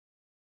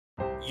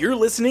You're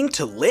listening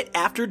to Lit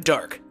After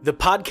Dark, the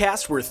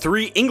podcast where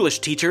three English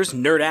teachers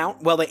nerd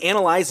out while they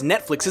analyze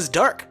Netflix's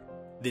Dark.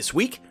 This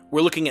week,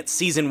 we're looking at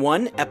Season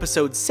 1,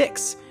 Episode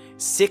 6,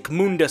 Sic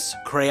Mundus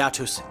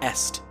Creatus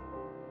Est.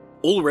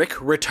 Ulrich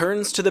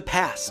returns to the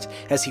past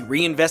as he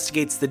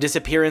reinvestigates the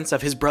disappearance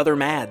of his brother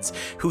Mads,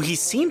 who he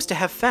seems to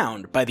have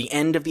found by the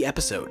end of the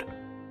episode.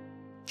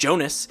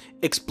 Jonas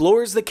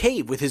explores the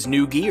cave with his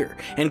new gear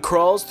and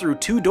crawls through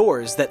two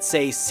doors that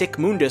say Sic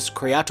Mundus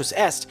Creatus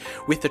Est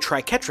with the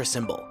Triquetra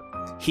symbol.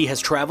 He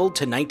has traveled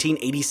to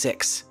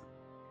 1986.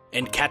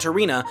 And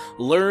Katerina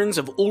learns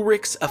of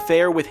Ulrich's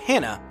affair with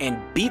Hannah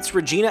and beats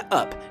Regina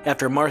up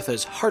after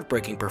Martha's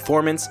heartbreaking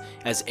performance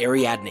as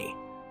Ariadne.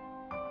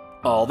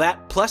 All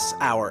that plus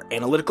our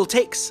analytical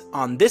takes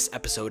on this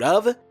episode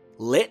of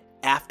Lit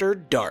After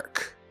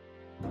Dark.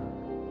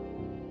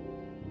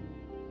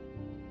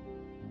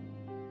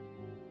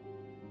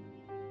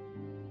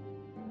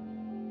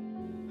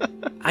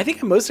 I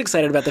think I'm most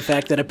excited about the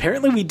fact that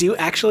apparently we do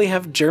actually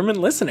have German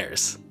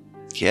listeners.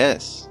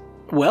 Yes.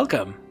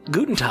 Welcome,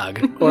 Guten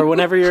Tag, or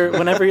whenever you're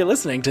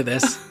listening to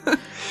this.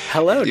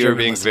 Hello, German You're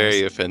being listeners.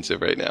 very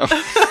offensive right now.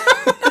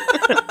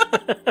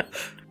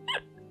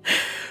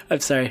 I'm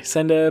sorry.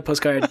 Send a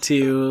postcard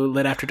to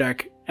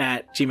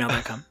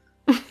litafterdark@gmail.com.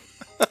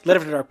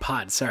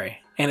 Litafterdarkpod, sorry.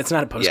 And it's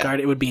not a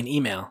postcard, It would be an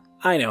email.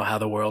 I know how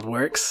the world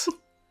works.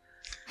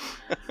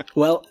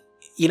 Well,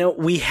 you know,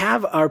 we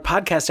have our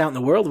podcast out in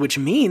the world, which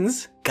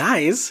means,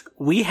 guys,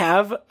 we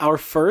have our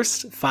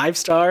first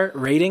 5-star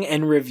rating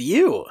and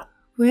review.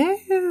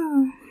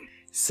 Woo!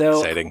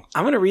 So Exciting.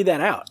 I'm going to read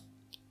that out.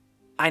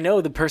 I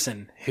know the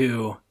person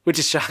who, which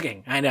is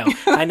shocking. I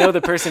know the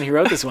person who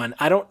wrote this one.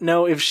 I don't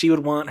know if she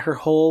would want her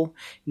whole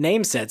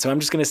name said, so I'm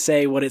just going to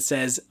say what it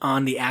says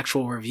on the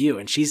actual review.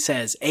 And she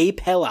says, A.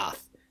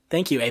 Peloth.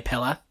 Thank you, A.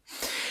 Peloth.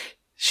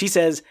 She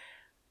says,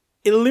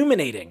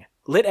 illuminating.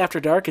 Lit After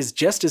Dark is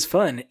just as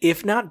fun,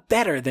 if not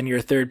better, than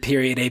your third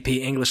period AP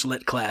English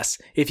Lit class.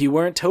 If you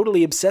weren't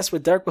totally obsessed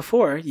with Dark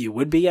before, you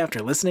would be after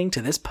listening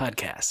to this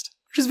podcast.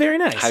 Which is very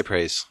nice. High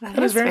praise.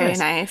 That is very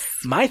nice.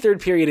 My third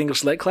period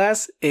English Lit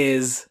class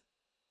is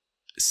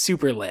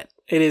super lit.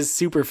 It is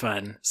super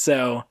fun.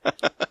 So,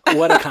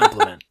 what a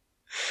compliment.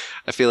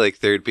 I feel like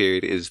third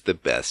period is the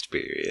best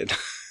period.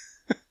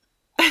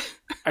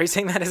 Are you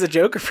saying that as a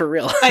joke or for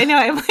real? I know,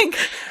 I'm like...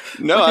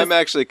 No, I'm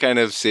actually kind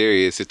of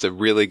serious. It's a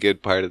really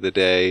good part of the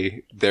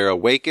day. They're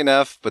awake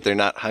enough, but they're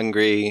not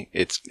hungry.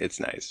 It's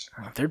nice.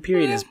 Third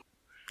period is...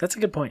 That's a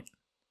good point.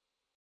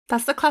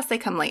 That's the class they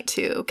come late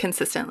to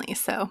consistently,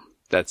 so...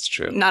 That's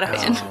true. Not a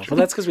fan. Well,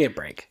 that's because we have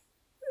break.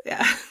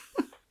 Yeah.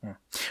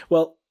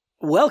 Well,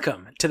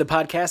 welcome to the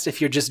podcast. If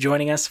you're just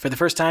joining us for the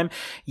first time,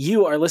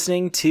 you are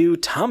listening to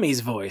Tommy's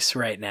voice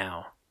right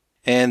now.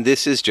 And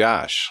this is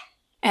Josh.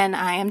 And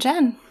I am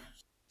Jen.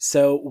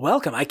 So,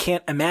 welcome. I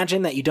can't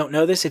imagine that you don't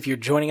know this if you're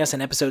joining us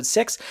in episode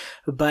 6,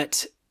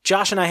 but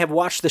Josh and I have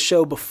watched the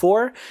show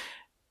before.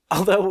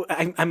 Although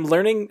I'm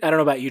learning, I don't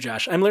know about you,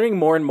 Josh, I'm learning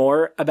more and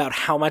more about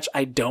how much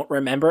I don't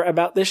remember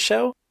about this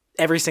show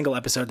every single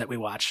episode that we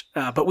watch.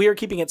 But we are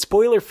keeping it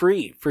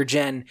spoiler-free for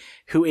Jen,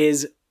 who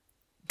is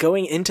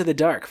going into the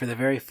dark for the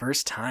very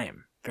first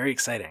time. Very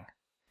exciting.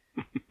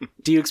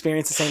 Do you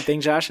experience the same thing,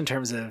 Josh, in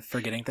terms of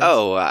forgetting things?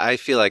 Oh, I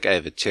feel like I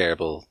have a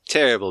terrible,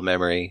 terrible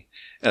memory.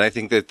 And I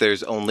think that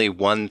there's only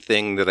one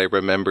thing that I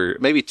remember,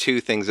 maybe two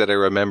things that I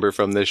remember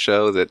from this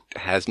show that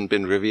hasn't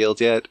been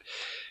revealed yet.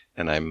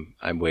 And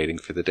I'm waiting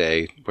for the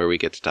day where we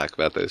get to talk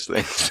about those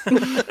things.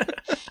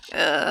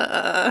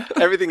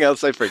 Everything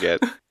else I forget.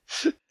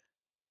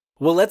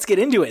 Well, let's get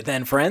into it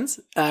then, friends.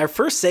 Our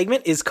first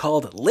segment is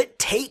called Lit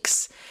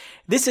Takes.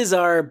 This is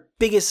our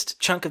biggest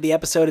chunk of the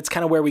episode. It's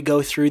kind of where we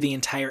go through the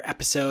entire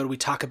episode. We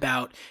talk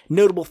about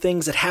notable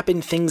things that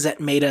happened, things that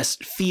made us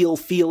feel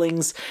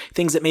feelings,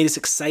 things that made us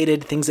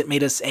excited, things that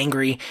made us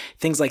angry.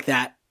 Things like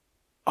that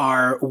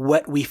are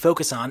what we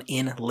focus on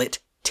in Lit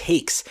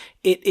Takes.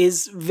 It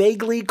is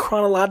vaguely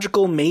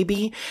chronological,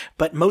 maybe,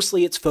 but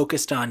mostly it's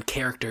focused on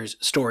characters'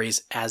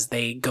 stories as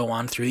they go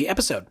on through the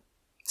episode.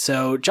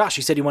 So, Josh,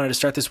 you said you wanted to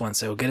start this one,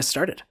 so get us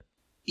started.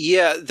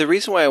 Yeah, the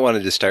reason why I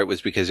wanted to start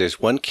was because there's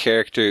one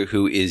character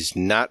who is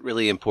not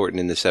really important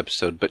in this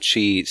episode, but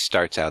she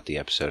starts out the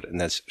episode, and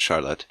that's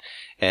Charlotte.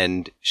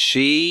 And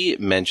she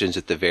mentions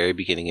at the very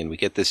beginning, and we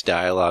get this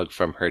dialogue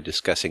from her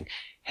discussing,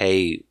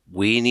 hey,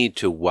 we need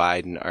to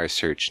widen our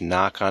search,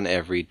 knock on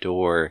every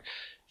door,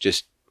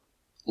 just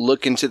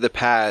look into the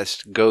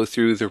past, go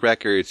through the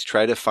records,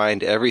 try to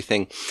find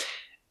everything.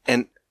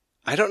 And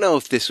I don't know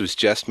if this was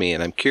just me,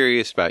 and I'm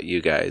curious about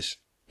you guys.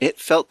 It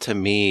felt to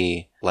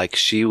me like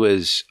she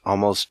was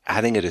almost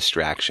adding a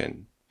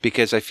distraction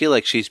because I feel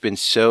like she's been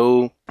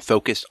so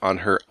focused on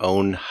her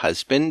own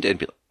husband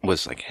and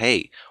was like,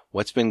 hey,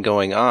 what's been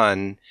going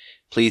on?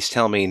 Please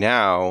tell me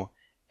now.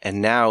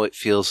 And now it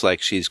feels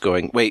like she's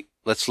going, wait,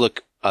 let's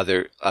look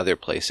other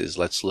places.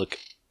 Let's look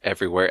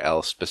everywhere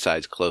else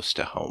besides close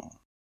to home.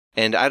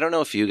 And I don't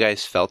know if you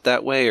guys felt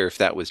that way or if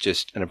that was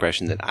just an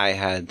impression that I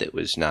had that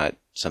was not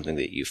something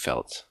that you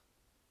felt.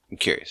 I'm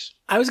curious.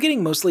 I was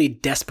getting mostly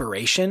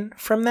desperation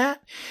from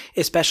that,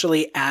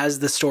 especially as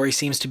the story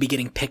seems to be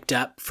getting picked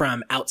up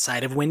from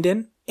outside of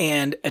Winden.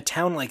 And a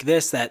town like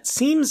this that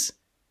seems...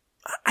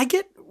 I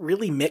get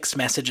really mixed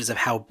messages of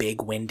how big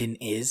Winden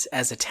is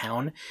as a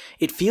town.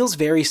 It feels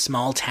very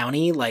small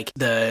towny, like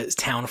the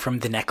town from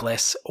The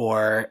Necklace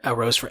or A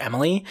Rose for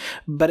Emily.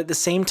 But at the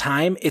same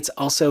time, it's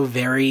also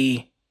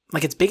very...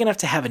 Like, it's big enough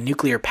to have a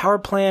nuclear power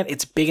plant.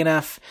 It's big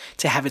enough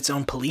to have its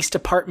own police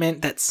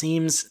department that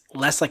seems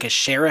less like a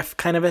sheriff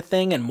kind of a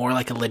thing and more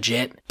like a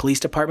legit police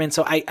department.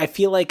 So I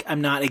feel like I'm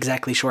not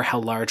exactly sure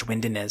how large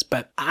Winden is,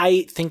 but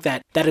I think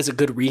that that is a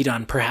good read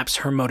on perhaps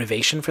her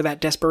motivation for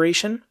that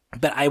desperation.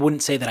 But I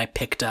wouldn't say that I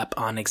picked up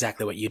on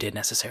exactly what you did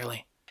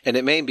necessarily. And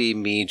it may be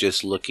me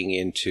just looking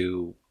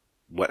into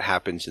what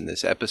happens in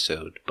this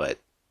episode, but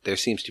there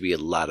seems to be a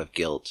lot of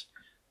guilt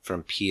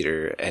from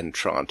Peter and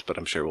Trant, but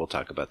I'm sure we'll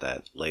talk about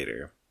that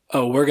later.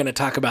 Oh, we're going to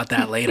talk about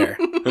that later.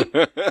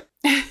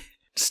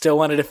 Still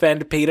want to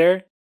defend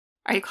Peter?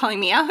 Are you calling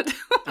me out?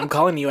 I'm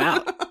calling you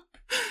out.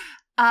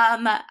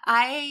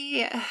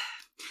 The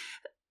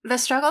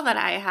struggle that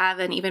I have,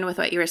 and even with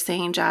what you were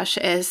saying, Josh,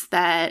 is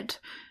that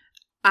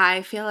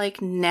I feel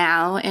like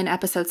now in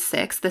episode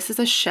 6, this is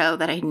a show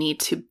that I need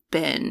to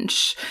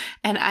binge,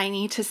 and I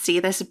need to see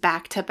this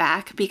back to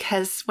back,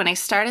 because when I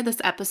started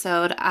this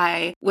episode,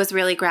 I was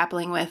really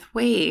grappling with,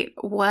 wait,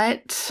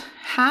 what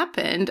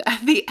happened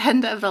at the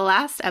end of the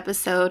last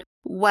episode?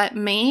 What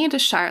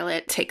made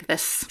Charlotte take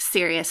this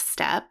serious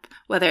step,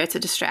 whether it's a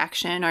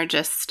distraction or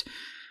just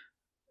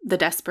the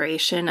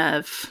desperation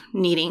of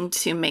needing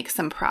to make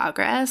some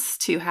progress,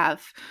 to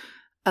have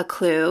a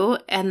clue.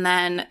 And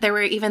then there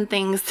were even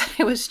things that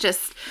I was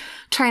just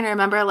trying to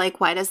remember, like,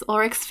 why does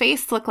Ulrich's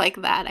face look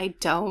like that? I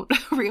don't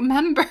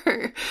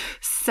remember.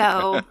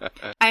 So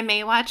I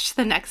may watch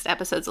the next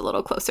episodes a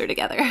little closer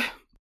together.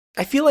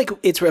 I feel like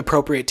it's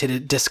appropriate to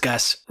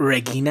discuss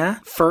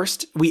Regina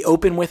first. We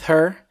open with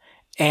her,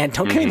 and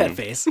don't give me that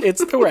face.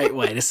 It's the right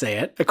way to say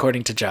it,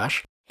 according to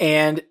Josh.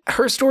 And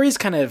her story is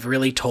kind of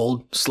really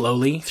told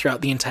slowly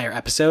throughout the entire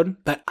episode,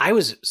 but I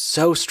was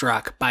so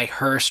struck by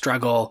her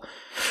struggle.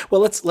 Well,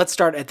 let's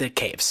start at the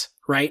caves,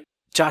 right?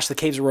 Josh, the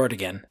caves roared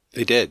again.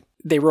 They did.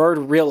 They roared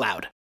real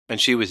loud.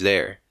 And she was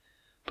there.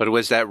 But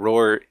was that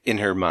roar in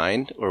her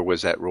mind, or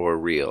was that roar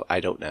real? I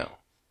don't know.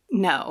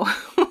 No.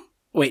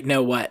 Wait,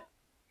 no what?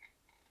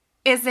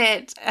 Is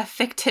it a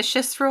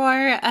fictitious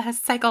roar, a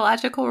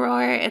psychological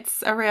roar?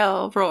 It's a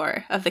real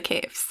roar of the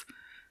caves.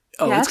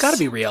 Oh, yes? It's got to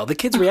be real. The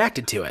kids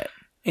reacted to it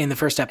in the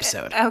first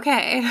episode.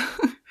 Okay.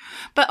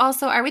 But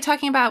also, are we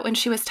talking about when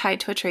she was tied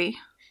to a tree?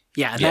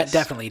 Yeah, and Yes. that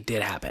definitely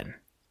did happen.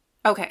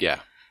 Okay. Yeah.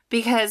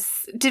 Because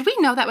did we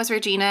know that was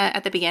Regina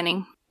at the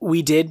beginning?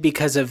 We did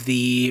because of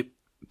the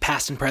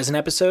past and present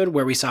episode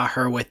where we saw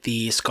her with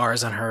the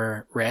scars on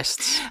her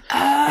wrists.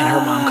 And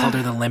her mom called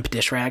her the limp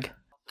dish rag.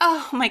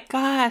 Oh my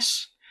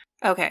gosh.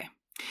 Okay.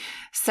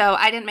 So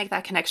I didn't make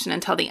that connection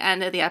until the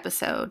end of the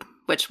episode,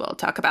 which we'll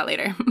talk about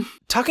later.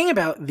 Talking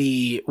about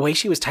the way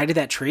she was tied to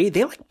that tree,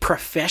 they like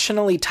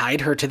professionally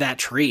tied her to that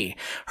tree.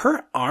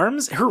 Her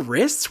arms, her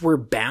wrists were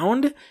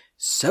bound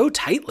so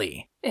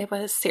tightly. It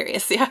was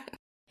serious, yeah.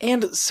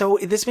 And so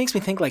this makes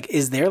me think, like,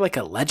 is there like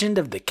a legend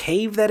of the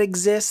cave that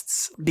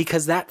exists?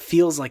 Because that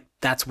feels like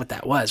that's what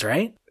that was,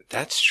 right?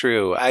 That's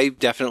true. I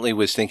definitely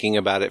was thinking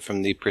about it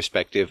from the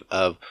perspective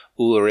of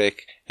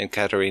Ulrich and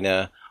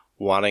Katharina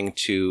wanting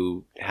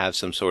to have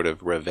some sort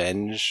of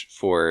revenge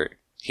for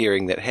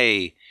hearing that,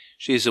 hey,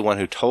 she's the one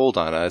who told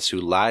on us, who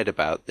lied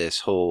about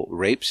this whole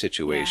rape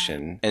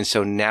situation. Yeah. And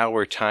so now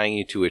we're tying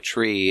you to a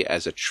tree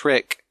as a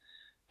trick,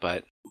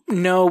 but...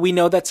 No, we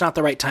know that's not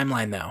the right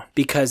timeline, though,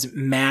 because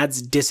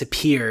Mads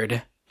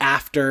disappeared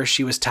after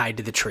she was tied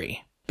to the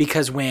tree.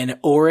 Because when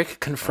Ulrich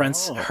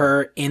confronts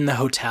her in the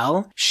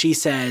hotel, she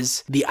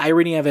says, the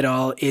irony of it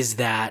all is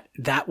that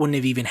that wouldn't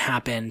have even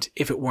happened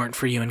if it weren't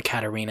for you and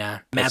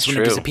Katharina. Mads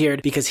wouldn't have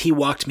disappeared because he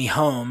walked me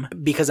home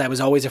because I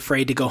was always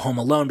afraid to go home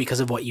alone because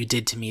of what you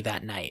did to me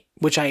that night.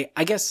 Which I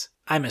guess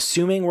I'm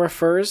assuming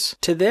refers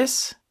to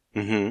this.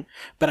 Mm-hmm.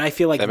 But I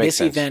feel like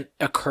this event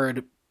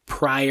occurred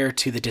prior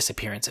to the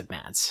disappearance of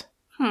Mads.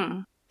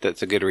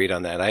 That's a good read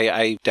on that.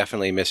 I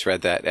definitely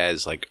misread that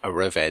as like a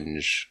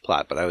revenge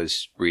plot, but I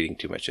was reading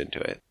too much into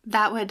it.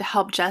 That would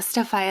help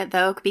justify it,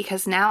 though,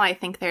 because now I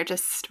think they're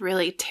just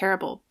really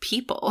terrible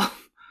people.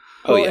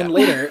 Oh, yeah. And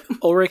later,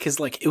 Ulrich is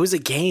like, it was a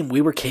game.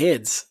 We were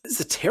kids. It's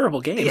a terrible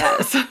game.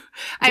 Yes.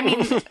 I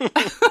mean,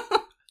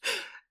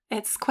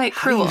 it's quite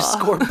cruel. How do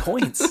you score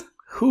points?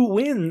 Who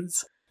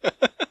wins?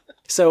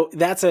 So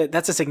that's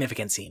a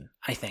significant scene,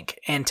 I think,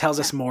 and tells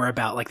us more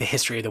about like the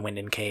history of the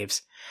Winden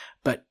Caves.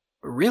 But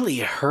really,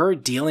 her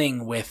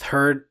dealing with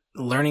her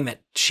learning that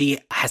she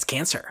has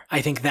cancer.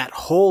 I think that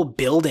whole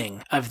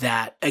building of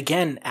that,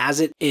 again, as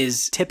it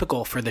is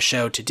typical for the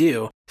show to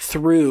do,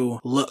 through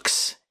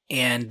looks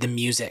and the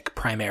music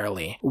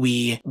primarily.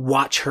 We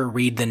watch her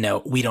read the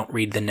note. We don't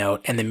read the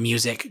note, and the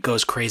music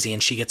goes crazy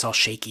and she gets all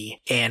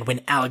shaky. And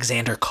when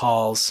Alexander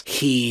calls,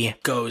 he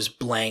goes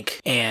blank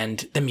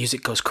and the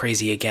music goes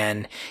crazy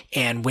again.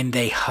 And when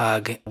they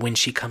hug, when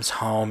she comes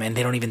home and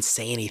they don't even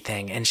say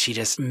anything and she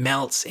just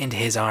melts into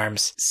his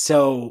arms.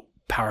 So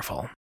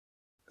powerful.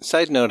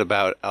 Side note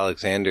about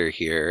Alexander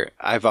here,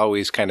 I've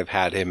always kind of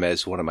had him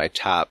as one of my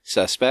top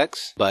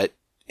suspects, but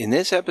in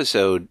this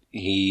episode,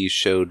 he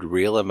showed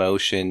real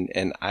emotion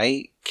and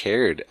I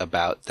cared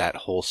about that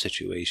whole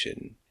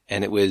situation.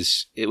 And it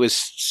was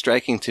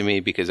striking to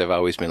me because I've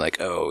always been like,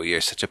 oh,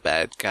 you're such a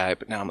bad guy.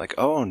 But now I'm like,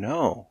 oh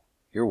no,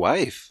 your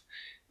wife.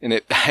 And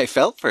I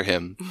felt for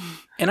him.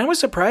 And I was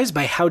surprised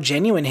by how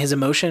genuine his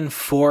emotion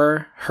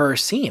for her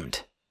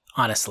seemed,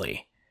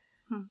 honestly.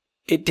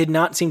 It did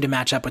not seem to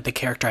match up with the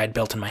character I'd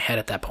built in my head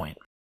at that point.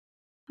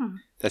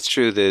 That's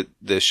true.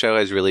 The show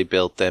has really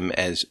built them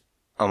as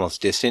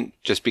almost distant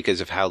just because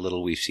of how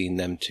little we've seen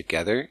them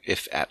together,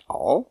 if at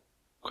all? ?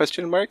 I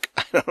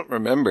don't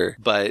remember.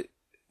 But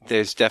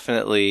there's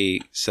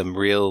definitely some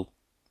real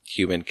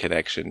human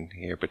connection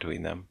here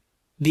between them.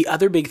 The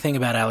other big thing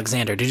about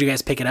Alexander, did you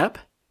guys pick it up?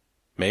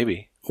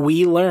 Maybe.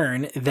 We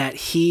learn that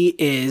he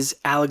is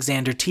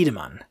Alexander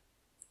Tiedemann.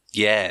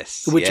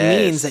 Yes. Which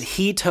means that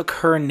he took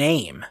her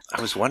name.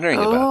 I was wondering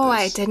about this. Oh,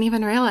 I didn't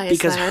even realize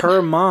because that.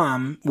 her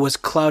mom was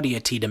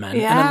Claudia Tiedemann.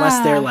 Yeah. And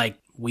unless they're like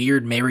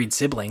weird married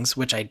siblings,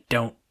 which I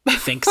don't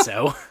think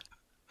so.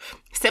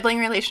 Sibling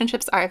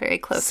relationships are very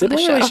close Sibling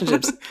in the show.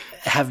 relationships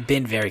have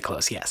been very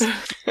close, yes.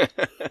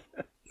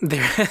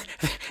 There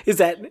is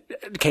that,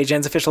 okay,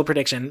 Jen's official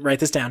prediction, write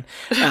this down,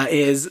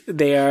 is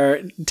they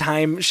are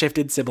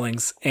time-shifted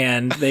siblings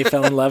and they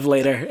fell in love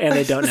later and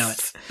they don't know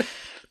it.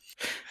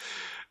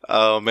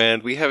 Oh,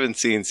 man, we haven't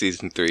seen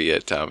season 3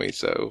 yet, Tommy,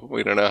 so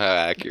we don't know how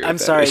accurate I'm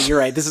that sorry, is. you're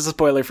right. This is a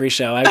spoiler-free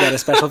show. I've got a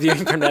special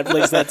viewing from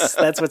Netflix.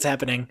 That's what's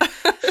happening.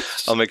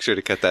 I'll make sure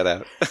to cut that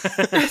out.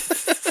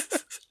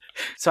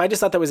 So I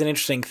just thought that was an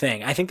interesting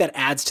thing. I think that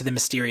adds to the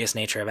mysterious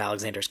nature of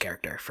Alexander's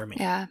character for me.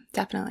 Yeah,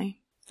 definitely.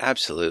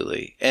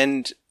 Absolutely.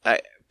 And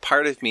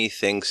part of me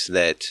thinks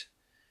that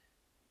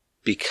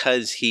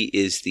because he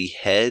is the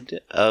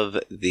head of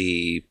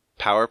the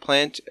power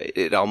plant,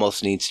 it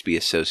almost needs to be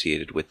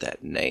associated with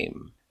that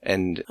name.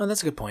 And oh,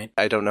 that's a good point.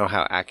 I don't know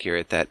how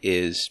accurate that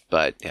is,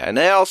 but yeah. And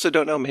I also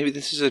don't know, maybe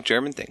this is a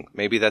German thing.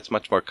 Maybe that's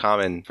much more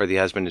common for the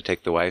husband to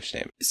take the wife's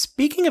name.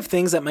 Speaking of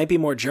things that might be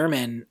more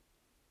German,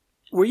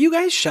 were you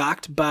guys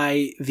shocked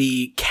by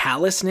the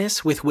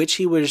callousness with which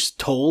he was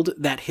told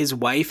that his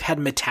wife had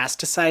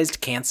metastasized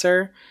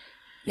cancer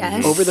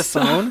Yes. over the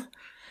phone?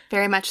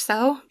 Very much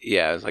so.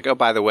 Yeah, it's like, oh,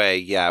 by the way,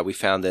 yeah, we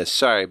found this.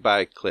 Sorry,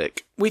 bye,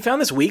 click. We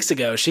found this weeks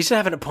ago. She should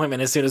have an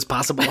appointment as soon as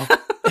possible.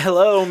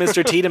 Hello,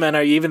 Mr. Tiedemann,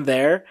 are you even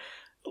there?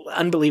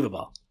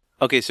 Unbelievable.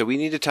 Okay, so we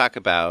need to talk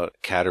about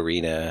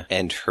Katerina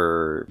and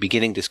her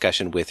beginning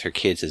discussion with her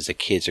kids as the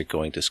kids are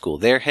going to school.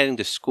 They're heading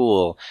to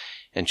school,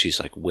 and she's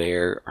like,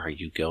 where are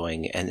you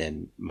going? And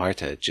then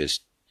Martha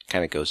just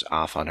kind of goes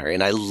off on her.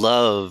 And I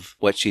love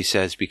what she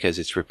says because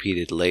it's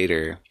repeated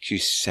later. She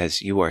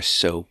says, you are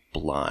so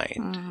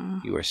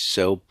blind. You are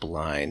so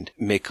blind.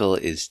 Mikkel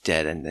is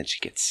dead, and then she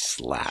gets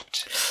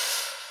slapped.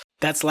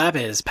 That slap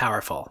is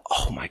powerful.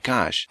 Oh my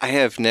gosh. I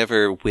have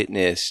never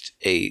witnessed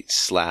a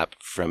slap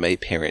from a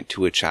parent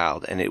to a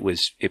child, and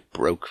it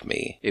broke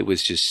me. It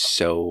was just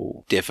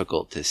so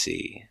difficult to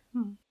see.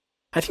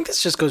 I think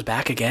this just goes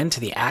back again to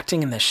the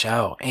acting in the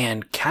show.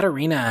 And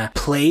Katerina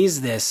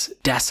plays this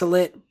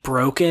desolate,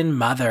 broken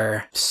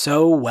mother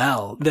so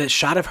well. The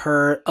shot of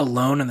her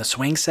alone on the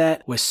swing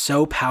set was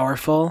so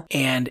powerful.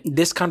 And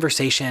this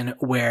conversation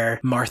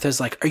where Martha's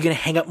like, are you going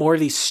to hang up more of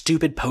these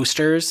stupid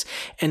posters?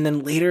 And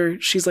then later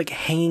she's like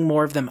hanging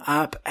more of them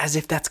up as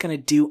if that's going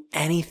to do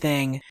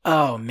anything.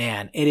 Oh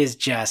man, it is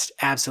just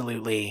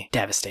absolutely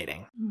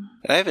devastating.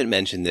 I haven't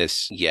mentioned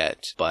this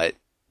yet, but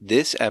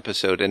this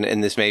episode,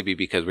 and this may be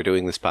because we're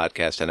doing this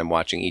podcast and I'm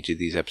watching each of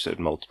these episodes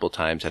multiple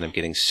times and I'm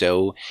getting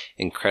so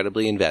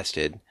incredibly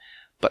invested,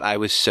 but I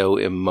was so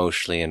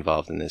emotionally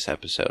involved in this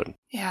episode.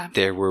 Yeah.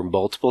 There were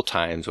multiple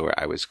times where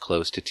I was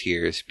close to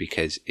tears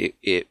because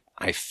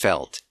I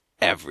felt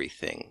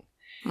everything.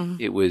 Mm-hmm.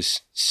 It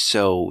was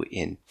so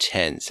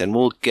intense. And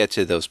we'll get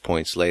to those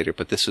points later,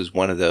 but this was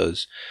one of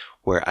those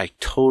where I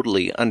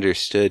totally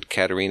understood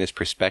Katerina's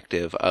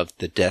perspective of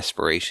the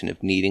desperation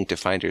of needing to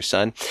find her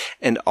son,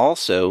 and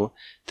also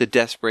the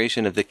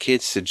desperation of the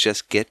kids to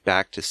just get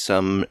back to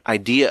some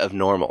idea of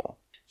normal,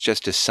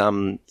 just to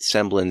some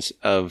semblance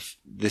of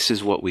this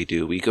is what we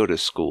do. We go to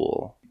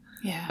school.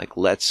 Yeah. Like,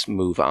 let's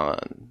move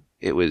on.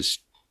 It was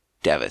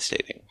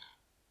devastating.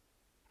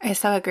 I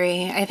so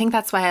agree. I think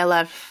that's why I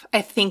love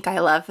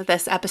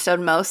this episode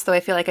most, though I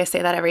feel like I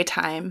say that every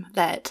time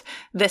that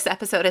this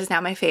episode is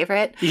now my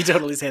favorite. You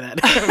totally say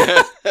that.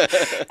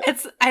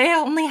 I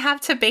only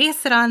have to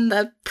base it on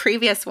the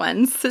previous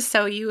ones.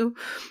 So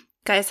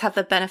guys have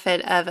the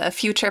benefit of a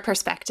future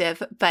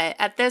perspective, but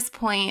at this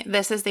point,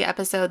 this is the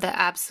episode that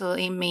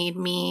absolutely made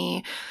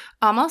me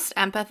almost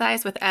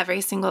empathize with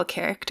every single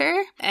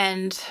character.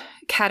 And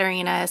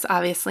Katerina is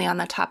obviously on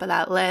the top of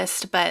that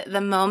list, but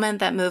the moment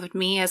that moved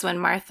me is when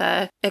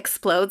Martha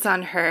explodes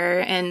on her,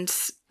 and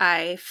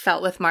I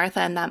felt with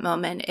Martha in that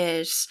moment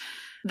is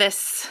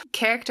this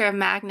character of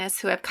Magnus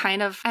who I've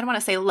kind of, I don't want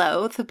to say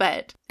loathe,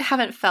 but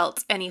haven't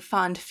felt any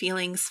fond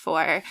feelings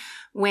for.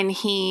 When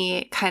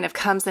he kind of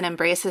comes and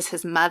embraces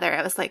his mother,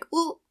 I was like,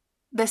 ooh,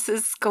 this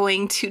is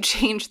going to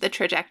change the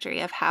trajectory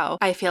of how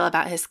I feel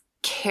about his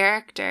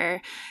character.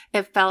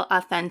 It felt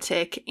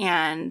authentic,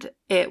 and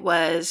it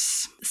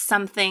was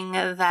something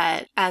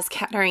that as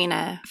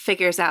Katerina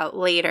figures out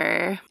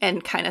later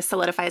and kind of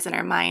solidifies in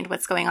her mind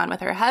what's going on with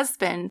her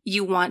husband,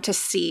 you want to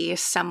see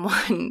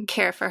someone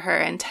care for her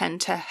and tend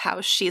to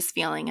how she's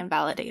feeling and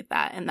validate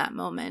that in that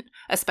moment,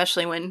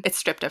 especially when it's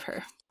stripped of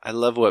her. I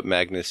love what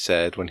Magnus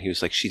said when he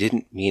was like, she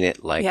didn't mean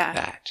it like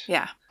that.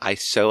 Yeah. I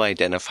so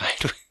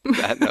identified with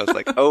that. And I was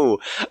like,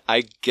 oh,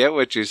 I get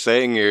what you're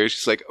saying here.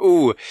 She's like,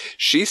 oh,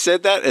 she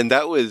said that and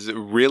that was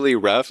really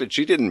rough and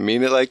she didn't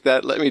mean it like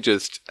that. Let me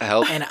just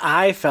help. And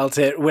I felt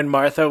it when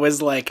Martha was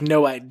like,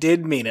 no, I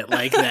did mean it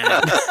like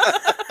that.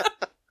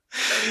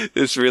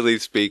 This really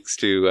speaks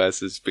to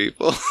us as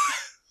people.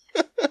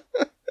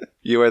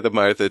 You are the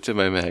Martha to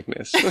my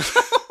Magnus.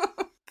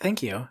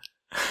 Thank you.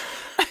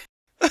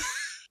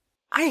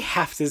 I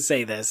have to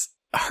say this.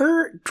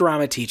 Her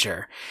drama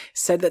teacher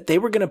said that they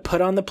were going to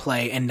put on the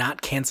play and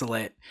not cancel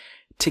it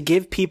to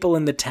give people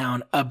in the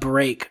town a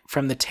break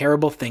from the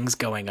terrible things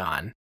going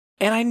on.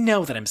 And I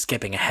know that I'm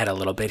skipping ahead a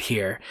little bit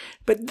here,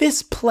 but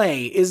this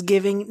play is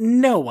giving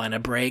no one a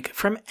break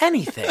from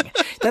anything.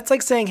 That's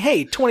like saying,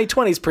 hey,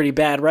 2020 is pretty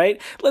bad, right?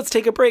 Let's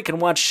take a break and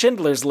watch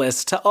Schindler's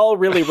List to all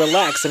really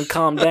relax and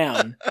calm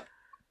down.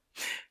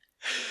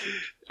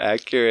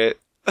 Accurate.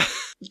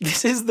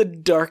 This is the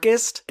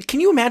darkest. Can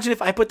you imagine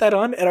if I put that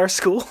on at our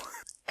school?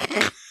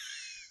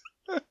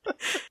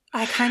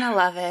 I kind of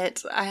love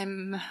it. I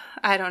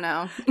don't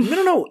know.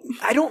 No.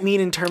 I don't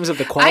mean in terms of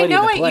the quality of the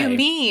play. I know what you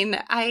mean.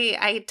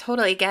 I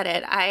totally get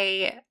it.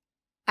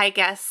 I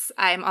guess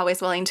I'm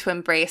always willing to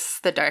embrace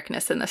the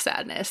darkness and the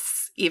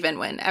sadness, even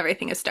when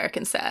everything is dark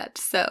and sad.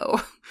 So,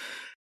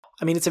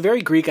 I mean, it's a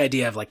very Greek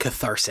idea of like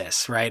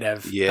catharsis, right?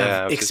 Of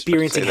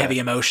experiencing heavy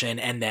emotion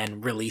and then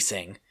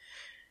releasing.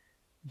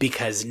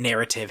 Because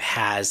narrative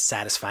has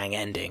satisfying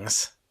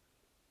endings.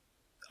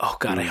 Oh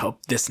God, I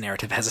hope this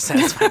narrative has a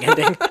satisfying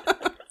ending.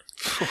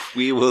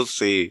 We will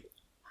see.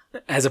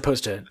 As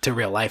opposed to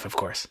real life, of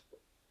course.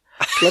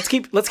 Let's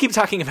keep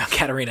talking about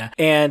Katerina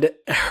and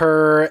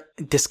her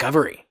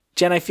discovery.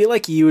 Jen, I feel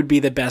like you would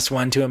be the best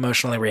one to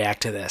emotionally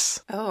react to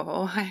this.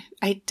 Oh,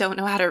 I don't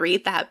know how to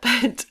read that,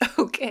 but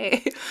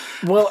okay.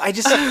 Well, I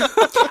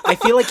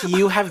feel like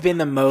you have been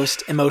the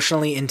most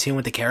emotionally in tune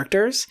with the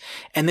characters,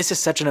 and this is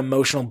such an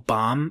emotional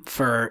bomb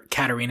for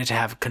Katerina to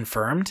have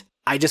confirmed.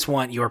 I just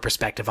want your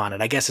perspective on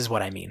it, I guess is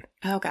what I mean.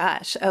 Oh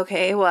gosh.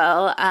 Okay,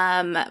 well,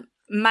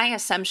 my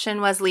assumption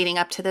was leading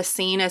up to this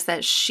scene is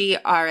that she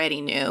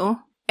already knew,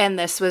 and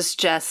this was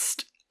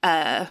just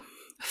a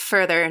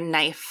further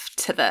knife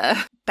to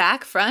the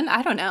back, front,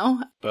 I don't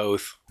know.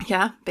 Both.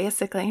 Yeah,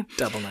 basically.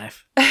 Double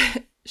knife.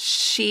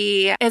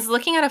 She is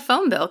looking at a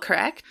phone bill,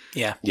 correct?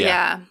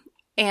 Yeah.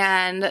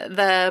 And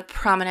the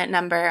prominent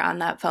number on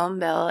that phone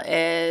bill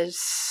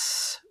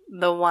is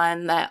the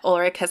one that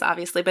Ulrich has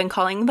obviously been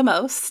calling the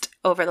most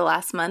over the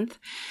last month.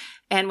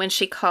 And when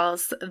she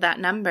calls that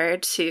number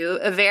to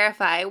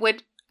verify,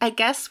 what I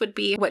guess would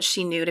be what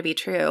she knew to be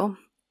true,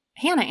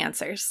 Hannah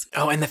answers.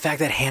 Oh, and the fact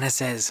that Hannah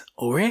says,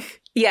 Ulrich?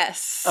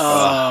 Yes.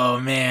 Oh,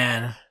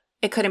 man.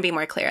 It couldn't be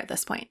more clear at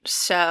this point.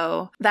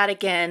 So that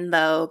again,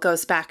 though,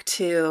 goes back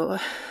to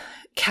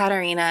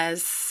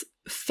Katerina's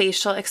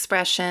facial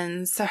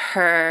expressions,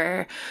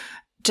 her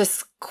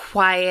just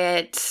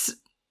quiet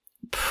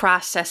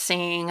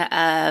processing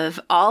of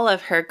all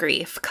of her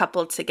grief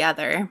coupled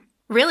together,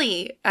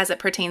 really as it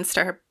pertains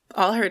to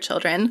all her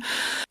children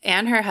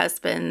and her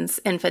husband's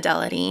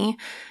infidelity.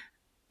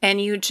 And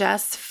you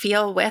just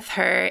feel with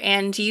her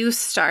and you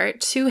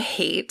start to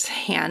hate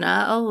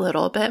Hannah a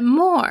little bit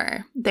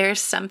more.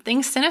 There's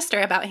something sinister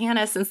about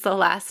Hannah since the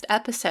last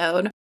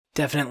episode.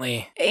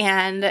 Definitely.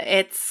 And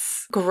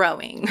it's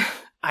growing.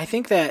 I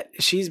think that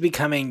she's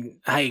becoming,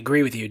 I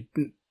agree with you,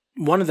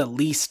 one of the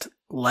least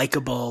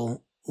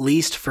likable,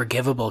 least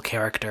forgivable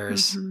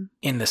characters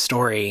in the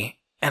story.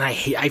 And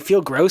I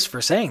feel gross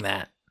for saying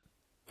that.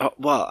 Oh,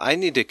 well, I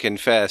need to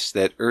confess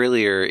that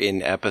earlier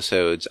in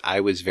episodes, I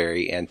was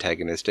very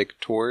antagonistic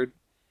toward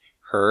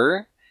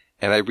her.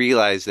 And I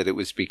realized that it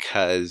was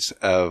because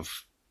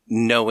of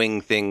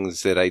knowing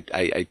things that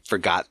I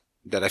forgot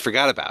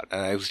about. And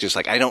I was just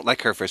like, I don't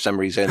like her for some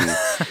reason.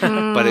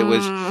 But it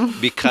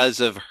was because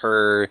of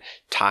her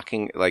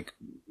talking, like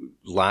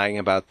lying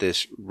about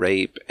this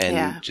rape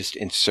and just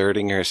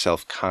inserting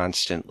herself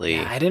constantly.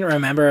 Yeah, I didn't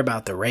remember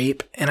about the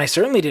rape. And I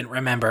certainly didn't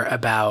remember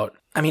about,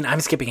 I mean,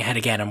 I'm skipping ahead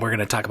again and we're going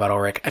to talk about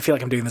Ulrich. I feel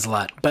like I'm doing this a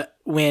lot. But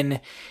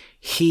when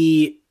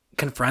he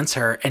confronts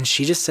her and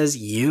she just says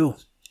you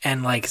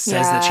and like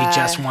says that she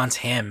just wants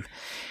him.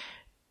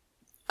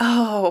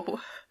 Oh,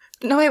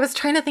 no, I was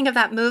trying to think of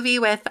that movie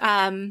with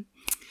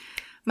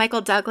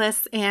Michael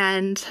Douglas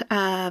and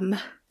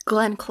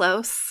Glenn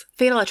Close,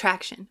 Fatal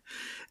Attraction.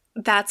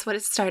 That's what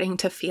it's starting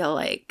to feel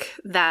like,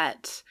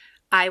 that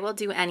I will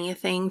do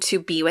anything to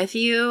be with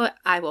you.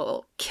 I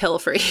will kill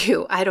for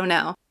you. I don't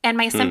know. And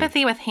my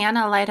sympathy with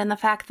Hannah lied in the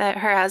fact that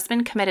her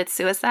husband committed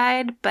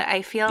suicide, but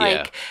I feel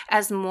like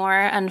as more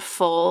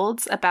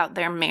unfolds about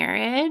their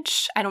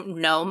marriage, I don't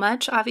know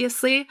much,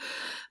 obviously,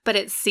 but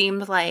it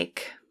seemed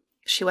like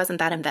she wasn't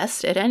that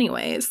invested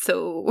anyways,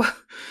 so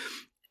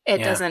it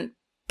doesn't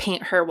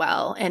paint her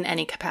well in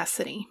any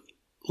capacity.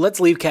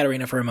 Let's leave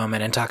Katerina for a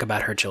moment and talk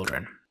about her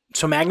children.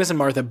 So Magnus and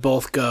Martha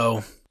both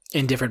go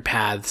in different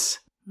paths.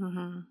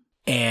 Mm-hmm.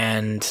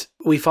 And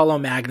we follow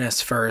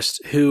Magnus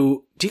first,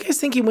 who, do you guys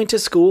think he went to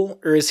school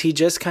or is he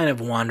just kind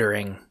of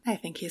wandering? I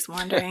think he's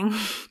wandering.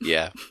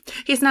 Yeah.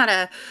 He's not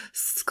a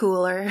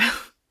schooler,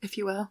 if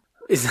you will.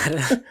 Is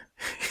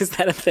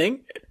that a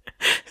thing?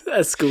 A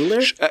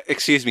schooler?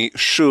 Excuse me,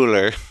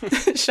 Schuler.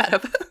 Shut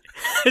up.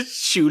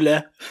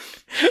 Schule.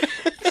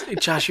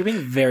 Josh, you're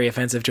being very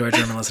offensive to our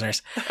German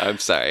listeners. I'm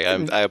sorry.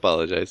 I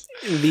apologize.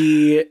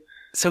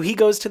 So he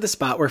goes to the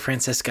spot where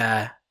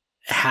Franziska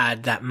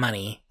had that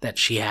money that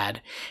she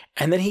had,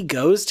 and then he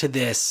goes to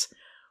this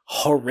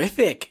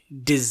horrific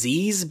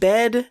disease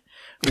bed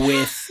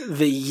with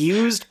the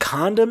used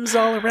condoms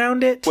all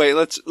around it. Wait,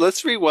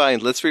 let's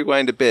rewind. Let's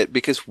rewind a bit,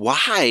 because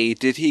why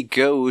did he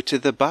go to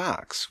the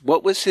box?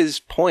 What was his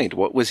point?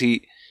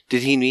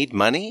 Did he need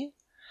money?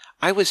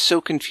 I was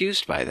so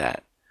confused by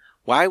that.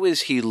 Why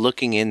was he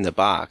looking in the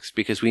box?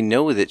 Because we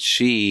know that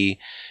she,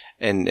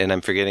 and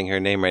I'm forgetting her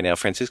name right now,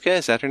 Franziska,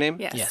 is that her name?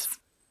 Yes.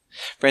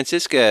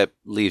 Franziska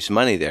leaves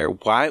money there.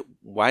 Why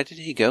did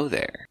he go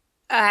there?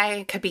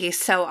 I could be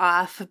so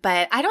off,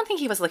 but I don't think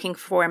he was looking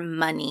for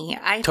money.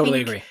 I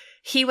totally agree.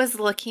 He was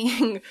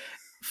looking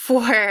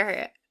for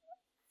a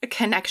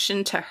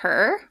connection to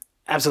her.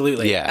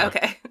 Absolutely. Yeah.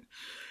 Okay.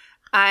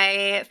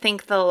 I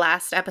think the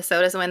last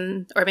episode is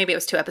when, or maybe it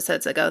was 2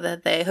 episodes ago,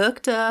 that they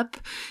hooked up,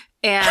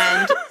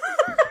 and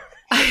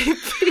I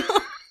feel...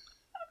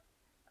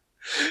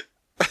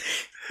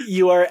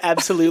 You are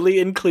absolutely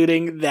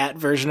including that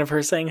version of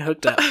her saying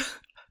hooked up.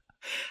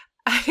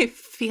 I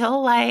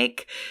feel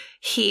like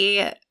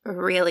he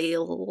really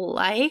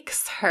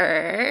likes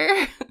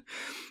her.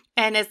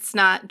 And it's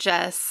not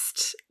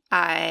just,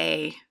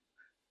 I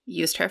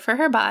used her for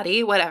her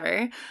body,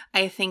 whatever.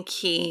 I think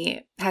he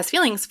has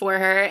feelings for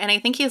her, and I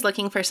think he's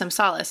looking for some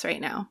solace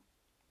right now.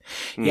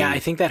 Yeah, I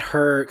think that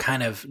her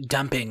kind of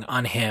dumping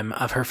on him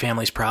of her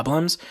family's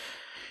problems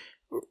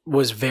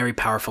was very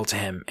powerful to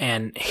him,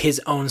 and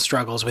his own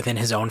struggles within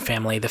his own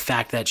family, the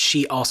fact that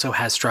she also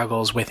has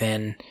struggles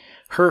within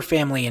her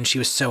family and she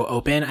was so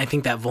open, I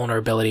think that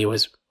vulnerability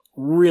was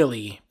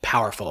really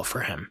powerful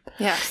for him.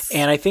 Yes.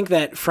 And I think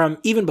that from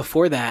even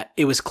before that,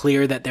 it was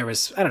clear that there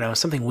was, I don't know,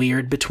 something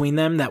weird between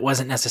them that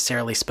wasn't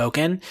necessarily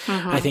spoken.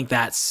 Mm-hmm. I think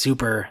that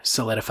super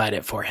solidified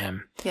it for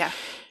him. Yeah.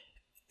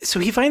 So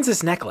he finds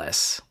this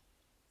necklace.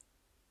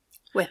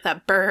 With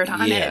a bird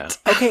on it.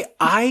 Okay,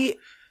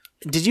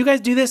 did you guys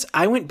do this?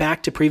 I went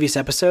back to previous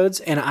episodes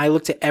and I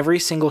looked at every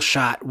single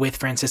shot with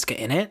Franziska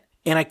in it,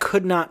 and I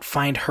could not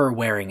find her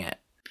wearing it.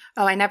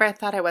 Oh, I never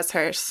thought it was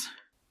hers.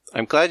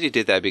 I'm glad you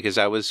did that, because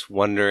I was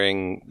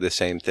wondering the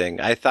same thing.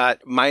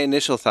 My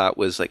initial thought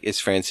was like,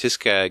 is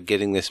Franziska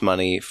getting this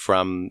money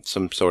from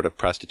some sort of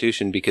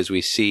prostitution? Because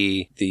we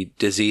see the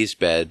disease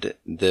bed,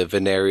 the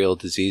venereal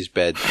disease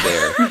bed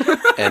there.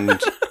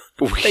 And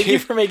thank you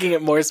for making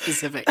it more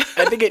specific.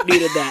 I think it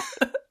needed that.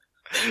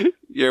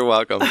 You're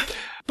welcome.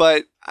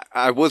 But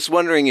I was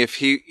wondering if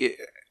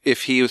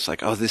he was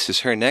like, oh, this is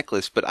her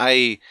necklace. But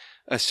I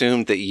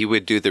assumed that you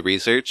would do the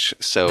research.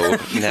 So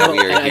now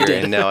you're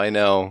here, and now I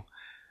know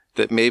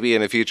that maybe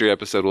in a future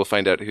episode we'll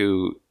find out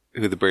who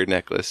the bird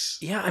necklace.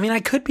 Yeah, I mean, I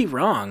could be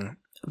wrong,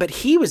 but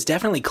he was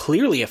definitely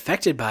clearly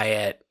affected by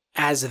it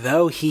as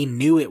though he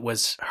knew it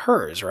was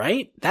hers,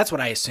 right? That's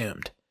what I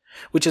assumed,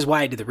 which is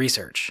why I did the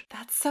research.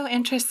 That's so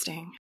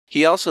interesting.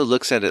 He also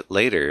looks at it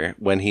later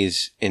when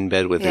he's in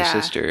bed with her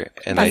sister,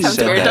 and That I sounds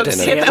said weird. that Don't in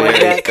say a that very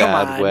way.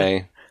 bad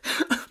way.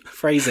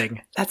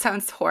 Phrasing. That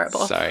sounds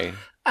horrible. Sorry.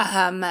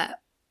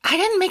 I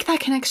didn't make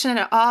that connection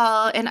at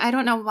all, and I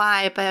don't know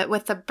why, but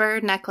with the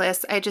bird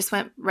necklace, I just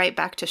went right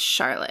back to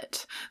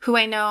Charlotte, who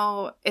I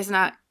know is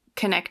not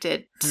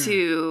connected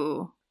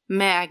to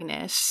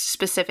Magnus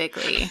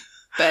specifically,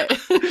 but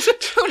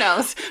who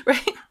knows,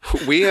 right?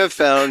 We have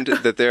found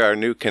that there are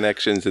new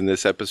connections in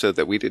this episode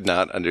that we did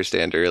not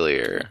understand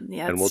earlier,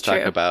 and we'll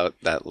talk about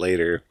that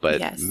later,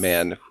 but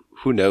man,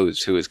 who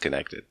knows who is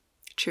connected?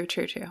 True.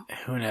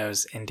 Who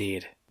knows,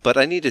 indeed. But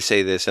I need to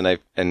say this,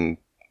 and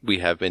we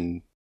have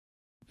been...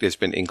 There's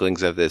been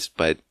inklings of this,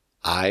 but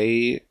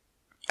I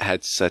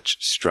had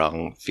such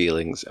strong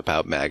feelings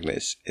about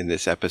Magnus in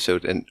this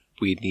episode, and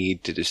we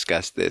need to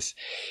discuss this.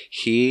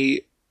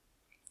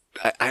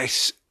 I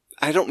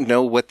don't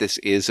know what this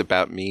is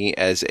about me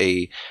as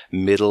a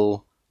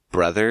middle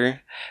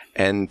brother,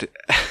 and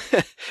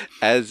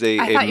as a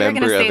I thought you were member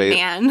going to of say a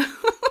man.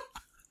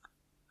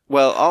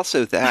 well,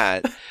 also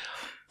that,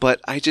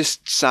 but I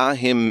just saw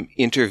him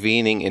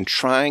intervening and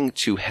trying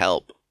to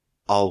help.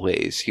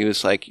 Always. He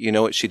was like, you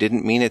know what? She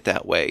didn't mean it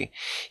that way.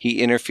 He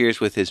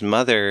interferes with his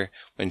mother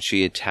when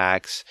she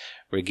attacks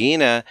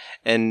Regina,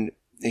 and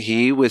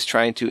he was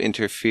trying to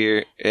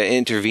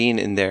intervene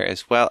in there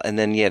as well. And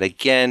then yet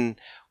again,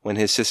 when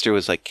his sister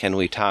was like, can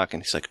we talk?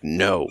 And he's like,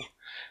 no.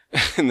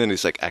 And then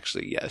he's like,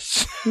 actually,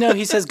 yes. No,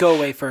 he says, go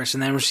away first.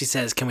 And then when she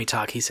says, can we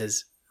talk? He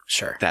says,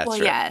 sure. That's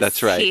right. Yes,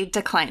 that's right. He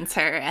declines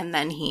her, and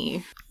then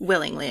he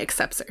willingly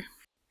accepts her.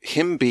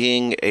 Him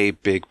being a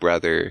big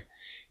brother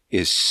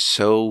is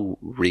so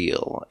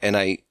real, and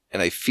I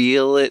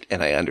feel it,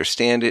 and I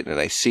understand it, and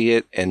I see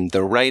it, and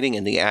the writing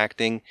and the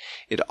acting,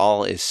 it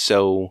all is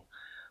so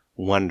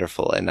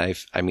wonderful. And I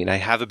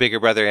have a bigger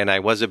brother, and I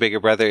was a bigger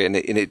brother,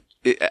 and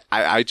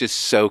I just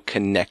so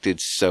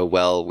connected so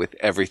well with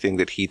everything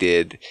that he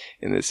did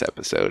in this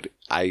episode.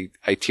 I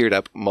teared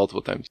up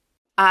multiple times.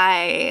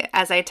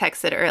 As I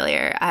texted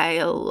earlier,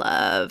 I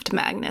loved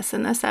Magnus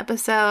in this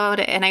episode,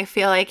 and I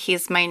feel like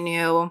he's my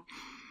new.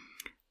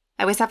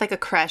 I always have like a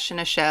crush in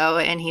a show,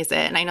 and he's it.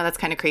 And I know that's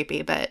kind of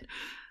creepy, but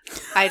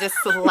I just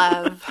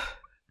love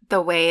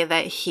the way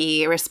that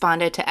he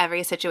responded to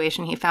every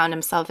situation he found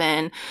himself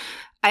in.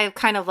 I've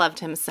kind of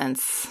loved him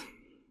since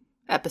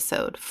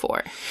episode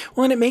 4.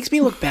 Well, and it makes me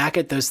look back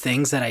at those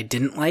things that I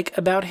didn't like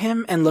about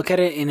him and look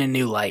at it in a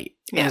new light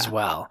as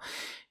well.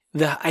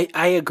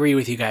 I agree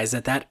with you guys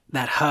that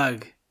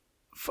hug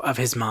of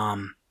his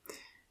mom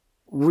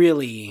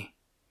really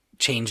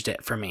changed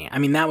it for me. I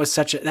mean, that was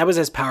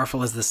as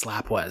powerful as the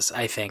slap was,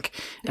 I think,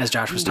 as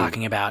Josh was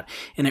talking about.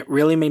 And it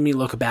really made me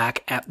look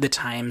back at the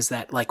times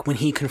that, like, when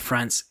he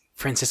confronts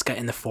Franziska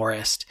in the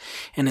forest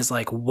and is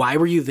like, why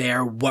were you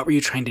there? What were you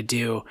trying to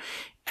do?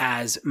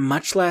 As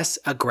much less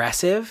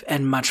aggressive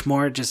and much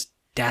more just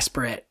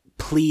desperate.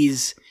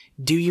 Please,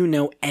 do you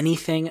know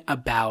anything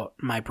about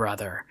my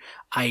brother?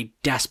 I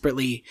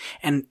desperately,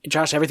 and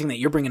Josh, everything that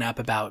you're bringing up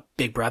about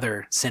big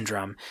brother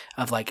syndrome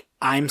of like,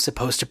 I'm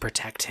supposed to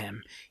protect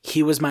him.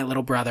 He was my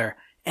little brother.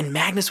 And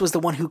Magnus was the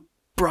one who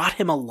brought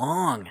him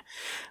along.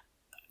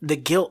 The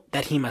guilt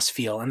that he must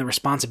feel and the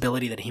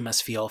responsibility that he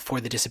must feel for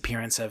the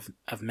disappearance of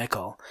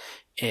Mikkel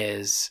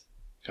is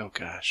oh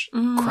gosh,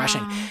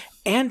 crushing.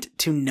 And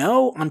to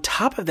know on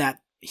top of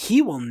that,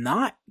 he will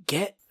not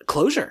get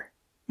closure.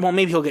 Well,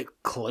 maybe he'll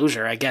get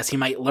closure. I guess he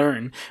might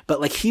learn, but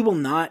like he will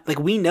not, like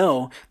we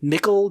know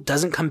Mikkel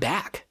doesn't come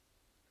back.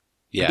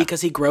 Yeah.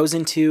 Because he grows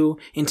into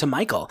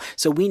Michael.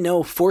 So we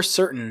know for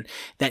certain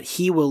that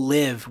he will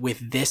live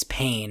with this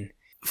pain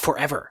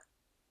forever.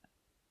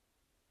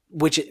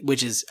 Which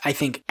is, I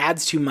think,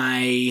 adds to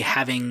my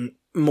having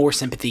more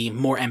sympathy,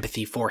 more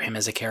empathy for him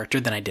as a character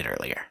than I did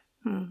earlier.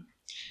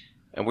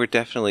 And we're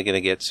definitely going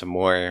to get some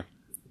more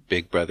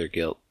Big Brother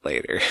guilt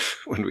later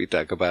when we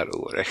talk about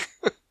Ulrich.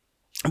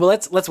 Well,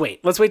 let's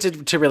wait. Let's wait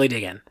to really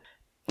dig in.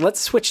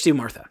 Let's switch to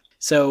Martha.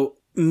 So,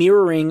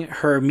 mirroring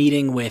her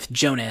meeting with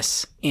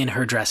Jonas in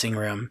her dressing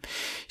room,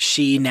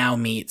 she now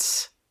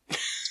meets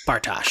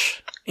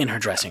Bartosz in her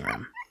dressing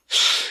room.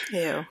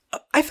 Ew.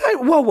 I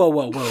thought,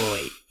 whoa,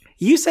 wait.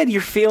 You said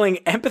you're feeling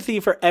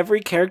empathy for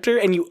every character,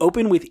 and you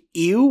open with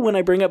ew when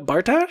I bring up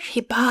Bartosz?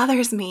 He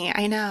bothers me.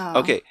 I know.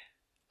 Okay,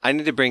 I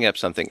need to bring up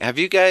something. Have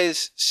you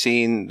guys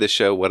seen the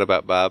show What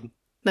About Bob?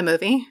 The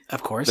movie?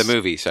 Of course. The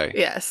movie, sorry.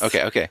 Yes.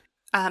 Okay.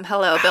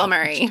 Hello, Bill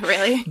Murray.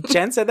 Really?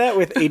 Jen said that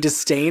with a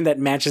disdain that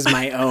matches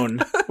my own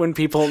when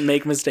people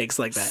make mistakes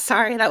like that.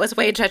 Sorry, that was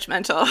way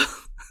judgmental.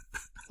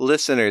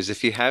 Listeners,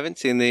 if you haven't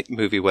seen the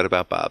movie What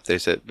About Bob,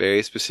 there's a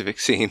very specific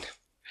scene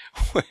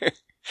where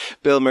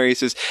Bill Murray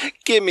says,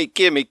 gimme,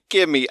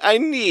 I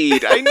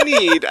need.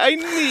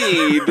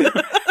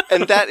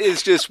 And that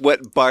is just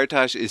what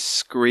Bartosz is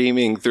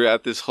screaming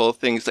throughout this whole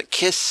thing. It's like,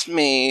 kiss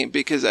me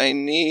because I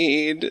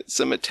need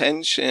some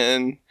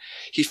attention.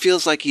 He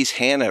feels like he's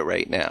Hannah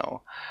right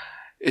now.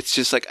 It's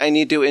just like, I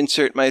need to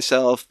insert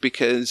myself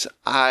because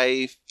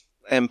I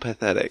am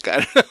pathetic. I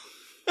don't know.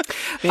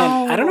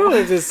 Man, I don't know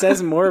if this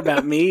says more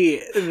about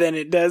me than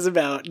it does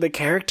about the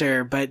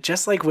character, but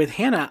just like with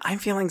Hannah, I'm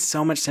feeling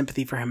so much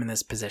sympathy for him in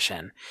this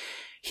position.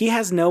 He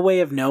has no way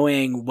of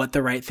knowing what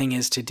the right thing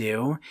is to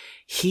do.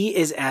 He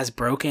is as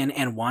broken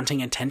and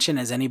wanting attention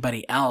as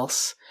anybody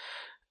else.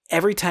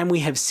 Every time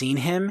we have seen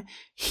him,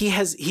 he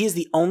is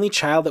the only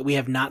child that we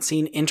have not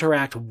seen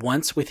interact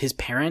once with his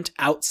parent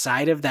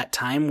outside of that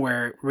time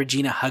where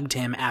Regina hugged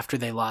him after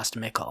they lost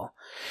Mikkel.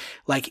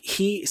 Like,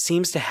 he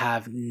seems to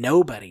have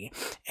nobody,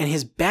 and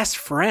his best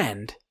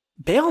friend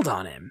bailed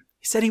on him.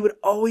 He said he would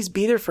always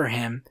be there for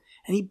him,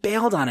 and he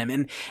bailed on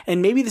him.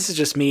 And maybe this is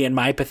just me and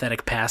my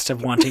pathetic past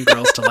of wanting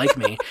girls to like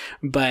me,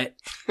 but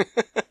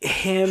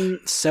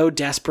him so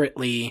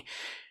desperately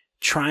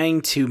trying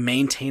to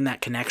maintain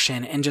that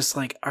connection and just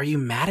like, are you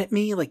mad at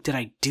me? Like, did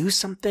I do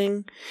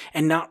something?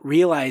 And not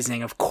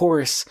realizing, of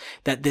course,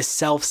 that this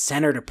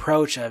self-centered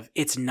approach of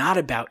it's not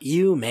about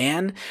you,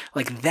 man.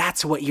 Like,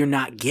 that's what you're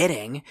not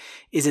getting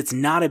is it's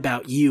not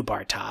about you,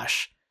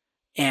 Bartosz.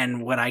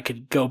 And what I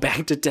could go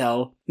back to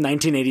tell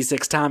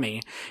 1986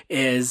 Tommy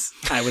is,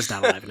 I was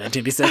not alive in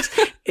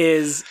 1986,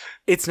 is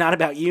it's not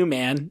about you,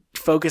 man.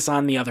 Focus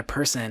on the other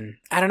person.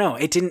 I don't know.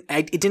 It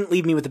didn't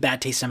leave me with a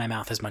bad taste in my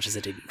mouth as much as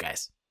it did you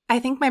guys. I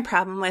think my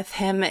problem with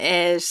him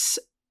is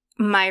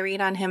my read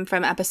on him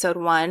from episode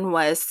 1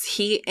 was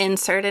he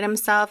inserted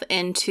himself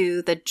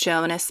into the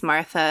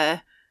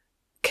Jonas-Martha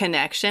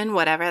connection,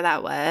 whatever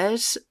that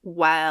was,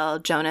 while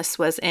Jonas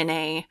was in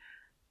a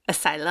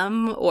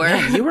asylum or...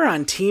 Man, you were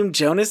on Team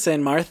Jonas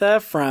and Martha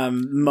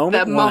from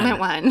moment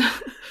one.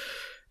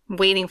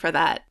 Waiting for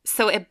that.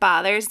 So it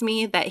bothers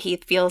me that he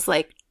feels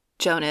like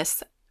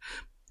Jonas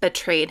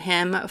betrayed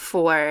him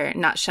for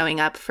not showing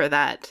up for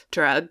that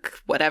drug,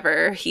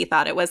 whatever he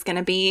thought it was going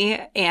to be.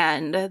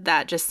 And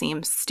that just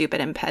seems stupid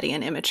and petty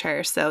and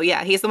immature. So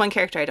yeah, he's the one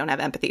character I don't have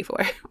empathy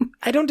for.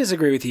 I don't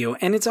disagree with you.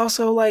 And it's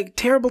also like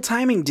terrible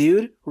timing,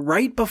 dude.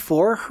 Right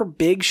before her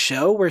big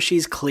show where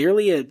she's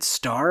clearly a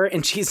star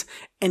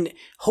and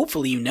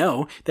hopefully you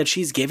know that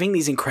she's giving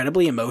these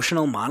incredibly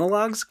emotional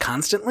monologues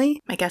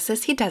constantly. My guess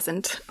is he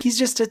doesn't. He's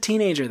just a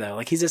teenager though.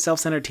 Like he's a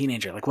self-centered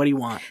teenager. Like what do you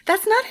want?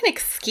 That's not an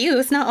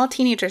excuse. Not all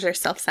teenagers are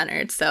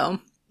self-centered. So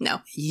no.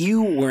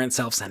 You weren't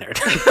self-centered.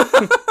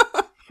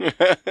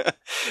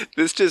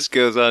 This just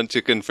goes on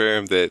to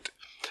confirm that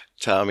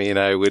Tommy and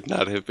I would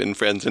not have been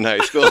friends in high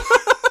school.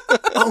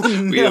 Oh,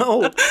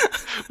 no.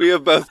 We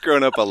have both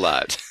grown up a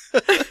lot.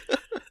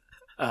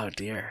 Oh,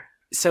 dear.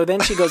 So then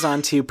she goes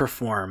on to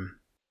perform.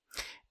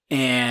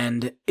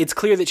 And it's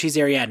clear that she's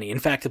Ariadne. In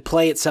fact, the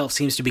play itself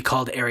seems to be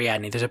called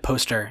Ariadne. There's a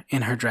poster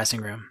in her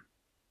dressing room.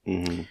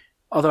 Mm-hmm.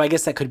 Although I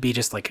guess that could be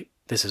just like,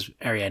 this is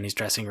Ariadne's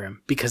dressing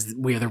room. Because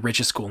we are the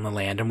richest school in the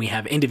land. And we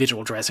have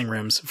individual dressing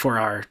rooms for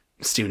our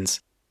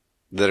students.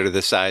 That are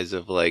the size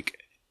of like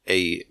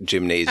a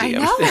gymnasium. I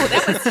know.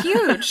 That was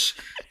huge.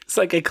 It's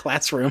like a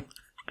classroom.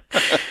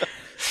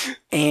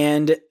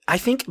 And I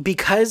think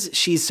because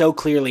she's so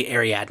clearly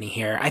Ariadne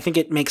here, I think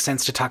it makes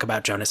sense to talk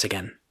about Jonas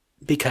again.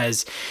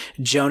 Because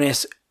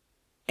Jonas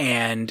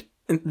and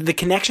the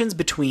connections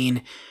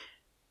between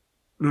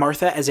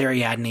Martha as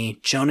Ariadne,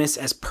 Jonas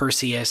as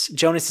Perseus.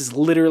 Jonas is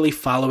literally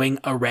following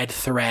a red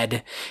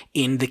thread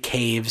in the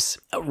caves,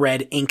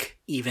 red ink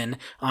even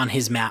on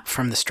his map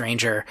from the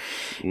stranger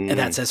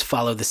that says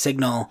follow the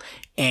signal.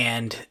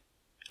 And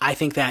I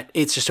think that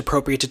it's just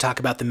appropriate to talk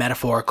about the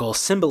metaphorical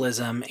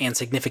symbolism and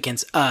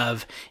significance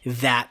of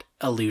that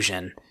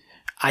illusion.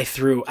 I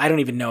don't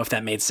even know if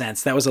that made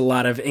sense. That was a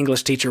lot of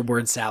English teacher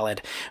word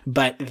salad.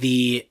 But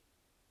the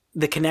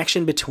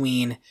connection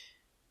between,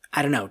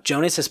 I don't know,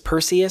 Jonas as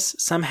Perseus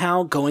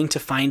somehow going to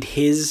find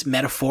his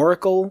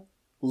metaphorical,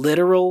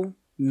 literal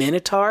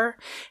minotaur,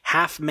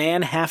 half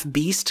man, half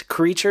beast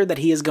creature that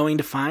he is going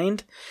to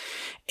find.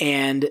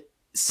 And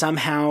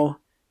somehow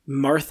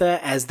Martha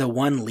as the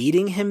one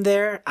leading him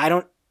there. I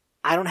don't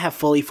have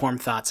fully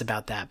formed thoughts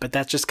about that, but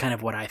that's just kind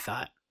of what I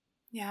thought.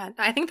 Yeah,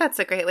 I think that's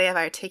a great way of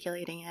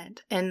articulating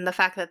it. And the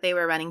fact that they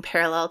were running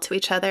parallel to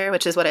each other,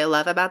 which is what I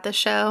love about the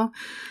show,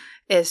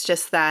 is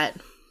just that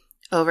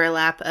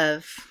overlap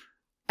of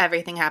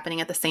everything happening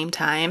at the same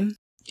time.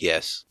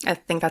 Yes. I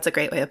think that's a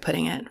great way of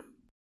putting it.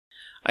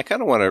 I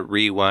kind of want to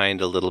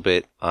rewind a little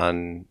bit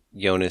on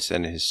Jonas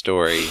and his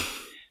story,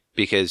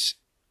 because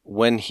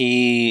when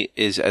he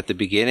is at the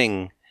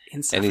beginning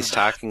and he's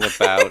talking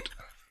about...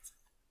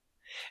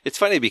 It's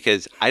funny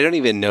because I don't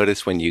even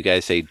notice when you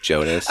guys say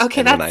Jonas.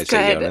 Okay, and that's when I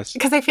say good. Jonas.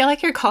 Because I feel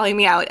like you're calling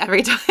me out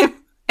every time,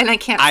 and I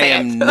can't say it. I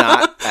am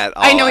not at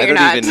all. I know you're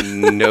not. I don't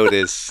even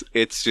notice.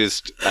 It's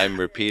just I'm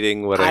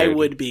repeating what I heard.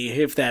 would be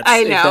if that's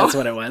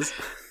what it was.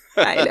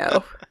 I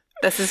know.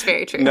 This is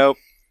very true. Nope.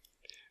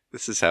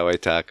 This is how I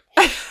talk.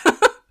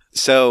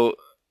 So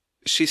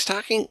he's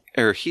talking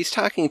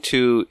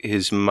to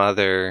his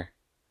mother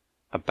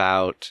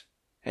about,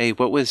 hey,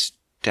 what was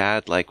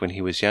Dad like when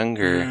he was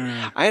younger?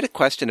 I had a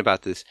question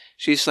about this.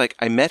 She's like,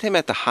 I met him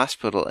at the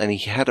hospital and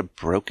he had a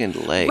broken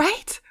leg.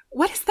 Right?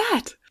 What is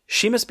that?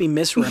 She must be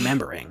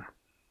misremembering.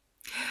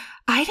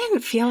 I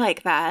didn't feel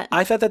like that.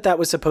 I thought that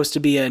was supposed to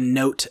be a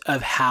note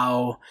of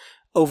how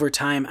over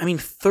time,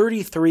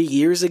 33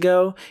 years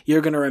ago,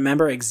 you're going to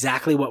remember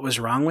exactly what was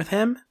wrong with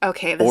him?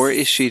 Okay. Or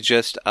is she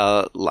just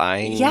a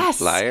lying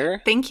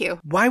liar? Thank you.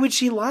 Why would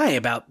she lie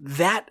about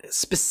that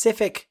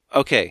specific...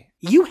 Okay.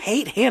 You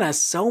hate Hannah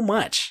so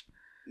much.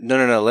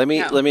 No. Let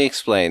me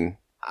explain.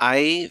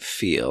 I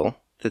feel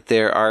that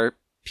there are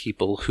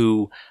people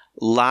who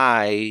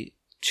lie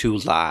to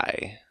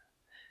lie.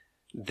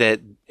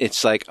 That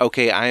it's like,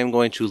 okay, I am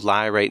going to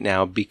lie right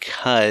now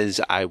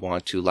because I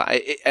want to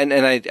lie. And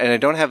I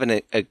don't have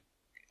an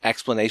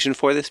explanation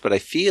for this, but I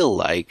feel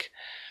like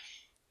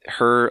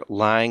her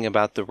lying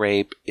about the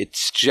rape,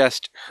 it's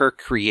just her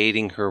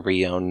creating her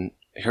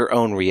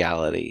own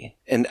reality.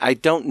 And I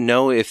don't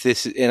know if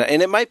this is,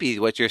 and it might be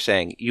what you're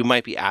saying. You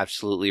might be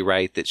absolutely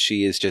right that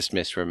she is just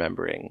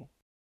misremembering.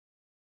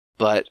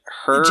 But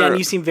her... Jen,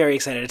 you seem very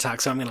excited to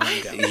talk, so I'm going to let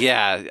you go.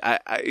 Yeah,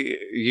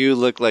 you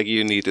look like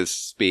you need to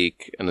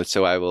speak, and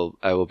so I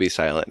will be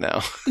silent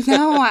now.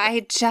 No,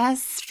 I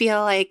just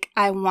feel like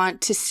I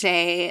want to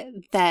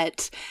say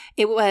that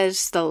it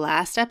was the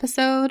last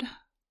episode,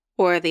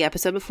 or the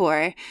episode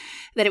before,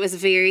 that it was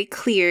very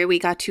clear we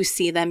got to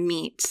see them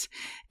meet.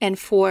 And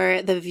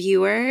for the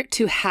viewer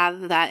to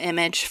have that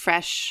image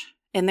fresh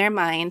in their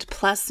mind,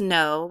 plus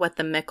know what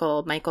the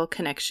Michael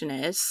connection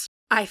is,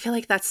 I feel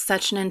like that's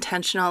such an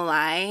intentional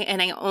lie,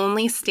 and I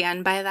only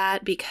stand by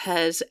that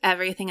because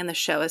everything in the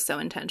show is so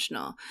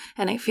intentional.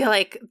 And I feel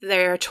like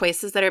there are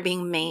choices that are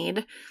being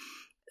made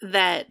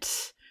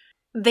that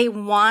they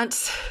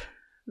want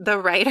the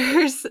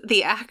writers,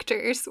 the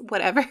actors,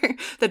 whatever,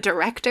 the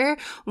director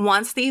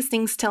wants these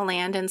things to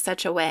land in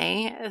such a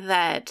way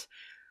that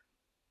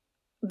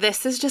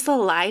this is just a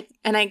lie.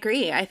 And I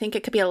agree. I think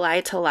it could be a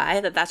lie to lie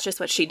that that's just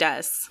what she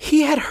does.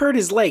 He had hurt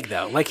his leg,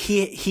 though. Like,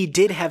 he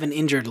did have an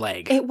injured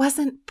leg. It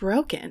wasn't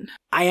broken.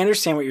 I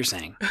understand what you're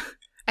saying.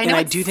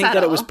 I do think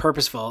that it was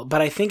purposeful,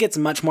 but I think it's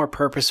much more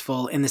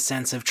purposeful in the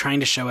sense of trying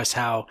to show us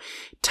how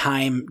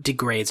time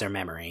degrades our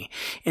memory.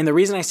 And the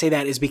reason I say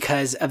that is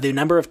because of the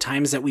number of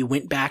times that we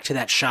went back to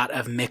that shot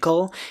of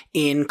Mikkel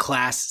in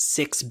class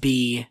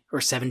 6B or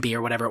 7B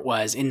or whatever it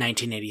was in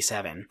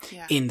 1987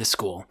 in the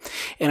school.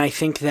 And I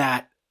think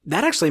that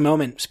actually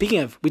moment, speaking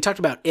of, we talked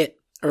about it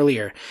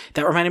earlier,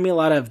 that reminded me a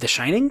lot of The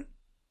Shining,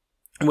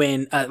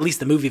 when, at least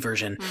the movie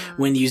version,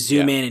 when you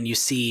zoom in and you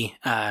see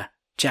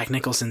Jack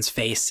Nicholson's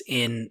face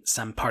in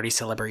some party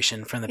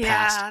celebration from the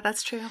past. Yeah,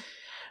 that's true.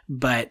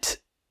 But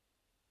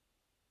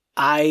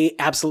I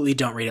absolutely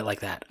don't read it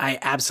like that. I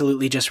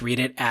absolutely just read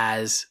it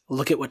as,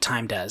 look at what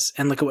time does,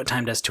 and look at what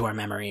time does to our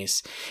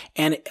memories.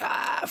 And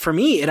for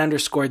me, it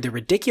underscored the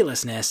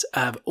ridiculousness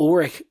of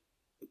Ulrich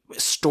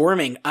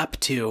storming up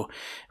to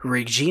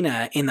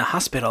Regina in the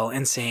hospital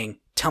and saying,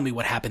 tell me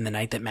what happened the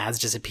night that Mads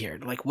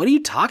disappeared. Like, what are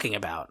you talking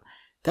about?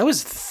 That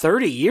was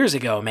 30 years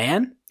ago,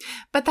 man.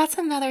 But that's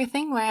another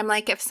thing where I'm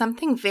like, if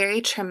something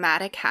very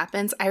traumatic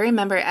happens, I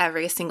remember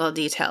every single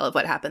detail of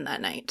what happened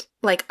that night.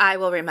 Like, I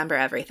will remember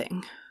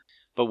everything.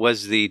 But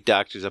was the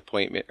doctor's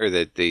appointment, or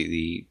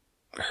the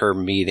her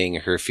meeting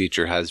her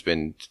future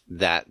husband,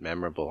 that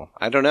memorable?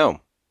 I don't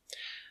know.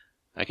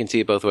 I can see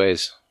it both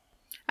ways.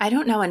 I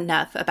don't know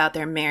enough about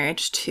their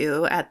marriage,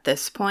 too, at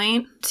this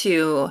point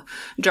to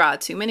draw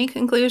too many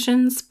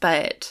conclusions,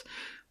 but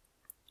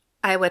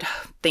I would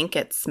think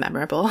it's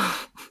memorable.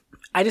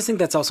 I just think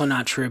that's also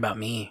not true about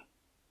me.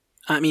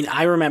 I mean,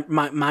 I remember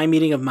my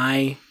meeting of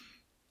my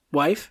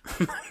wife.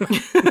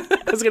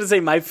 I was going to say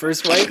my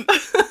first wife.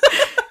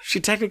 She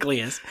technically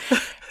is.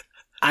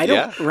 I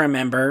don't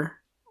remember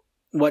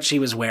what she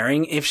was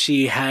wearing. If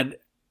she had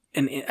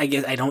I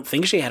guess I don't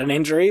think she had an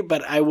injury,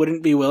 but I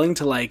wouldn't be willing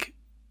to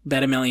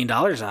bet $1 million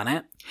on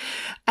it.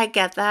 I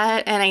get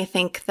that. And I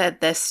think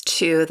that this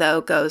too,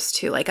 though, goes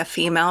to a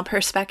female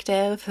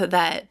perspective,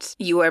 that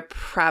you are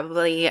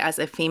probably, as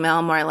a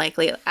female, more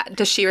likely.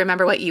 Does she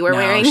remember what you were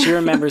wearing? She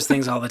remembers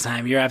things all the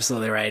time. You're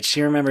absolutely right.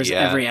 She remembers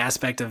every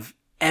aspect of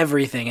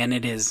everything, and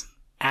it is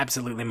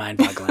absolutely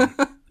mind-boggling.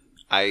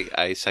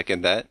 I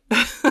second that.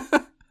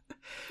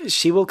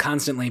 She will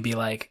constantly be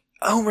like,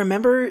 oh,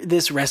 remember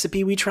this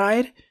recipe we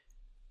tried?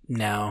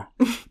 No.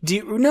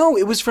 No,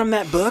 it was from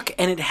that book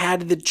and it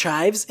had the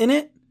chives in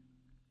it.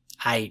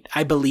 I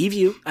believe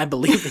you. I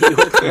believe that you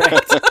were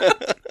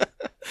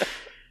correct.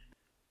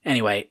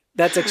 Anyway,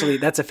 that's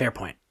a fair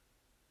point.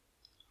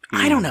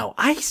 I don't know.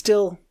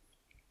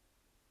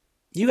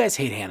 You guys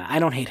hate Hannah. I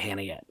don't hate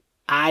Hannah yet.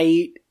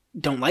 I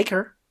don't like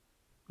her,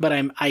 but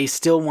I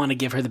still want to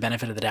give her the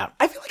benefit of the doubt.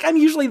 I feel like I'm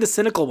usually the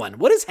cynical one.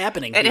 What is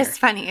happening here? It is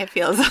funny. It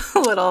feels a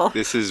little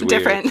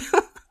different.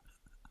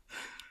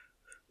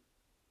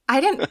 I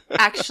didn't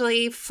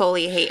actually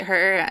fully hate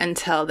her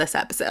until this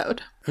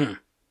episode,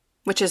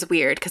 which is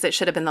weird because it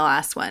should have been the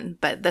last one,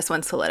 but this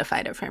one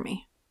solidified it for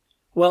me.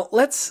 Well,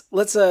 let's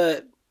put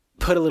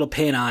a little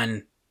pin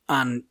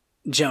on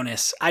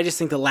Jonas. I just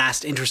think the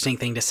last interesting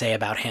thing to say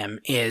about him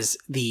is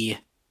the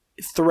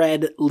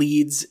thread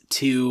leads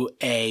to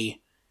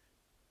a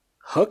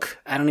hook.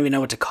 I don't even know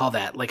what to call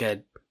that.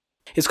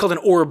 It's called an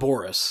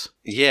Ouroboros.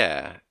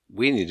 Yeah,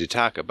 we need to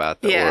talk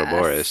about the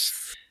Ouroboros.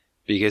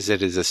 Because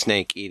it is a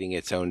snake eating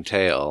its own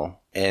tail,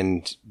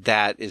 and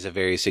that is a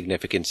very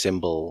significant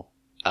symbol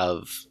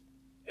of.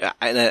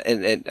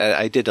 And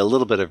I did a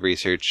little bit of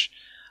research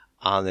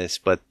on this,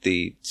 but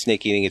the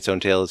snake eating its own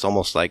tail is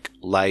almost like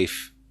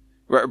life,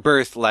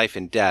 birth, life,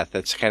 and death.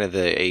 That's kind of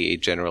a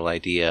general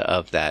idea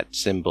of that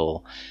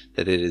symbol,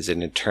 that it is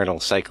an eternal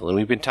cycle. And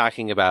we've been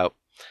talking about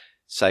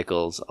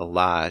cycles a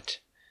lot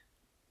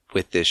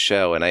with this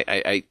show, and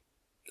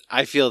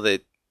I feel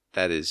that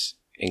is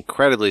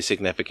incredibly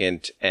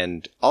significant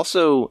and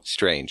also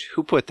strange.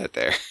 Who put that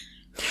there?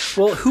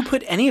 Well, who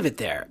put any of it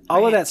there?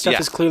 All of that stuff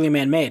is clearly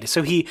man-made.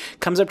 So he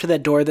comes up to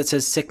that door that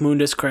says Sic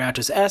Mundus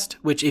Creatus Est,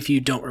 which, if you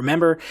don't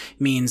remember,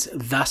 means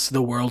thus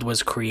the world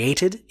was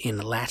created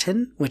in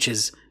Latin, which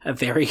is a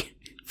very...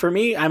 For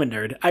me, I'm a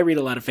nerd. I read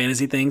a lot of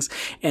fantasy things,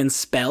 and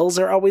spells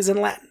are always in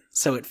Latin.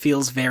 so it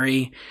feels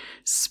very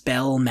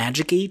spell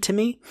magic-y to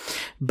me.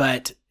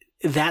 But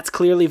that's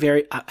clearly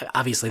very,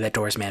 obviously that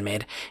door is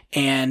man-made.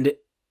 And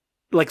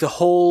like the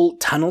whole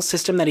tunnel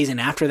system that he's in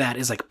after that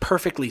is like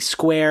perfectly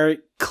square,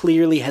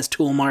 clearly has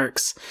tool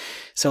marks.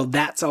 So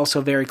that's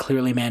also very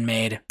clearly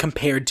man-made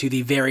compared to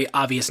the very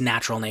obvious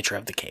natural nature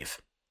of the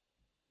cave.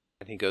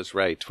 And he goes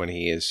right when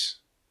he is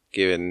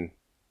given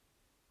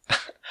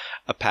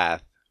a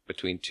path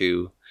between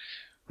two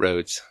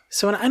roads.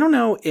 So and I don't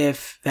know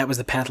if that was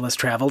the path less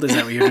traveled. Is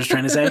that what you're just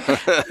trying to say?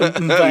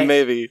 But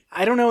maybe.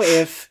 I don't know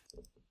if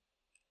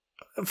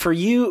for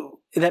you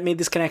that made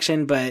this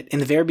connection, but in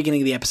the very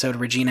beginning of the episode,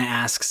 Regina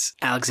asks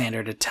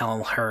Alexander to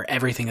tell her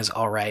everything is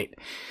all right.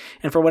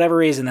 And for whatever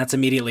reason, that's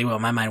immediately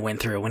what my mind went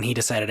through when he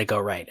decided to go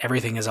right.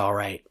 Everything is all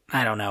right.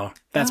 I don't know.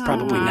 That's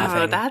probably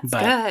nothing. That's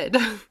good.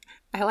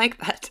 I like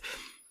that.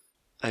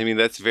 I mean,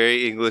 that's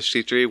very English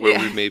teachery where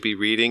we may be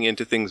reading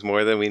into things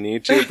more than we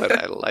need to, but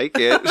I like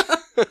it.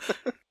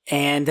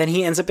 And then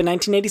he ends up in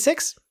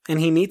 1986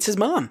 and he meets his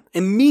mom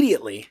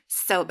immediately.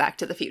 So Back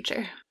to the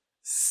Future.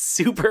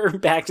 Super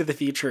Back to the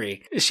Future.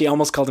 She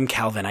almost called him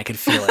Calvin. I could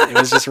feel it. It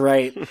was just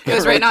right. It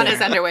was right on his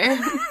underwear.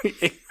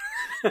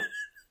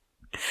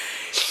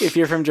 If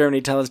you're from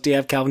Germany, tell us, do you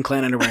have Calvin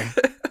Klein underwear?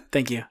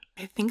 Thank you.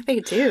 I think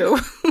they do.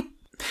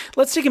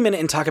 Let's take a minute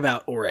and talk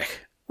about Ulrich.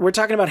 We're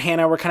talking about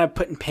Hannah. We're kind of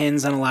putting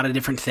pins on a lot of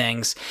different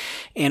things.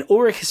 And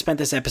Ulrich has spent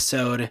this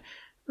episode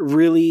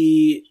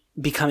really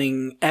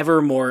becoming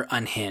ever more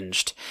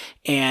unhinged.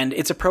 And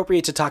it's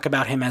appropriate to talk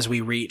about him as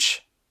we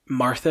reach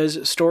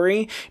Martha's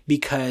story,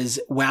 because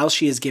while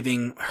she is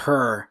giving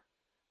her,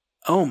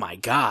 oh my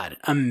God,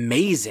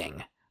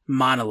 amazing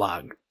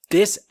monologue,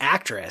 this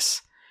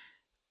actress,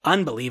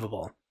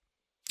 unbelievable.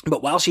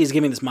 But while she is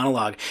giving this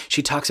monologue,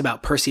 she talks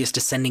about Perseus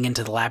descending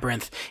into the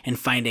labyrinth and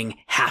finding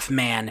half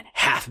man,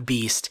 half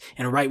beast.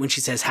 And right when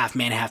she says half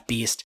man, half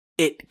beast,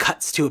 it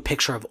cuts to a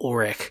picture of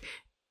Ulrich,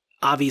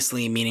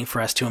 obviously meaning for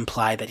us to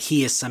imply that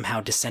he is somehow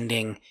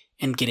descending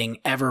and getting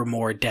ever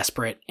more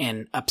desperate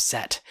and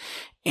upset.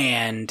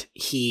 And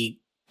he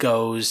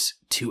goes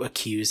to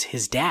accuse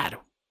his dad.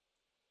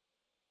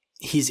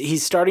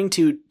 He's starting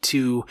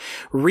to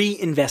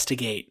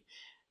reinvestigate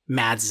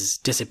Mads'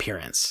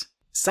 disappearance.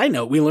 Side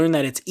note, we learn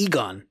that it's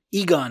Egon.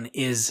 Egon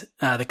is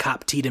the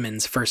cop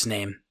Tiedemann's first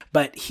name.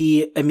 But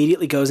he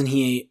immediately goes and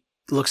he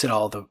looks at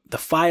all the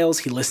files,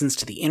 he listens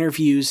to the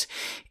interviews,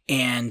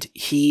 and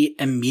he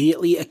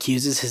immediately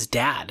accuses his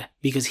dad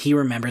because he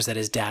remembers that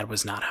his dad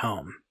was not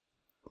home.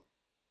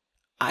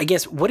 I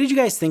guess, what did you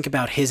guys think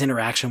about his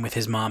interaction with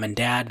his mom and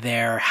dad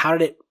there? How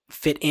did it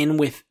fit in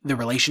with the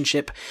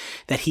relationship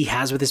that he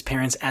has with his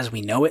parents as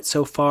we know it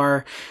so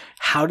far?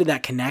 How did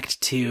that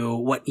connect to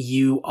what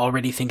you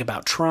already think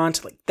about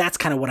Trant? Like, that's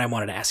kind of what I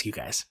wanted to ask you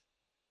guys.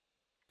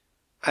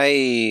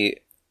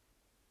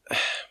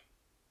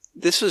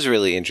 This was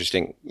really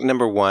interesting.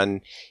 Number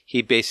one,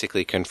 he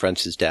basically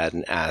confronts his dad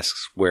and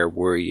asks, "Where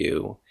were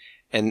you?"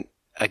 And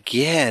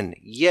again,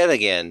 yet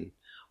again,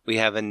 we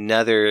have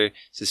another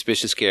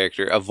suspicious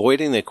character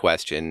avoiding the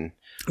question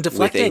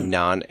Deflecting. with a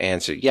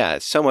non-answer. Yeah,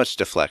 so much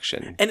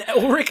deflection. And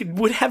Ulrich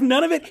would have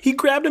none of it. He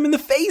grabbed him in the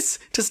face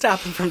to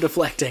stop him from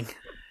deflecting.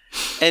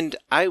 And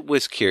I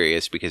was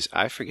curious because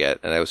I forget,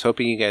 and I was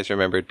hoping you guys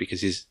remembered,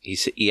 because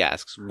he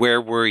asks,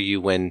 "Where were you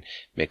when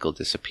Mikkel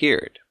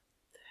disappeared?"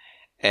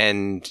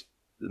 And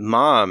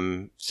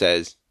Mom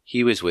says,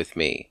 "He was with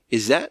me."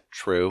 Is that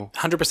true?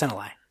 100% a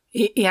lie.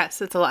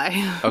 Yes, it's a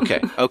lie.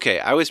 Okay.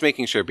 I was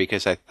making sure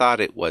because I thought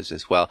it was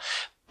as well.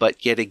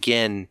 But yet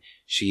again,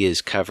 she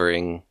is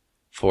covering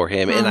for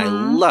him. Mm-hmm. And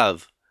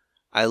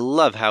I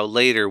love how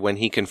later when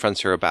he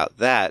confronts her about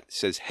that,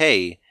 says,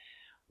 "Hey,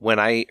 when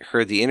I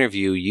heard the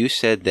interview, you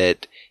said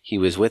that he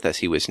was with us.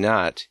 He was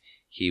not.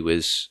 He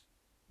was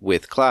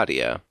with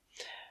Claudia."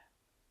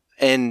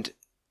 And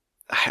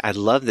I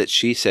love that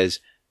she says,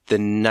 "The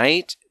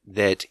night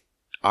that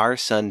our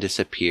son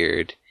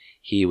disappeared,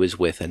 he was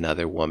with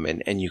another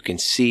woman." And you can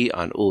see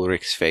on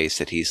Ulrich's face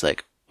that he's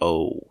like,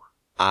 "Oh,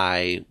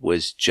 I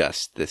was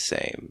just the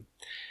same.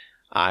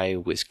 I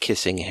was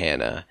kissing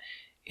Hannah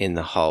in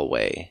the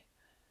hallway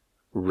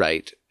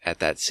right at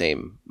that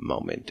same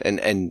moment."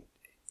 And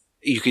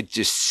you could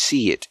just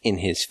see it in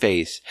his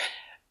face.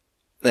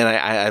 And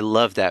I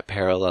love that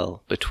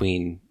parallel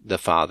between the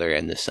father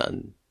and the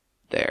son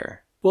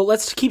there. Well,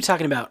 let's keep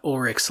talking about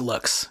Ulrich's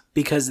looks,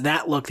 because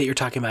that look that you're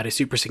talking about is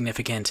super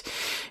significant.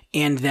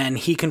 And then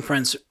he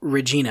confronts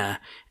Regina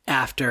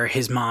after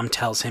his mom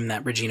tells him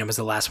that Regina was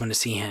the last one to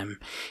see him.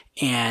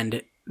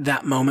 And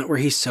that moment where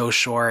he's so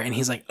sure and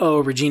he's like, "Oh,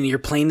 Regina, you're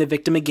playing the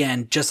victim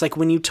again, just like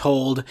when you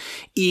told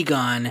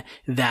Egon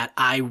that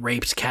I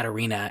raped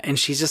Katerina." And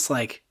she's just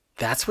like,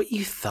 "That's what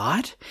you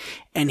thought?"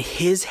 And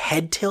his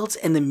head tilts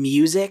and the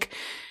music,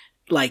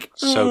 like,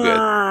 so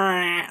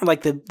good.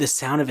 Like the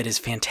sound of it is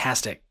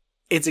fantastic.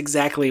 It's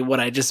exactly what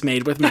I just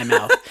made with my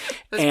mouth.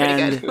 That's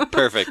and pretty good.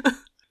 Perfect.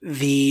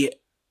 The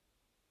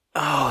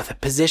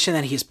position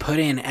that he's put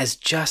in as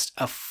just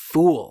a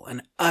fool,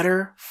 an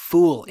utter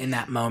fool in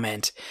that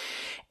moment.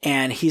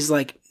 And he's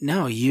like,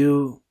 "No,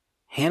 you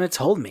Hannah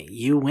told me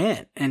you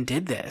went and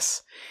did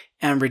this.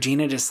 And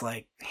Regina just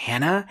like,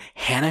 Hannah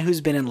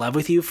who's been in love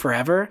with you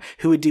forever,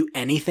 who would do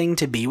anything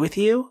to be with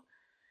you.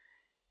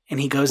 And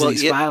he goes to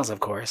these files, of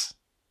course.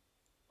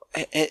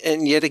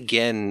 And yet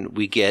again,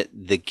 we get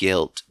the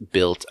guilt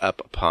built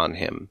up upon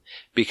him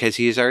because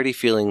he is already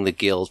feeling the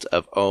guilt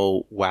of,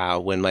 oh, wow,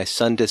 when my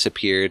son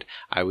disappeared,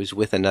 I was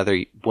with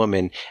another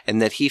woman,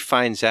 and that he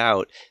finds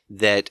out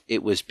that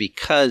it was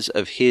because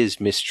of his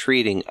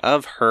mistreating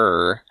of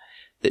her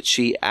that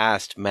she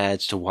asked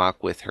Mads to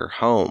walk with her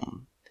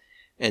home.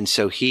 And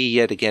so he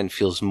yet again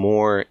feels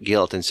more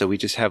guilt. And so we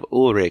just have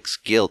Ulrich's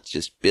guilt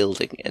just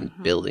building and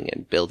building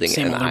and building.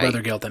 Same older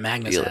brother guilt that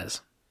Magnus has.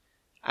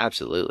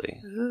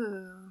 Absolutely.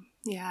 Ooh,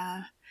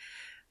 yeah.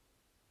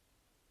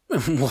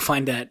 We'll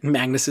find that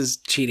Magnus is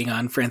cheating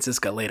on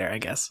Franziska later, I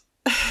guess.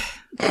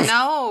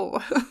 No.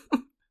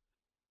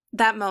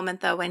 That moment,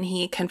 though, when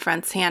he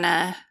confronts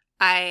Hannah,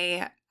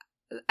 I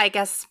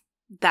guess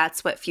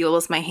that's what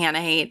fuels my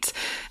Hannah hate.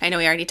 I know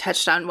we already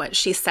touched on what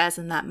she says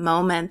in that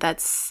moment.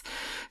 That's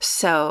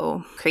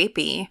so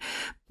creepy.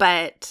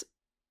 But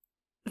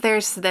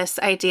there's this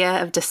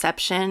idea of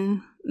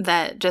deception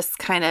that just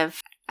kind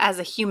of, as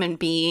a human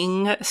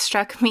being,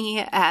 struck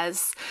me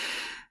as,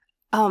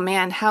 oh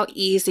man, how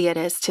easy it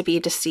is to be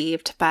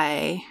deceived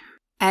by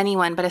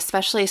anyone, but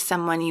especially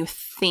someone you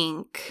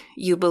think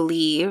you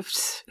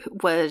believed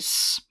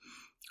was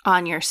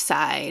on your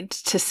side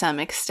to some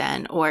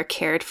extent or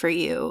cared for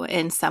you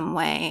in some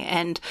way.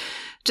 And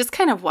just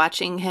kind of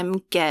watching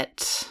him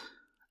get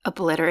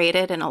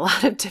obliterated in a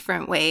lot of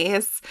different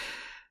ways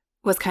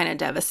was kind of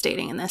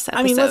devastating in this episode.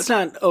 I mean, let's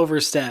not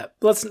overstep.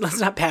 Let's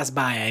not pass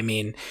by. I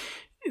mean,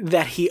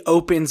 that he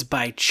opens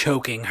by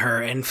choking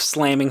her and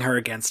slamming her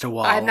against a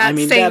wall. I'm not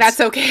saying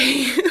that's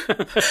okay.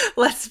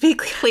 Let's be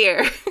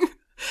clear.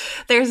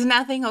 There's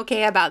nothing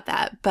okay about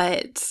that,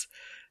 but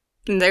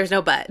there's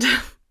no but.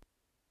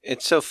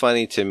 It's so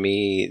funny to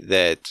me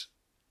that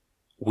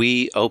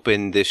we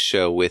open this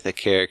show with a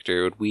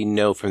character we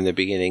know from the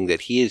beginning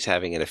that he is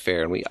having an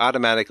affair, and we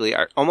automatically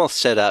are almost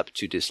set up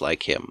to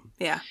dislike him.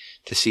 Yeah.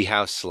 To see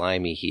how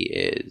slimy he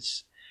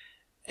is.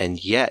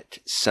 And yet,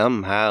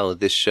 somehow,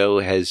 this show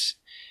has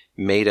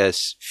made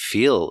us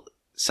feel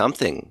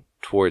something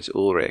towards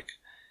Ulrich.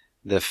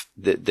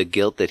 The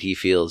guilt that he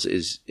feels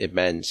is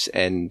immense,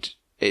 and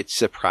it's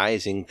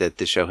surprising that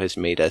the show has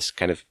made us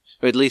kind of,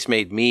 or at least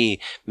made me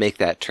make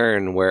that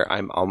turn where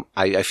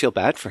I feel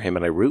bad for him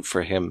and I root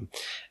for him,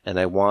 and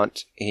I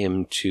want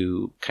him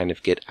to kind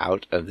of get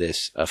out of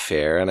this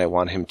affair, and I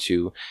want him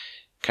to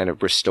kind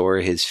of restore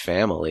his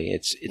family.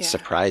 It's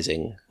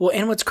surprising. Well,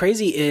 and what's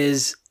crazy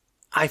is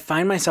I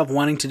find myself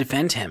wanting to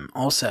defend him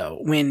also.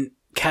 When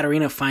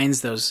Katarina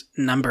finds those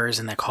numbers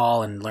in the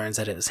call and learns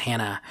that it was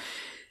Hannah,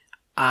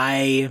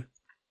 I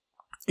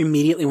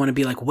immediately want to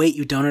be like, wait,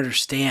 you don't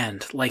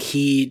understand. Like,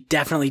 he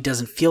definitely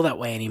doesn't feel that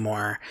way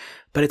anymore.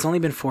 But it's only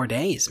been 4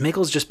 days.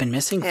 Mikkel's just been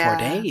missing 4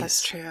 days.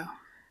 That's true.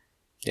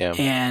 Yeah.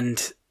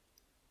 And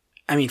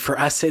I mean, for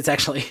us, it's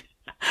actually,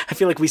 I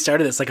feel like we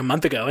started this like a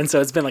month ago. And so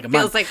it's been like a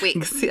month. Feels like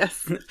weeks,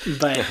 yes.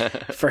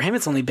 But for him,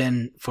 it's only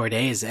been 4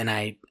 days. And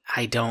I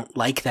don't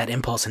like that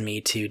impulse in me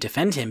to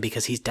defend him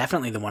because he's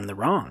definitely the one in the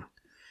wrong.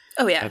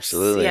 Oh, yeah.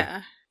 Absolutely.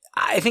 Yeah.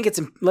 I think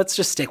let's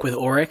just stick with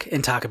Ulrich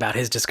and talk about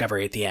his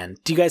discovery at the end.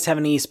 Do you guys have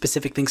any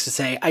specific things to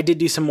say? I did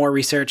do some more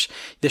research.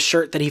 The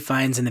shirt that he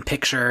finds in the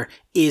picture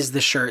is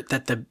the shirt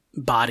that the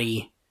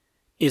body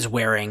is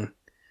wearing.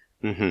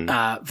 Mm-hmm.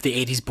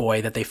 The 80s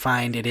boy that they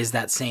find. It is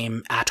that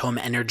same atom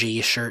energy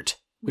shirt,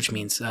 which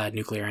means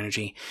nuclear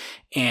energy.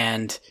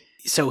 And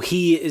so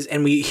he is,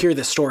 and we hear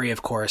the story,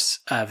 of course,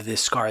 of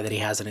this scar that he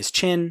has on his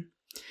chin.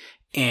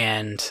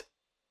 And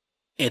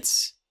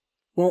it's,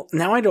 well,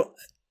 now I don't,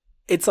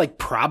 it's like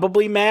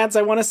probably Mads,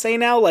 I want to say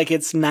now. Like,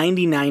 it's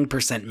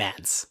 99%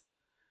 Mads.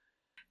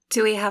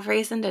 Do we have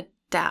reason to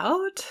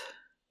doubt?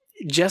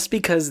 Just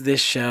because this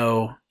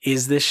show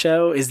is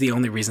the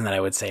only reason that I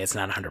would say it's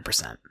not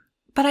 100%.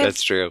 But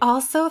That's true.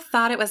 Also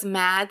thought it was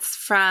Mads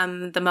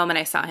from the moment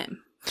I saw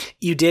him.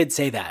 You did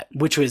say that,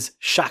 which was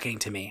shocking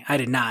to me. I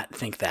did not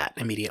think that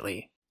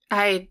immediately.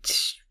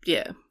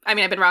 Yeah. I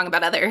mean, I've been wrong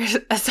about other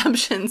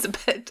assumptions,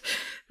 but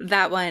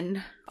that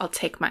one, I'll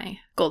take my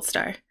gold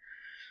star.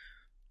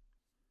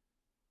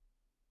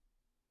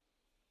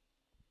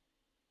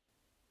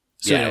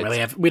 So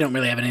we don't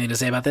really have anything to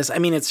say about this. I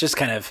mean, it's just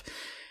kind of,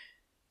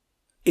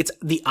 it's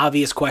the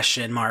obvious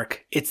question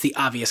mark. It's the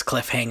obvious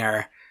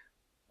cliffhanger.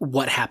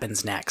 What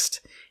happens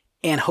next?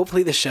 And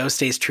hopefully the show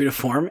stays true to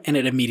form and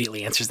it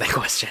immediately answers that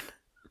question.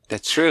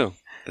 That's true.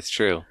 That's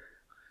true.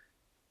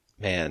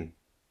 Man,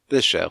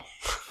 this show.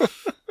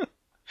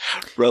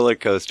 Roller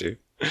coaster.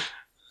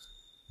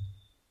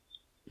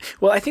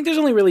 Well, I think there's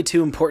only really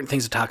two important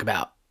things to talk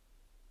about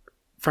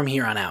from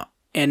here on out.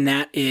 And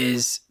that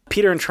is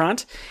Peter and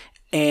Trant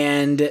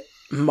and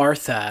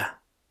Martha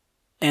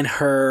and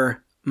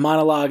her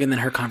monologue and then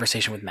her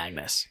conversation with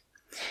Magnus.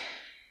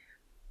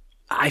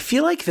 I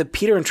feel like the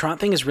Peter and Trant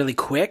thing is really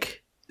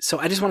quick, so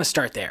I just want to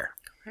start there.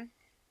 Okay.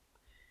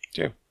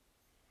 Sure.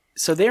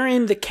 So they're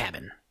in the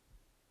cabin.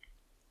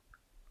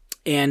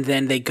 And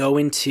then they go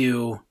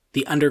into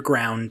the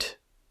underground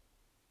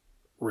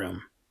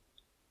room.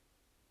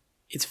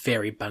 It's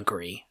very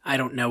bunkery. I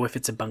don't know if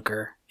it's a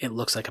bunker. It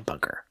looks like a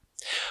bunker.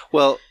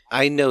 Well,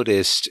 I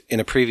noticed in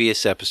a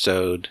previous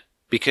episode,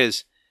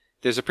 because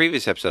there's a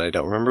previous episode, I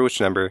don't remember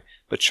which number,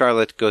 but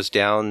Charlotte goes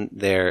down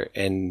there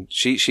and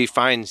she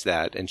finds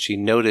that, and she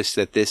noticed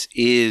that this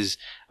is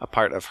a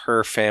part of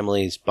her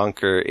family's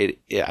bunker.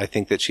 I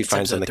think that she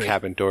finds on the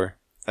cabin door.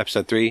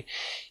 Episode 3.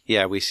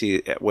 Yeah, we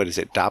see, what is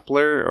it,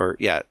 Doppler?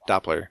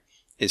 Doppler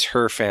is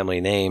her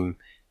family name,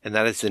 and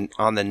that is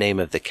on the name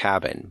of the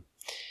cabin.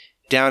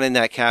 Down in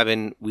that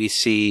cabin, we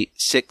see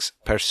 6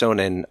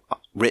 Personen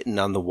written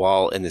on the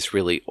wall in this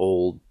really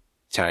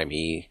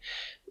old-timey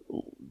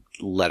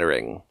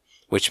lettering,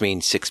 which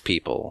means 6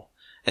 people.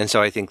 And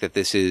so I think that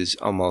this is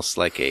almost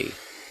like a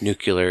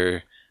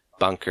nuclear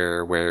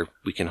bunker where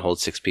we can hold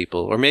 6 people.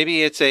 Or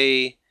maybe it's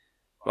I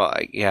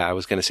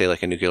was going to say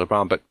like a nuclear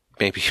bomb, but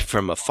maybe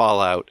from a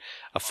fallout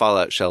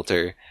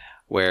shelter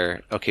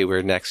where, okay,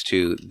 we're next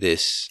to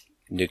this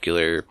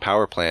nuclear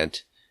power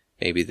plant.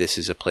 Maybe this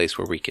is a place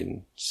where we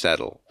can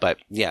settle. But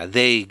yeah,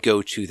 they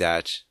go to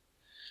that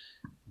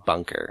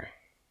bunker.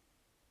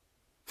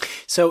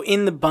 So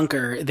in the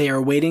bunker, they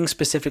are waiting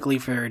specifically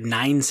for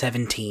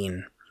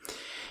 9:17.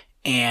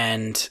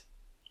 And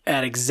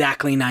at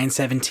exactly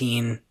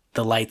 9:17,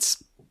 the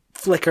lights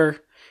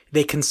flicker.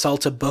 They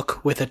consult a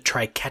book with a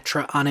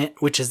triquetra on it,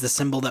 which is the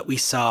symbol that we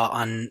saw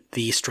on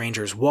the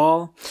stranger's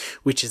wall,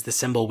 which is the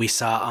symbol we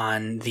saw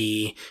on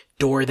the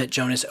door that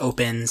Jonas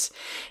opens.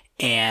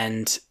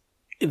 And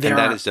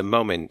that is the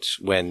moment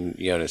when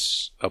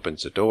Jonas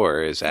opens the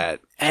door, is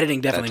at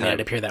editing definitely made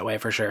it appear that way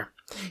for sure.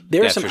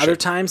 There are some other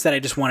times that I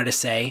just wanted to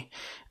say.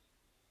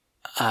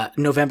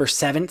 November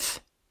 7th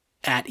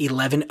at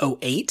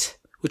 11:08,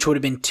 which would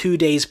have been 2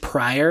 days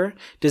prior.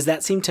 Does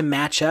that seem to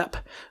match up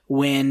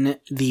when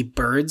the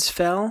birds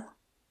fell?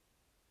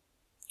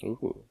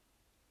 Ooh.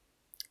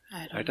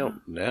 I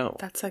don't know.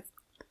 That's an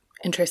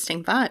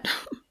interesting thought.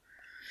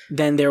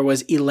 Then there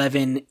was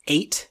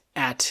 11:08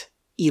 at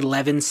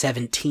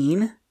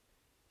 11:17.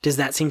 Does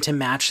that seem to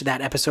match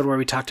that episode where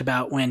we talked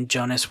about when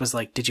Jonas was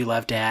like, "Did you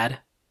love Dad?"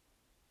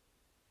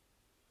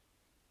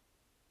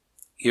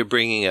 You're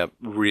bringing up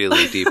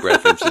really deep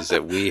references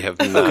that we have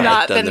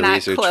not done the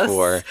research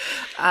for.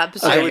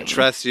 I would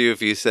trust you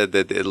if you said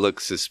that it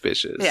looks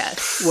suspicious.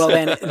 Yes.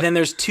 Well, then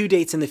there's 2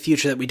 dates in the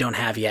future that we don't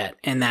have yet,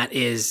 and that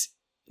is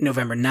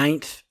November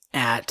 9th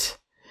at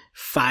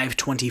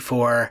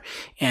 5:24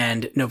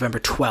 and November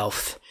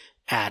 12th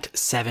at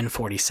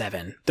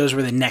 7:47. Those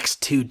were the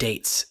next 2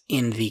 dates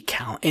in the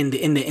in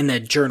the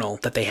journal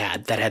that they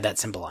had that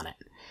symbol on it.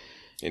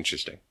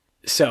 Interesting.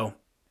 So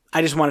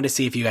I just wanted to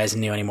see if you guys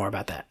knew any more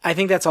about that. I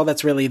think that's all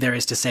that's really there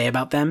is to say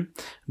about them.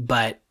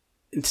 But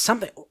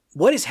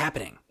what is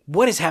happening?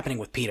 What is happening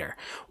with Peter?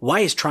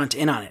 Why is Trant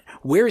in on it?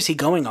 Where is he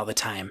going all the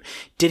time?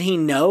 Did he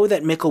know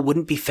that Mikkel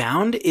wouldn't be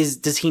found?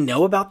 Does he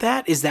know about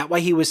that? Is that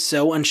why he was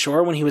so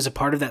unsure when he was a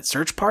part of that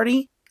search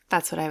party?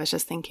 That's what I was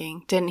just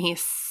thinking. Didn't he?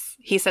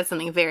 He said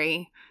something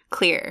very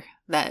clear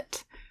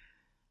that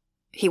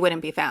he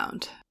wouldn't be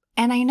found.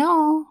 And I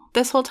know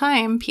this whole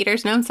time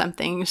Peter's known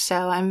something,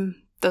 so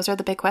those are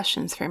the big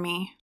questions for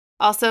me.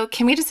 Also,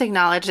 can we just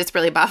acknowledge, it's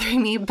really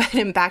bothering me, but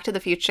in Back to the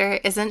Future,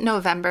 isn't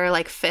November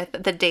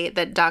 5th the date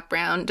that Doc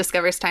Brown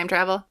discovers time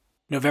travel?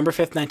 November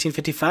 5th,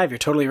 1955. You're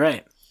totally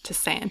right.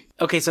 Just saying.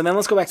 Okay, so then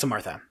let's go back to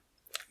Martha.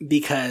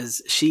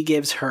 Because she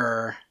gives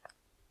her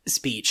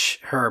speech,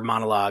 her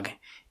monologue,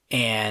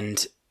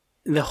 and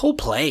the whole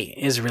play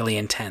is really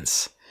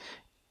intense.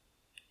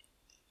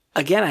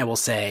 Again, I will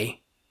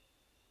say,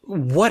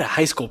 what a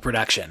high school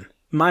production.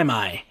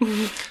 My.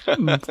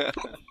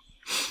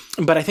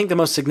 But I think the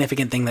most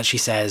significant thing that she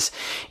says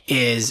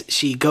is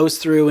she goes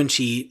through and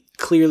she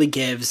clearly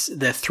gives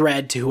the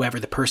thread to whoever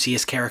the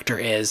Perseus character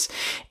is,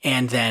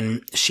 and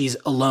then she's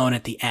alone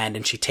at the end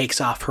and she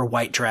takes off her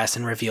white dress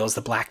and reveals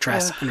the black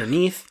dress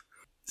underneath,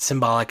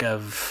 symbolic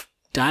of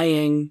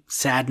dying,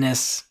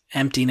 sadness,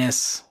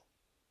 emptiness,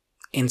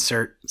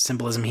 insert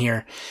symbolism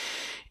here.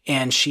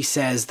 And she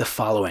says the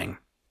following: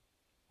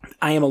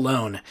 I am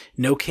alone,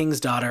 no king's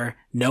daughter,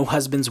 no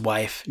husband's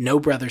wife, no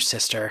brother's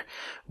sister.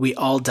 We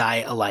all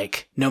die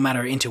alike, no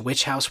matter into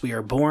which house we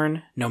are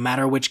born, no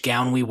matter which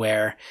gown we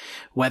wear,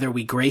 whether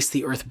we grace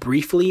the earth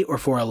briefly or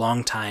for a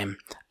long time.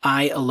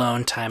 I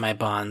alone tie my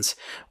bonds.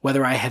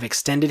 Whether I have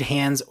extended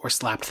hands or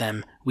slapped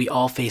them, we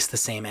all face the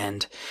same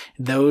end.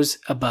 Those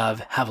above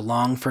have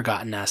long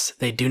forgotten us.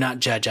 They do not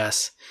judge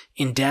us.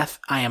 In death,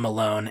 I am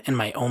alone, and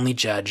my only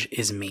judge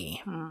is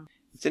me.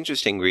 It's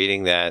interesting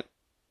reading that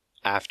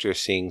after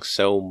seeing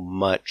so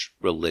much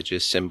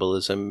religious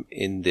symbolism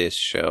in this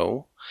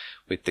show,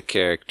 with the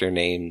character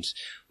names,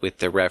 with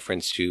the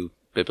reference to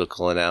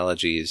biblical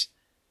analogies,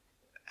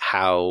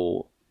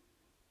 how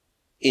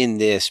in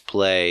this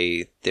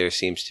play there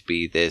seems to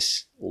be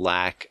this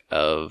lack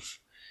of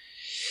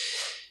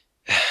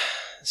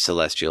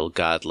celestial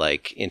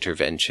godlike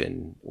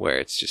intervention, where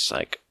it's just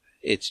like,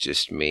 it's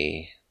just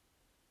me.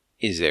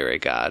 Is there a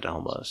God,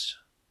 almost?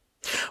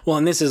 Well,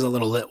 and this is a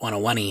little Lit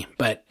 101-y,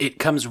 but it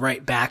comes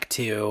right back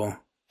to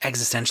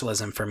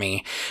existentialism for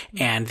me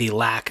and the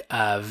lack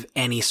of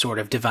any sort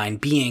of divine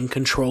being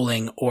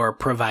controlling or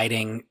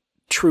providing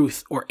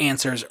truth or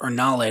answers or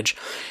knowledge,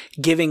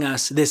 giving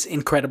us this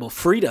incredible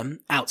freedom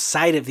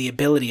outside of the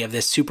ability of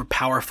this super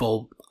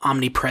powerful,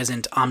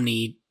 omnipresent,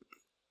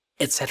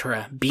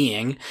 etc.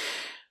 being.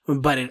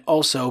 But it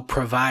also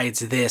provides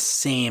this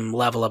same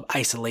level of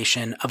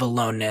isolation, of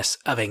aloneness,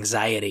 of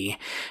anxiety,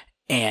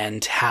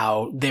 and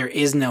how there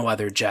is no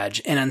other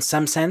judge. And in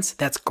some sense,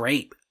 that's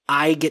great.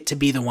 I get to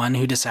be the one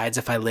who decides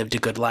if I lived a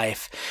good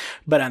life.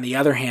 But on the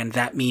other hand,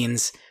 that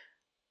means,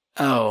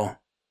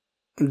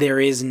 there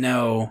is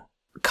no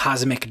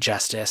cosmic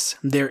justice.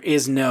 There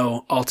is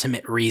no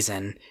ultimate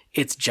reason.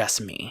 It's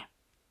just me.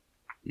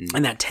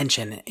 And that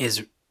tension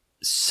is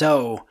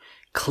so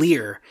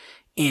clear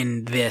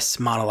in this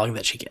monologue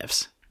that she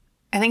gives.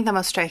 I think the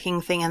most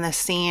striking thing in this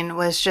scene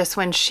was just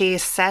when she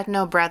said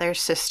no brother,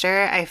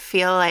 sister. I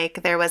feel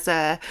like there was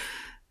a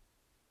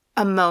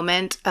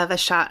moment of a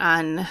shot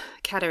on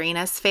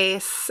Katerina's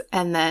face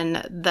and then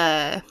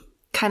the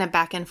kind of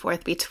back and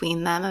forth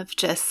between them of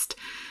just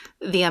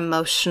the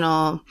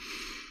emotional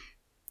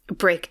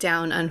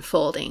breakdown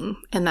unfolding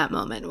in that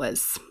moment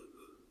was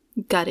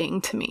gutting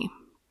to me.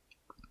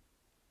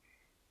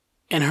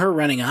 And her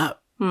running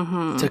up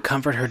to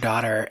comfort her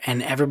daughter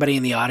and everybody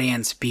in the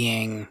audience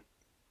being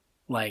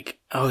like,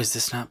 oh, is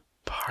this not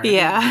part of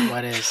it?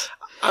 What is?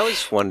 I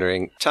was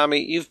wondering,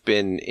 Tommy, you've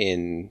been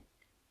in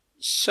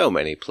so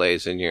many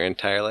plays in your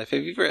entire life.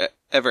 Have you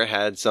ever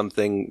had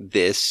something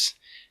this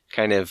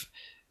kind of,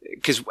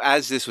 because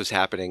as this was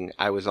happening,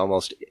 I was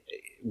almost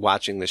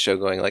watching the show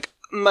going like,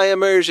 my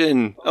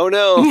immersion. Oh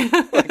no.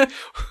 Like,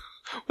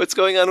 what's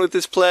going on with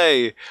this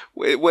play?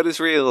 What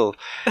is real?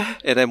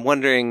 And I'm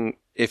wondering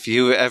if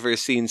you've ever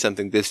seen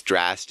something this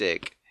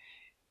drastic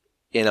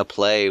in a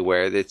play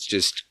where it's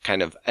just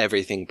kind of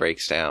everything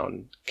breaks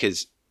down,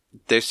 because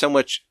there's so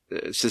much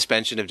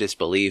suspension of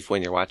disbelief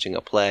when you're watching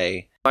a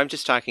play. I'm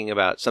just talking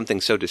about something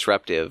so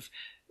disruptive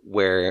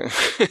where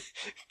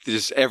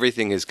just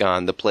everything is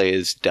gone. The play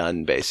is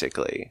done,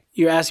 basically.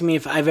 You're asking me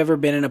if I've ever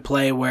been in a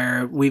play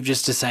where we've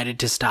just decided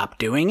to stop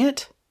doing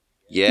it?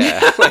 Yeah.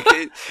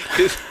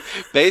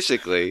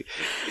 Basically,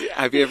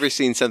 have you ever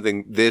seen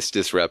something this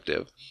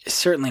disruptive?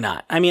 Certainly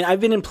not. I mean, I've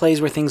been in plays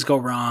where things go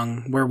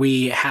wrong, where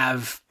we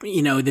have,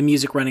 the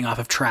music running off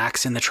of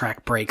tracks and the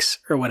track breaks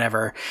or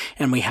whatever,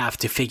 and we have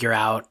to figure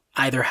out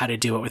either how to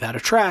do it without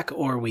a track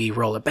or we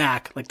roll it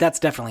back. Like, that's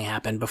definitely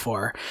happened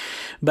before.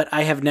 But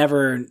I've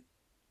never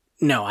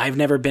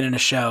been in a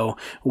show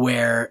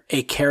where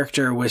a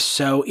character was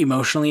so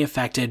emotionally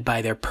affected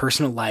by their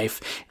personal life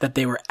that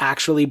they were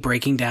actually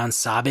breaking down,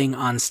 sobbing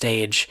on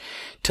stage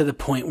to the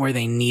point where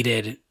they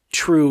needed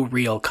true,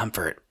 real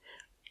comfort.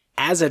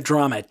 As a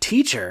drama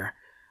teacher,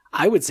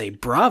 I would say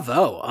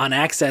bravo on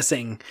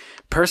accessing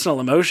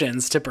personal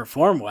emotions to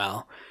perform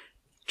well.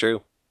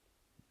 True.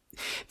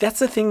 That's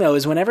the thing, though,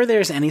 is whenever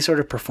there's any sort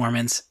of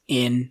performance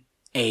in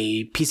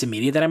a piece of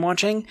media that I'm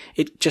watching,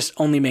 it just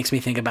only makes me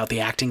think about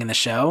the acting in the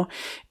show.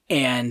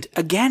 And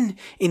again,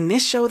 in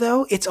this show,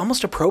 though, it's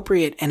almost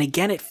appropriate. And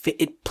again,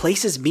 it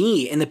places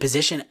me in the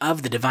position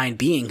of the divine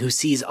being who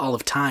sees all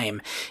of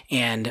time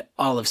and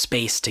all of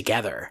space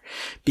together,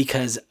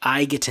 because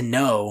I get to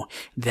know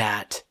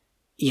that,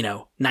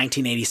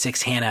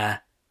 1986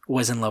 Hannah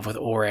was in love with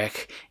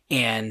Ulrich,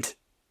 and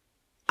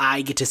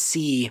I get to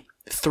see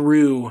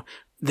through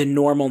the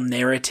normal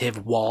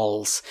narrative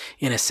walls,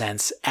 in a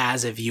sense,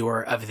 as a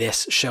viewer of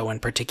this show in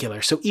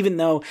particular. So even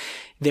though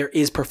there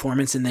is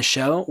performance in this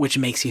show, which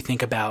makes you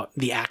think about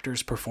the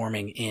actors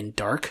performing in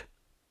Dark,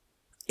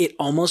 it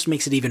almost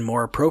makes it even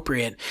more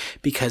appropriate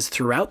because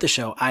throughout the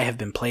show, I have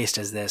been placed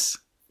as this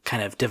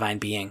kind of divine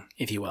being,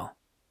 if you will.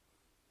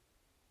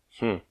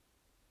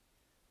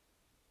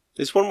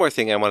 There's one more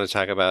thing I want to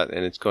talk about,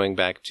 and it's going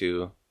back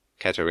to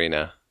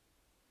Katerina.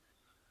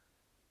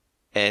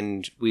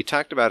 And we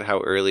talked about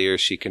how earlier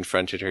she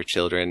confronted her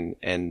children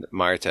and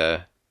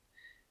Marta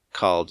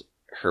called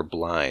her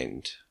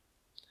blind.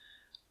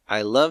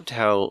 I loved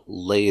how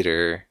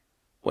later,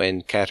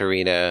 when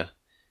Katerina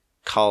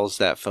calls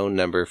that phone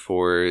number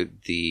for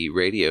the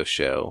radio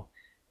show,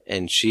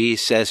 and she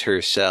says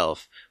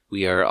herself,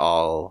 we are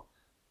all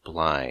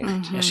blind.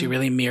 Mm-hmm. Yeah, she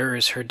really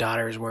mirrors her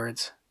daughter's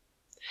words.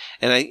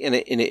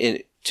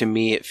 And to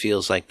me, it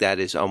feels like that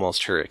is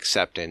almost her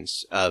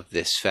acceptance of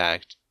this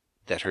fact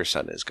that her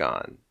son is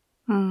gone.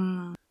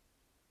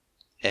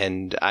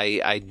 And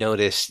I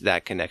noticed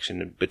that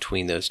connection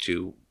between those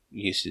two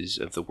uses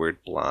of the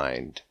word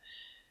blind.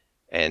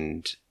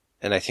 And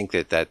I think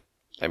that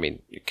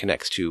it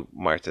connects to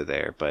Martha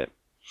there, but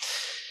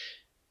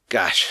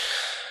gosh.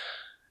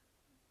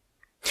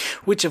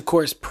 Which, of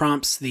course,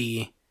 prompts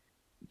the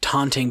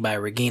taunting by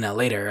Regina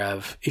later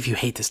of, if you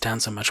hate this town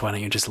so much, why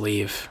don't you just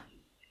leave?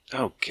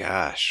 Oh,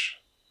 gosh.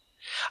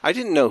 I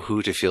didn't know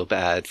who to feel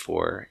bad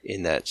for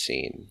in that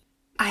scene.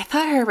 I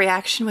thought her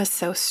reaction was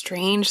so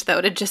strange,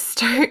 though, to just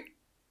start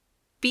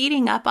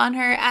beating up on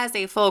her as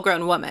a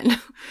full-grown woman.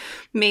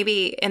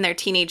 Maybe in their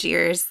teenage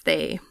years,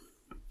 they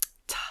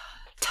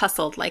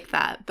tussled like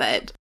that,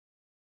 but...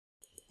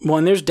 Well,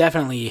 and there's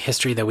definitely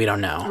history that we don't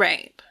know.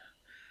 Right.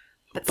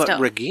 But But still.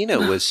 Regina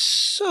was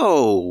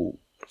so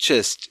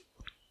just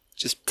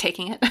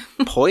Taking it.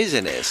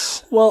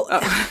 Poisonous. Well,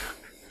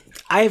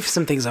 I have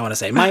some things I want to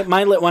say. My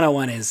Lit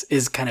 101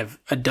 is kind of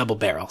a double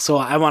barrel, so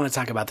I want to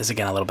talk about this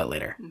again a little bit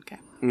later.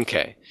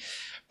 Okay.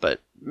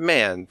 But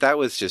man, that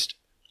was just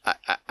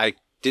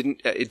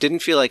it didn't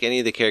feel like any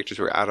of the characters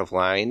were out of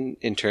line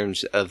in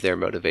terms of their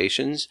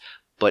motivations,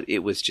 but it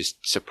was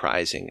just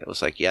surprising. It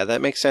was like, yeah, that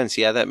makes sense.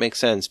 Yeah, that makes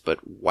sense. But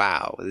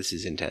wow, this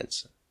is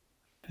intense.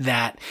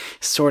 That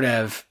sort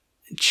of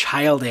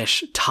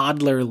childish,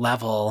 toddler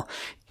level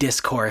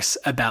discourse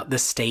about the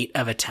state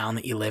of a town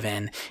that you live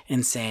in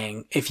and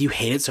saying, if you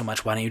hate it so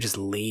much, why don't you just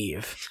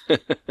leave?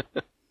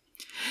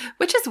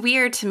 Which is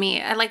weird to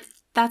me.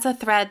 That's a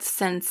thread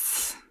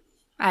since,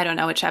 I don't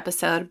know which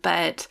episode,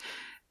 but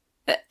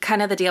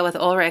kind of the deal with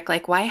Ulrich.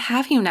 Like, why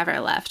have you never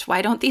left?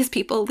 Why don't these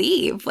people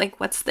leave? Like,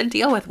 what's the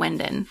deal with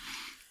Winden?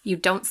 You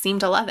don't seem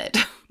to love it.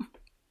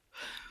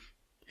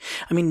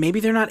 I mean, maybe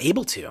they're not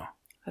able to.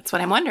 That's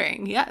what I'm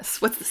wondering.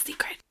 Yes. What's the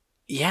secret?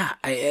 Yeah.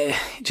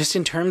 Just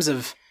in terms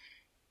of,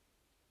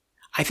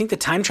 I think the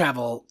time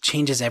travel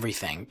changes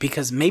everything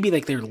because maybe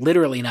like they're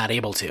literally not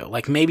able to.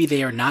 Like maybe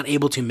they are not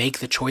able to make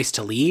the choice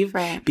to leave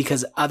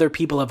because other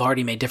people have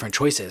already made different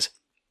choices.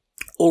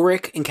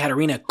 Ulrich and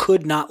Katerina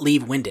could not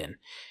leave Winden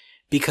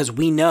because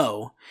we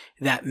know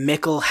that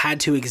Mikkel had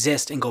to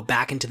exist and go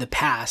back into the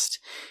past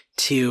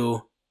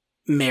to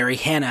marry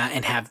Hannah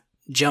and have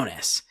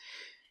Jonas.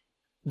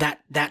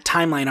 That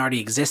timeline already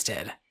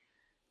existed.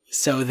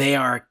 So they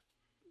are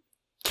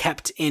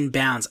kept in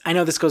bounds. I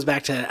know this goes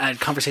back to a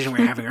conversation we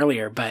were having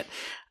earlier, but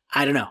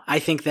I don't know. I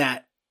think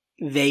that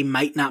they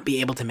might not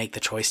be able to make the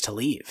choice to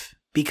leave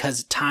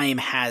because time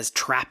has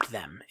trapped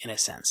them in a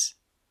sense.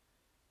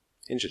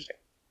 Interesting.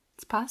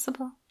 It's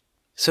possible.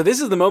 So this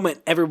is the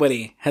moment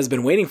everybody has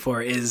been waiting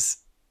for, is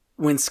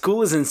when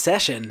school is in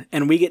session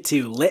and we get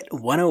to Lit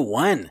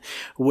 101,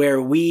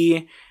 where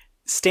we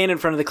stand in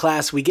front of the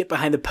class, we get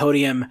behind the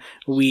podium,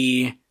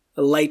 we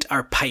light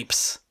our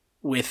pipes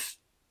with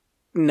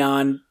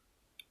non-tobacco.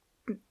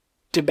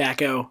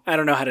 I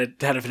don't know how to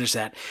finish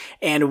that.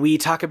 And we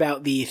talk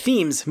about the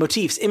themes,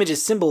 motifs,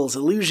 images, symbols,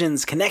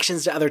 allusions,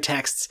 connections to other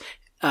texts,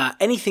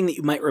 anything that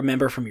you might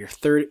remember from your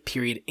third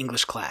period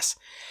English class.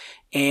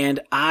 And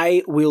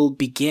I will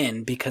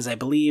begin because I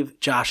believe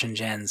Josh and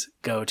Jen's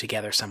go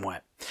together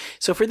somewhat.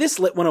 So for this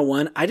Lit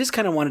 101, I just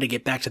kind of wanted to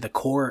get back to the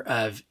core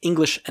of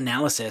English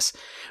analysis,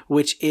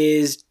 which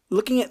is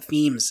looking at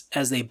themes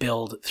as they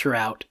build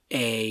throughout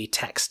a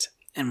text.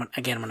 And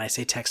when I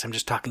say text, I'm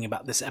just talking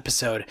about this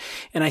episode.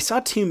 And I saw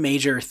two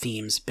major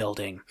themes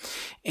building.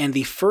 And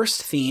the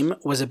first theme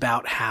was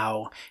about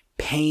how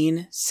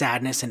pain,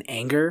 sadness, and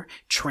anger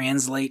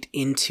translate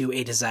into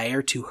a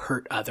desire to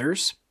hurt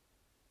others.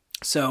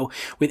 So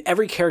with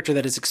every character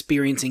that is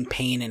experiencing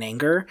pain and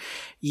anger,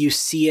 you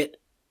see it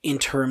in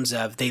terms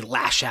of they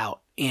lash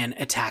out and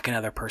attack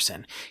another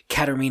person.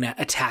 Katerina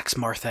attacks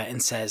Martha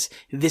and says,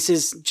 "This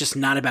is just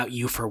not about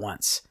you for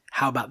once.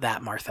 How about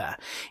that, Martha?"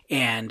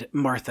 And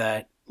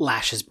Martha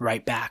lashes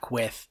right back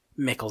with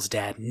Mikkel's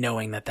dead,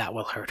 knowing that that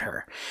will hurt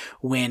her.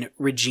 When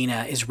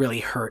Regina is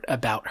really hurt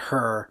about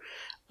her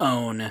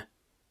own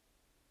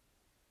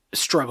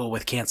struggle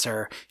with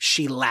cancer,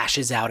 she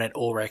lashes out at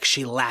Ulrich.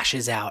 She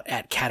lashes out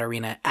at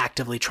Katerina,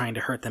 actively trying to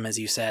hurt them, as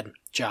you said,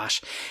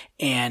 Josh.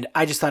 And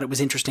I just thought it was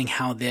interesting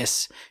how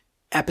this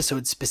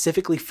episode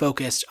specifically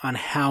focused on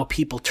how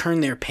people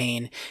turn their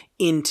pain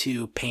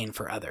into pain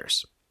for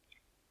others.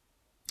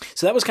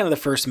 So that was kind of the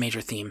first major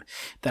theme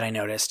that I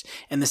noticed.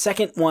 And the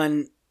second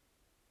one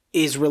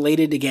is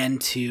related again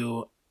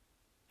to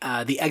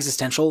the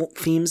existential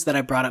themes that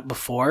I brought up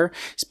before,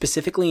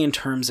 specifically in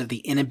terms of the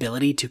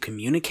inability to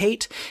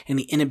communicate and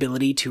the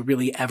inability to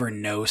really ever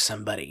know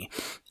somebody.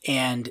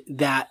 And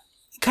that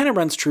kind of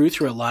runs true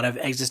through a lot of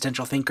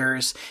existential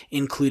thinkers,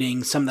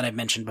 including some that I've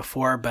mentioned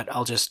before, but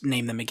I'll just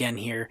name them again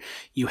here.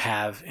 You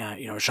have,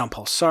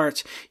 Jean-Paul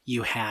Sartre,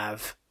 you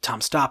have Tom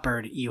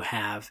Stoppard, you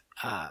have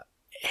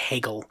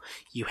Hegel,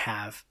 you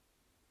have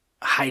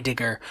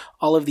Heidegger,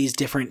 all of these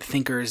different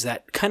thinkers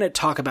that kind of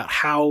talk about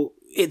how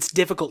it's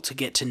difficult to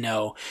get to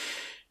know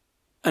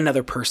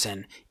another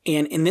person.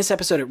 And in this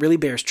episode, it really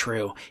bears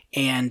true.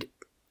 And,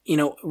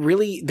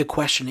 really the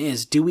question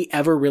is, do we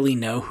ever really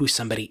know who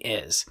somebody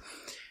is?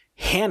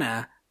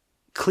 Hannah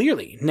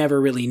clearly never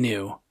really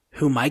knew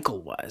who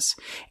Michael was.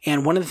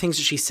 And one of the things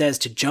that she says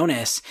to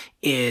Jonas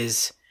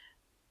is,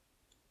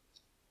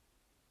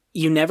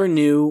 you never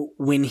knew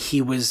when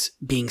he was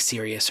being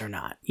serious or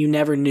not. You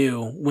never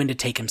knew when to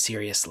take him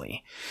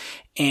seriously.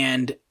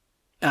 And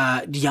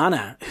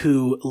Diana,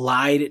 who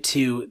lied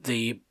to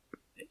the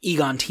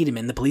Egon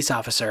Tiedemann, the police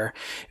officer,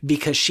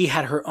 because she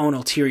had her own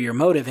ulterior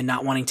motive in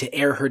not wanting to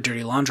air her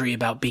dirty laundry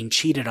about being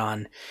cheated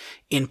on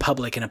in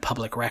public in a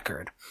public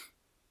record.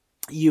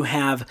 You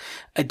have,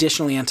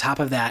 additionally, on top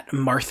of that,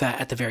 Martha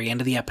at the very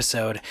end of the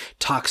episode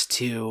talks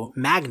to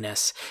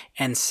Magnus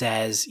and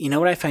says, "You know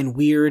what I find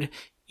weird?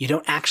 You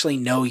don't actually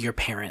know your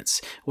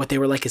parents, what they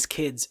were like as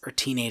kids or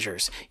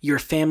teenagers. You're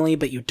family,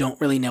 but you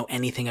don't really know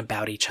anything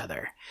about each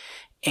other.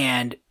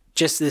 And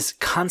just this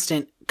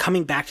constant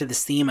coming back to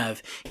this theme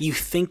of you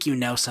think you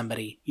know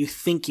somebody, you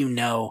think you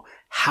know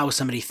how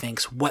somebody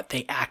thinks, what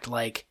they act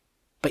like,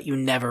 but you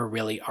never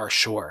really are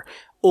sure.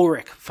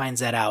 Ulrich finds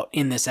that out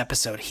in this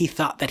episode. He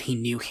thought that he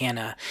knew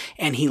Hannah,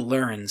 and he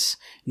learns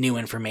new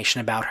information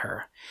about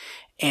her.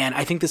 And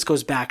I think this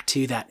goes back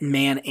to that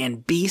man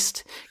and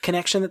beast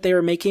connection that they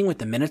were making with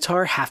the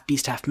Minotaur, half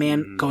beast, half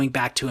man, going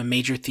back to a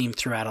major theme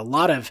throughout a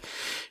lot of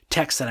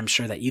texts that I'm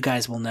sure that you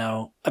guys will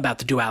know about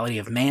the duality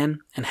of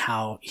man and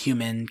how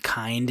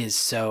humankind is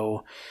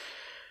so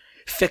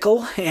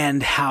fickle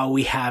and how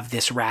we have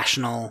this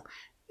rational,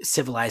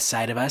 civilized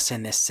side of us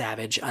and this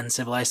savage,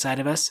 uncivilized side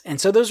of us.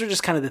 And so those are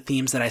just kind of the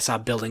themes that I saw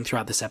building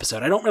throughout this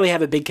episode. I don't really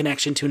have a big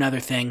connection to another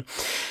thing,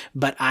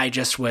 but I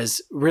just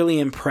was really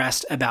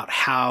impressed about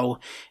how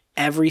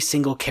every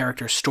single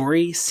character's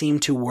story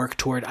seemed to work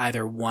toward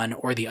either one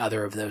or the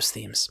other of those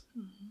themes.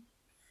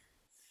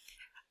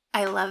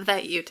 I love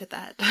that you did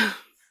that.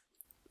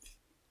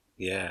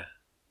 Yeah.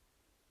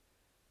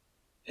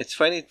 It's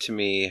funny to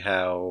me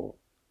how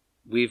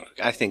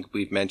I think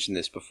we've mentioned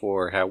this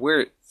before, how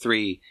we're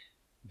three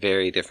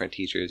very different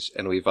teachers,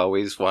 and we've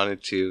always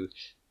wanted to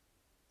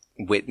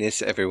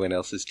witness everyone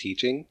else's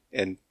teaching,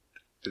 and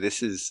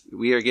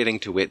we are getting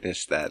to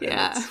witness that.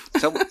 Yeah.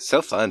 And it's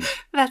so fun.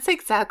 That's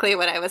exactly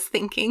what I was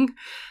thinking.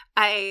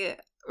 I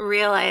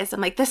realized,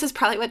 I'm like, this is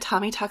probably what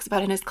Tommy talks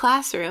about in his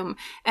classroom.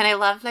 And I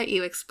love that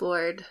you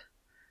explored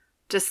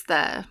just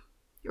the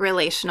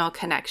relational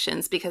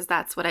connections, because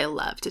that's what I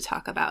love to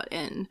talk about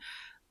in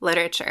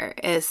literature,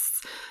 is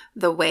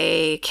the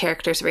way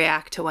characters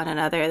react to one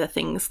another, the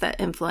things that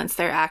influence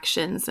their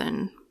actions.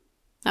 And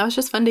that was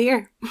just fun to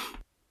hear.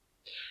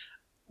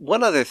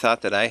 One other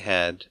thought that I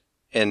had,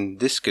 and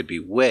this could be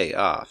way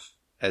off,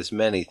 as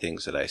many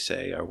things that I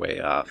say are way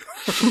off.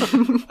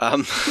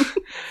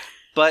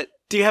 But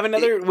do you have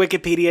another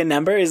Wikipedia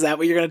number? Is that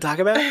what you're going to talk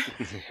about?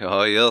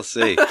 Oh, you'll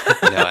see.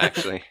 No,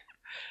 actually.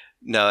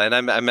 No, and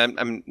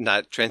I'm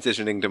not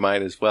transitioning to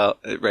mine as well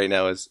right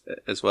now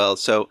as well.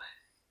 So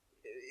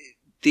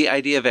the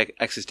idea of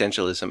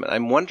existentialism,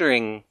 I'm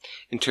wondering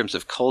in terms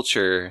of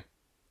culture,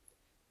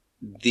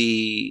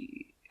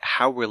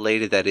 how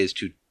related that is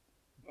to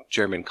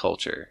German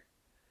culture.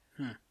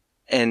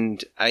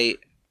 And I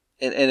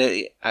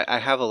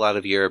have a lot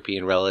of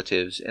European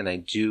relatives, and I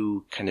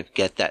do kind of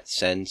get that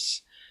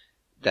sense,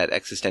 that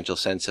existential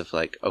sense of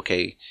like,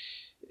 okay,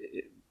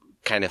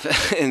 kind of,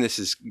 and this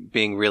is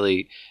being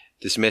really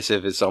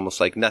dismissive, it's almost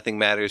like nothing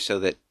matters, so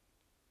that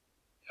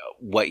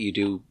what you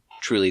do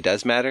truly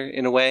does matter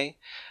in a way.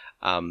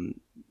 And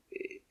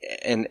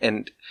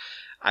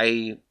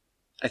I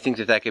think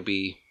that could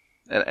be,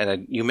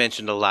 you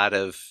mentioned a lot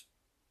of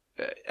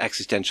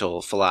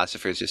existential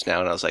philosophers just now,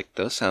 and I was like,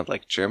 those sound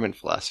like German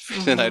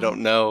philosophers, and I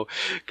don't know,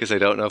 because I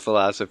don't know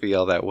philosophy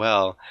all that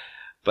well,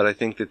 but I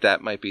think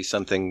that might be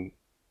something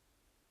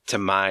to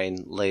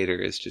mine later,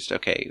 is just,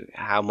 okay,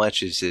 how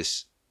much is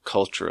this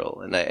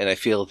cultural? And I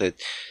feel that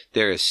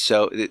there is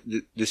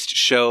this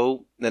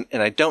show, and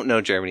I don't know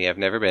Germany, I've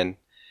never been.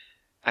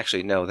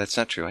 Actually, no, that's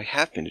not true. I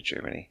have been to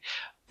Germany,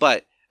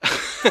 but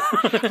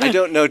I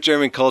don't know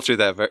German culture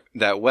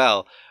that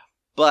well.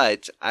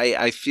 But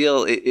I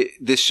feel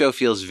this show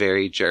feels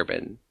very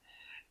German,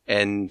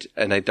 and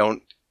I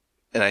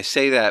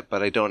say that,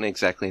 but I don't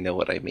exactly know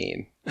what I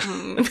mean.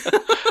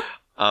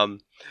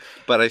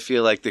 But I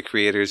feel like the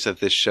creators of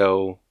this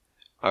show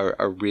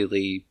are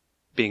really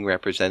being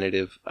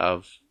representative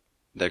of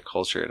their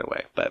culture in a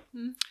way. But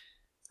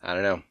I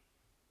don't know.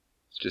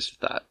 It's just a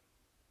thought.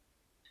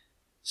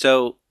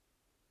 So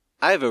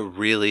I have a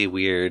really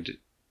weird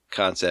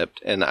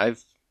concept, and I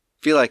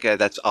feel like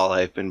that's all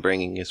I've been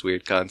bringing is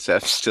weird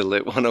concepts to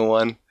Lit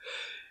 101.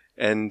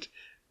 And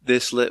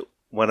this Lit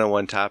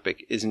 101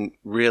 topic isn't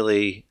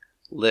really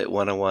Lit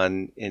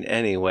 101 in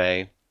any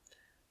way,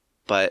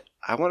 but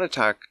I want to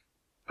talk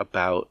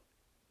about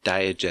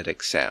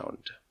diegetic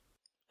sound.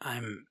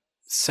 I'm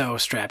so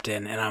strapped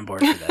in and on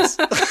board for this.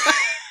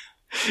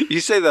 You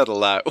say that a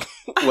lot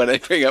when I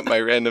bring up my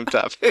random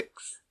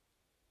topics.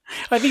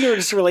 I think it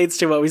just relates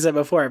to what we said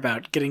before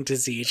about getting to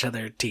see each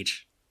other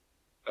teach.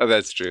 Oh,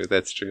 that's true.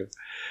 That's true.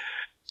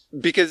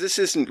 Because this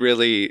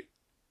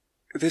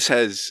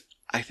has,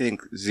 I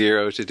think,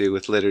 zero to do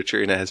with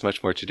literature, and it has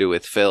much more to do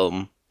with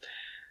film.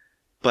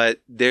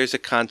 But there's a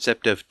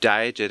concept of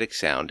diegetic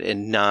sound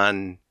and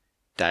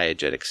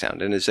non-diegetic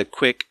sound. And as a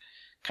quick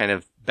kind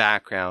of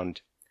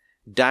background,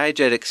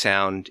 diegetic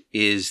sound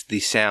is the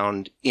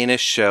sound in a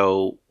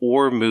show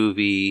or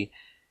movie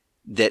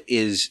that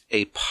is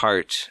a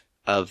part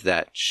of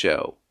that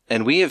show.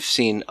 And we have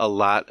seen a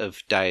lot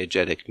of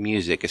diegetic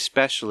music,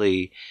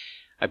 especially,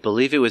 I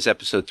believe it was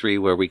episode 3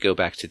 where we go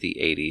back to the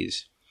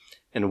 80s.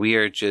 And we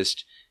are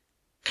just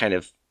kind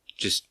of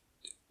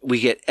we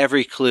get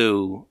every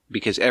clue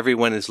because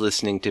everyone is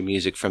listening to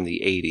music from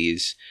the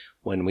 80s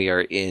when we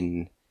are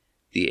in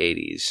the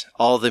 80s.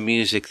 All the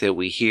music that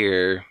we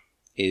hear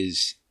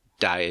is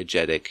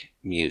diegetic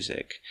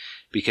music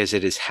because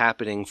it is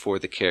happening for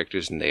the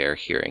characters and they are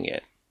hearing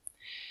it.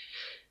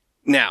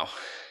 Now,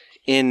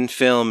 in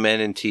film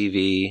and in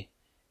TV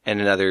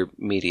and in other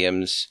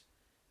mediums,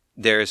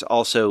 there is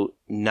also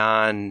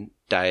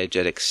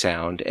non-diegetic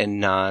sound and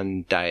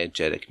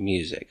non-diegetic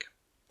music.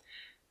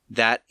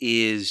 That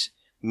is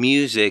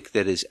music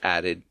that is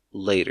added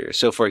later.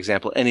 So, for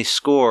example, any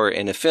score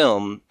in a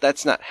film,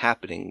 that's not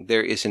happening.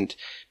 There isn't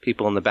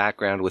people in the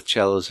background with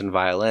cellos and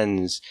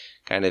violins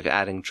kind of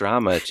adding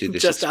drama to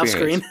this just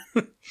experience. off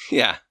screen.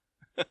 Yeah.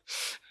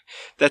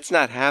 That's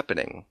not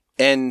happening.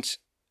 And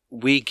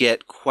we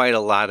get quite a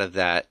lot of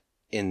that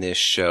in this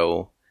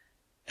show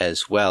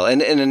as well.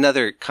 And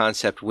another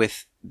concept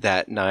with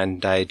that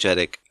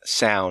non-diegetic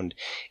sound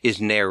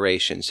is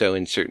narration. So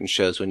in certain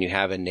shows, when you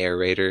have a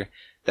narrator,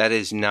 that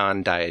is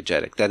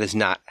non-diegetic. That is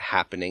not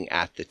happening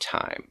at the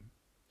time.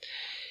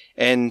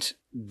 And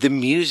the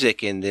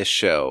music in this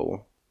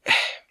show,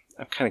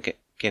 I'm kind of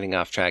getting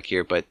off track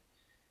here, but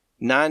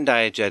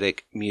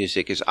non-diegetic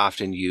music is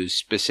often used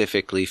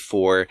specifically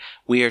for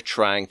we are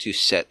trying to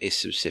set a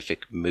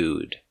specific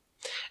mood.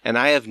 And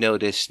I have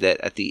noticed that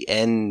at the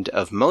end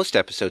of most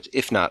episodes,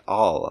 if not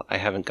all, I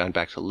haven't gone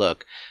back to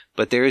look,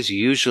 but there is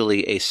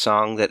usually a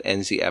song that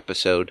ends the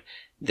episode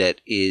that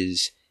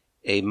is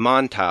a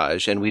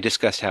montage, and we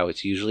discussed how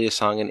it's usually a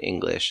song in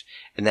English,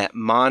 and that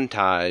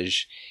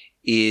montage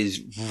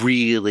is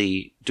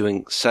really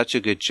doing such a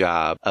good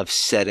job of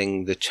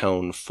setting the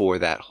tone for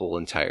that whole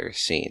entire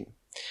scene.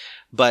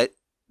 But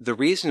the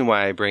reason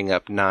why I bring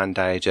up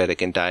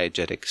non-diegetic and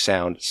diegetic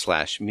sound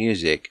 /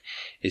 music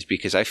is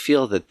because I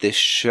feel that this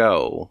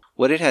show,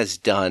 what it has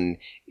done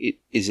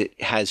is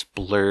it has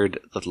blurred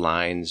the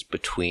lines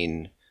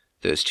between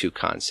those two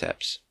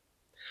concepts.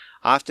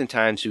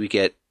 Oftentimes we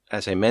get,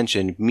 as I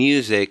mentioned,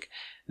 music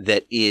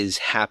that is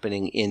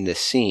happening in the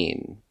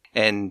scene.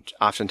 And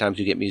oftentimes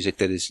you get music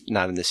that is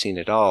not in the scene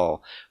at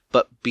all.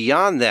 But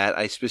beyond that,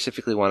 I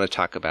specifically want to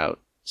talk about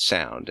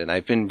sound. And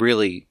I've been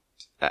really,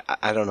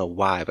 I don't know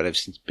why, but I've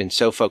been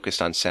so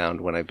focused on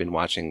sound when I've been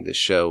watching this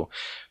show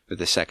for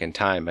the second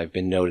time. I've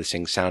been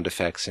noticing sound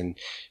effects and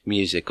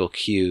musical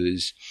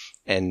cues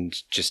and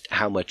just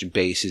how much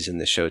bass is in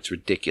the show. It's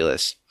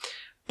ridiculous.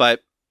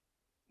 But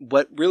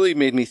what really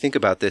made me think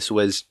about this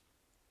was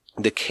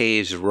the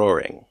caves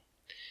roaring.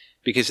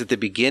 Because at the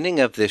beginning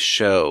of this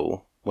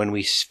show, when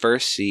we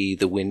first see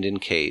the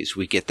Winden Caves,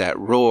 we get that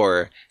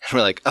roar, and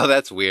we're like, oh,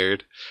 that's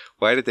weird.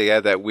 Why did they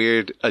add that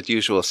weird,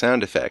 unusual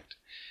sound effect?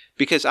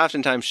 Because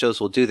oftentimes shows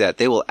will do that.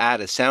 They will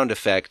add a sound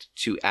effect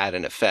to add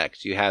an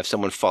effect. You have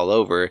someone fall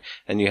over,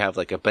 and you have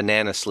like a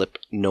banana slip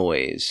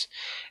noise.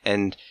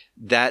 And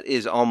that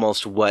is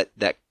almost what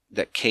that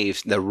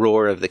cave, the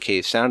roar of the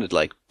cave sounded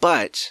like.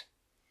 But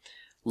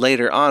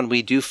later on,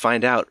 we do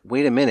find out,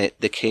 wait a minute,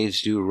 the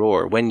caves do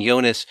roar. When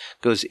Jonas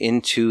goes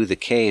into the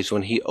caves,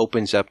 when he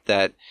opens up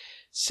that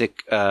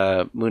Sic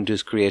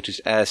Mundus Creatus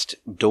Est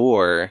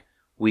door,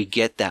 we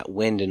get that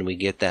wind and we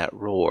get that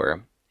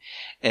roar.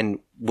 And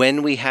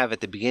when we have at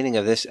the beginning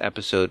of this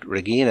episode,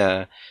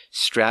 Regina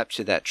strapped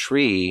to that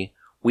tree,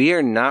 we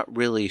are not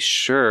really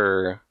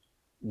sure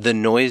the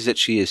noise that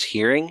she is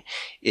hearing.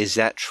 Is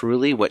that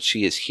truly what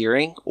she is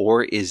hearing,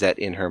 or is that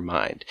in her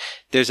mind?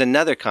 There's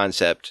another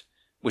concept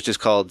which is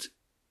called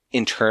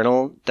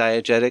internal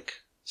diegetic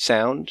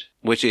sound,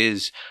 which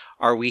is,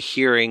 are we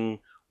hearing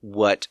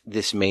what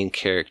this main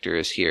character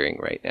is hearing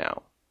right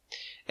now?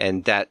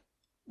 And that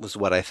was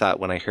what I thought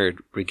when I heard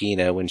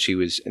Regina, when she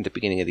was in the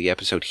beginning of the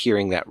episode,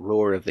 hearing that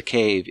roar of the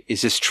cave.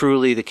 Is this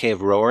truly the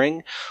cave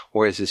roaring,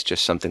 or is this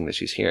just something that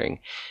she's hearing?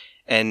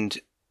 And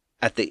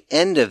at the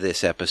end of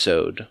this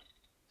episode,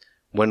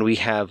 when we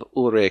have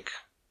Ulrich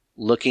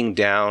looking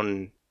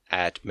down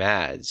at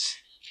Mads,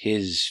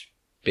 his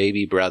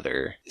baby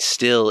brother,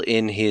 still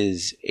in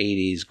his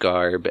 80s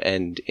garb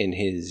and in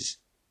his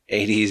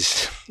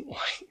 80s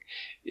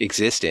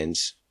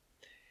existence,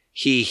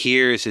 he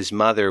hears his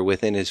mother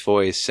within his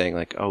voice saying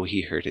like, oh,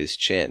 he hurt his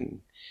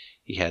chin.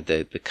 He had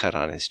the cut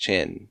on his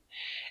chin.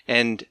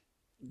 And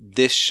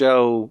this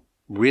show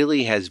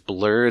really has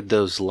blurred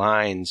those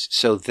lines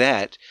so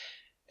that,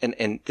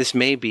 and this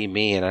may be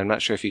me, and I'm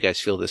not sure if you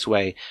guys feel this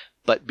way,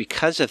 but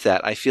because of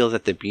that, I feel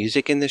that the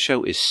music in the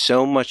show is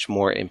so much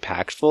more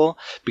impactful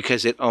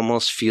because it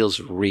almost feels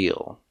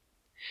real.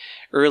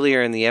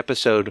 Earlier in the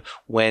episode,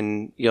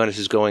 when Jonas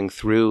is going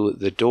through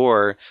the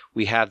door,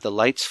 we have the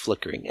lights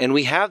flickering. And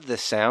we have the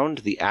sound,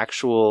 the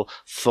actual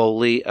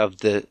Foley of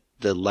the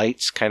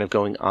lights kind of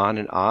going on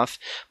and off.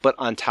 But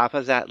on top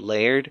of that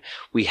layered,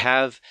 we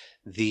have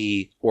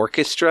the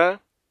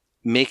orchestra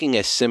making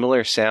a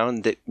similar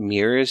sound that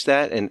mirrors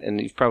that, and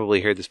you've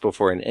probably heard this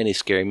before in any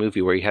scary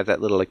movie where you have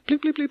that little like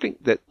blip, blip, blip,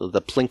 blip, that the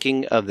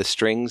plinking of the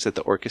strings that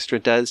the orchestra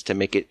does to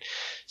make it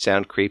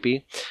sound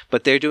creepy.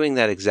 But they're doing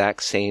that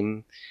exact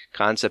same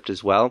concept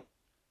as well.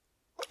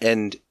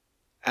 And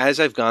as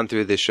I've gone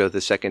through this show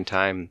the second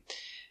time,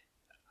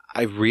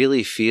 I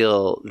really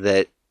feel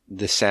that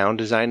the sound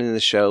design in the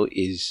show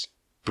is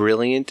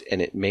brilliant,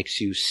 and it makes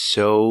you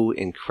so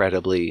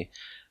incredibly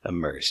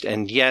immersed.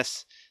 And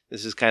yes,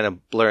 This is kind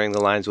of blurring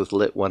the lines with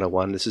Lit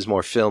 101. This is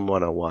more Film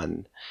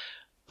 101.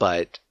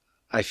 But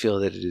I feel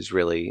that it is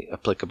really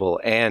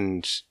applicable,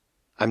 and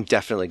I'm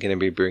definitely going to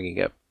be bringing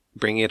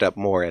it up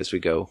more as we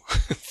go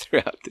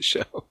throughout the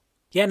show.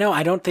 Yeah, no,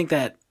 I don't think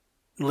that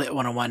Lit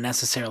 101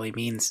 necessarily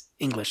means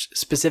English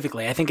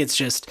specifically. I think it's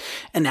just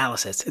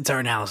analysis. It's our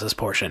analysis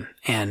portion.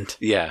 And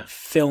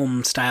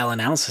film style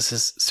analysis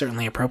is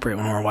certainly appropriate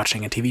when we're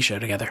watching a TV show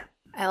together.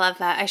 I love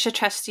that. I should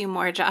trust you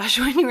more, Josh,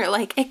 when you were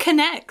like, it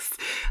connects.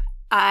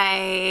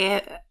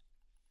 I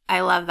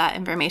love that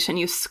information.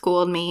 You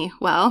schooled me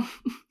well.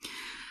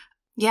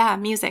 Yeah,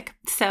 music.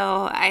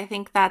 So I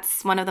think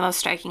that's one of the most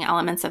striking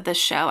elements of this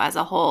show as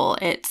a whole.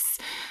 It's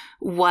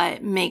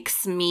what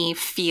makes me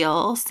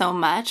feel so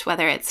much,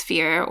 whether it's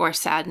fear or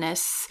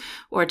sadness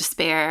or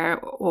despair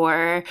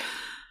or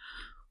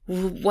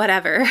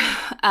whatever.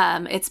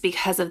 It's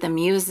because of the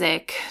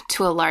music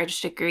to a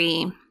large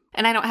degree.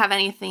 And I don't have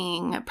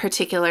anything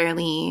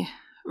particularly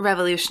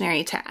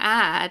revolutionary to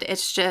add.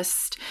 It's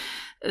just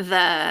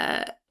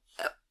and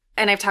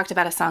I've talked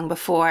about a song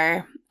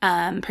before,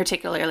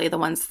 particularly the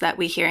ones that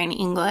we hear in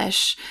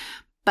English,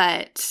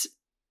 but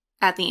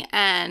at the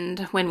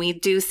end, when we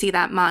do see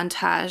that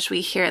montage, we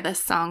hear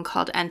this song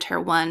called Enter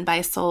One by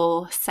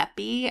Sol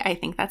Seppi. I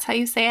think that's how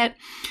you say it.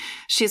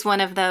 She's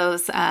one of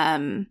those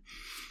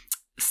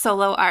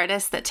solo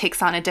artists that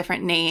takes on a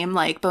different name,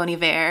 like Bon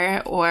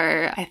Iver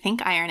or I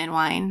think Iron and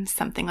Wine,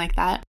 something like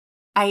that.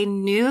 I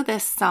knew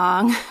this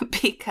song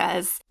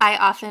because I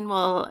often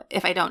will,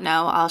 if I don't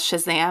know, I'll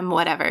Shazam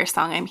whatever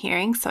song I'm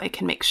hearing so I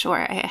can make sure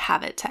I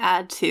have it to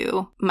add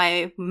to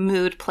my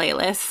mood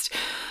playlist,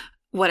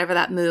 whatever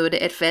that mood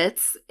it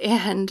fits.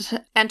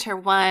 And Enter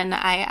One,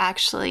 I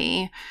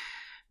actually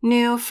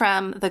knew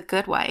from The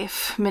Good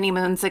Wife many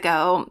moons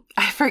ago.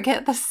 I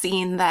forget the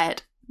scene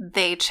that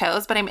they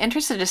chose, but I'm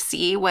interested to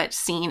see what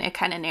scene it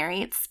kind of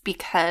narrates,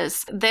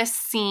 because this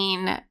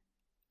scene,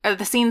 or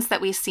the scenes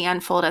that we see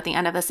unfold at the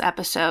end of this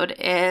episode,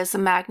 is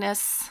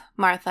Magnus,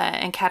 Martha,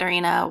 and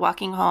Katerina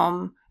walking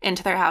home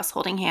into their house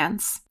holding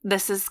hands.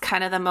 This is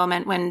kind of the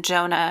moment when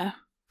Jonas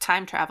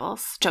time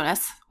travels.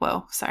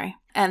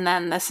 And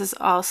then this is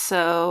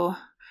also,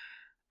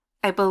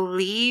 I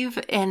believe,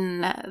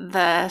 in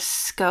the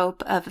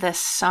scope of this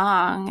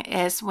song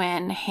is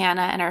when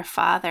Hannah and her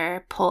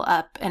father pull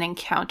up and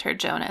encounter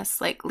Jonas,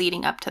 like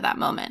leading up to that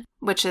moment,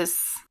 which is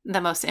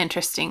the most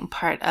interesting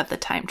part of the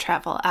time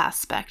travel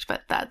aspect,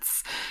 but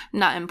that's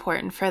not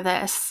important for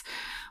this.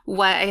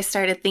 What I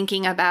started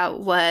thinking about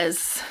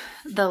was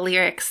the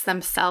lyrics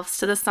themselves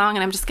to the song,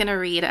 and I'm just going to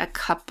read a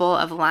couple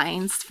of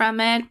lines from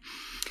it.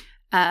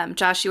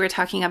 Josh, you were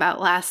talking about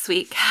last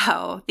week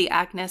how the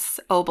Agnes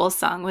Obel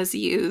song was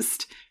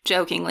used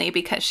jokingly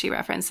because she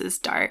references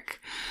dark.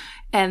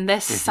 And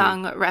this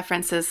song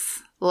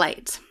references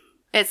light.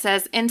 It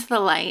says, into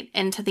the light,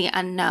 into the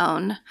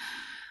unknown,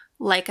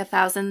 like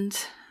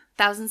thousands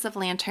of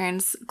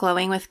lanterns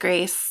glowing with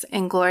grace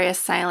in glorious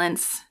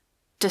silence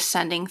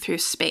descending through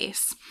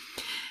space.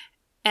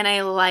 And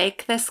I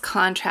like this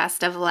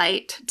contrast of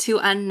light to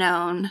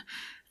unknown,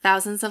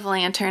 thousands of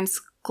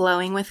lanterns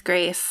glowing with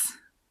grace,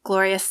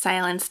 glorious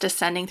silence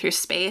descending through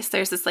space.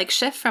 There's this like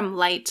shift from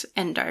light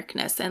and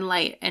darkness and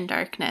light and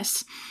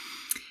darkness.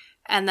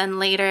 And then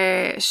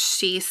later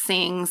she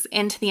sings,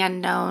 into the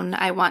unknown,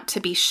 I want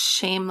to be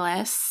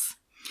shameless,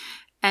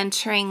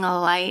 entering a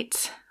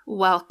light,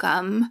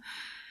 welcome.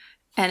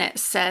 And it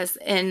says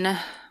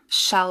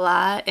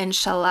inshallah,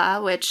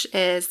 which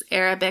is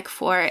Arabic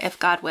for if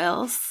God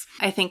wills.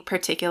 I think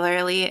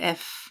particularly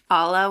if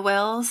Allah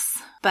wills,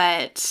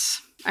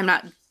 but I'm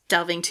not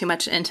delving too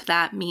much into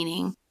that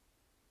meaning.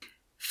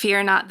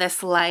 Fear not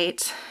this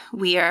light,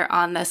 we are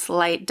on this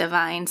light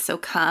divine, so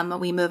come,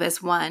 we move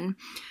as one.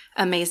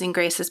 Amazing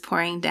grace is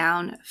pouring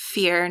down,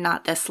 fear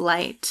not this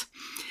light.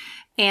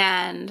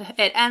 And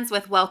it ends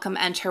with welcome,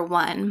 enter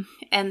one.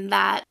 And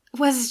that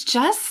was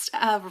just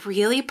a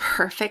really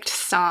perfect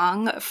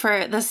song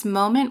for this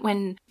moment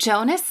when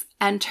Jonas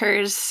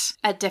enters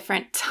a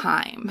different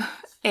time.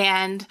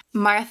 And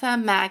Martha,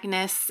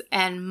 Magnus,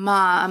 and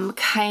Mom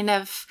kind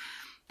of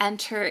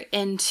enter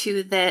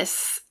into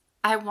this,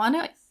 I want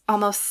to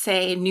almost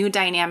say, new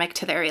dynamic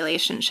to their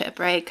relationship,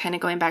 right? Kind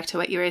of going back to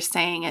what you were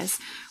saying is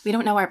we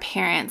don't know our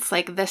parents.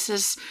 Like, this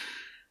is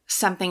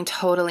something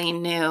totally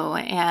new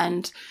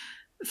and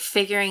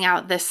figuring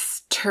out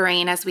this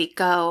terrain as we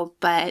go,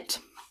 but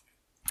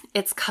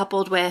it's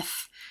coupled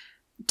with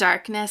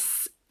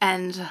darkness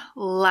and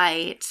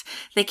light.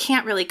 They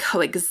can't really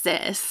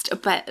coexist,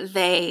 but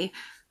they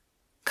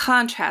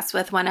contrast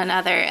with one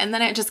another. And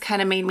then it just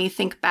kind of made me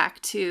think back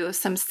to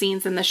some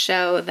scenes in the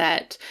show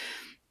that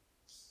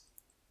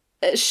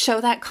show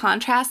that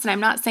contrast. And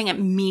I'm not saying it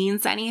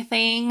means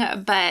anything,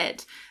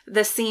 but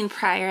the scene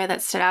prior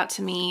that stood out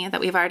to me that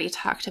we've already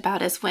talked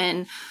about is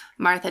when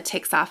Martha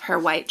takes off her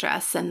white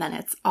dress and then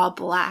it's all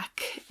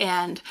black.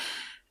 And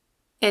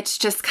it's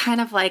just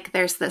kind of like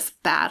there's this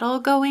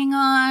battle going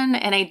on,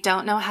 and I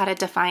don't know how to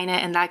define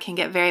it. And that can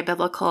get very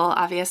biblical,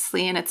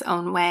 obviously, in its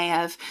own way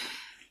of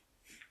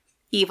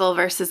evil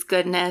versus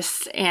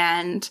goodness.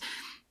 And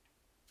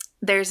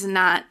there's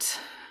not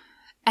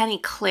any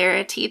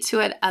clarity to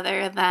it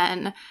other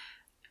than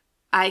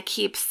I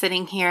keep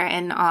sitting here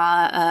in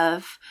awe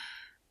of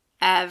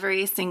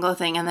every single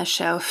thing in the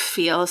show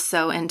feels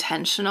so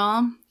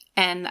intentional.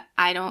 And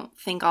I don't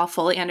think I'll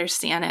fully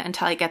understand it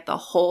until I get the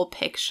whole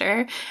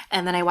picture.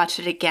 And then I watch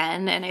it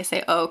again and I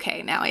say, oh,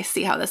 okay, now I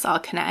see how this all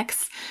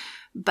connects.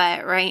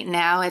 But right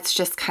now it's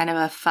just kind of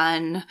a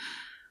fun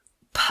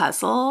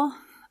puzzle,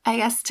 I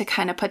guess, to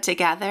kind of put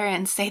together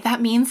and say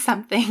that means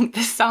something.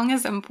 This song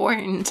is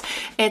important.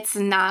 It's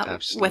not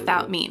Absolutely.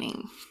 Without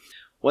meaning.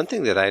 One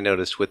thing that I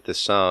noticed with the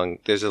song,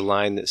 there's a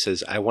line that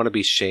says, I want to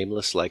be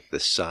shameless like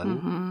the sun.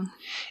 Mm-hmm.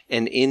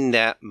 And in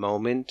that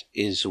moment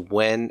is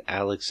when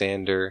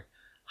Alexander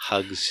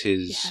hugs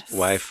his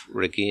wife,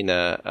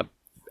 Regina,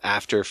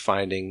 after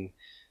finding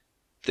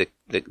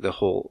the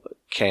whole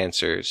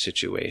cancer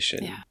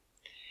situation. Yeah.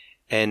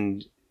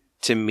 And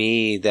to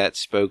me, that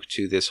spoke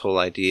to this whole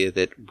idea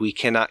that we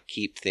cannot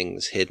keep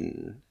things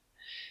hidden.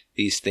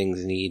 These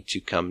things need to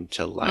come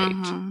to light.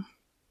 Mm-hmm.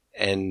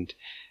 And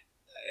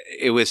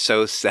it was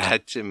so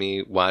sad to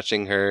me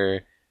watching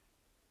her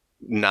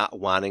not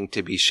wanting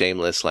to be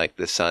shameless like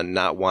the sun,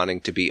 not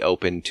wanting to be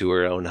open to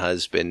her own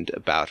husband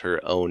about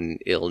her own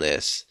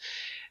illness.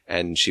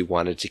 And she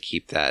wanted to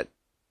keep that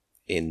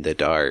in the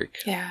dark.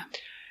 Yeah.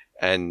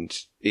 And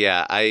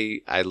yeah,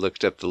 I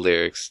looked up the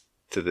lyrics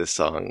to this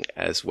song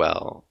as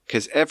well.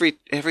 Because every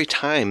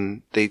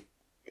time the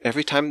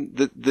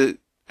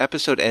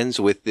episode ends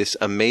with this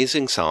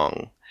amazing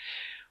song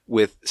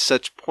with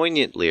such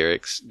poignant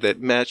lyrics that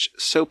match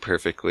so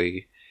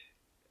perfectly.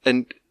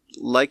 And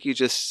like you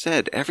just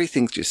said,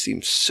 everything just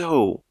seems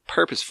so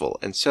purposeful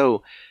and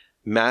so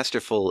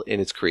masterful in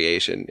its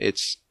creation.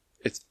 It's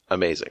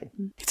amazing.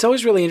 It's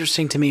always really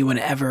interesting to me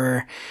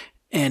whenever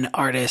an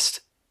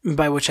artist,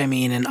 by which I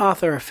mean an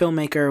author, a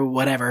filmmaker,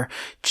 whatever,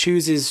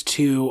 chooses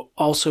to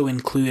also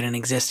include an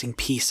existing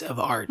piece of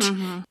art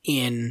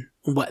in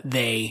what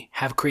they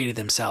have created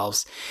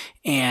themselves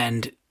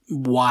and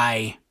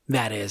why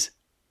that is.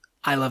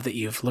 I love that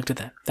you've looked at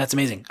that. That's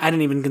amazing. I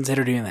didn't even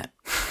consider doing that.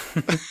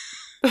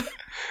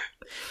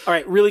 All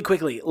right, really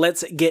quickly,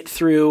 let's get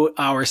through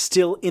our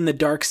Still in the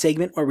Dark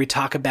segment where we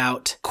talk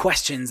about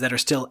questions that are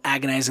still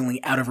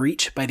agonizingly out of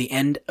reach by the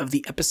end of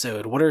the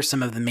episode. What are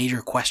some of the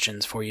major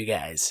questions for you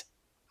guys?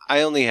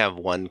 I only have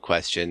one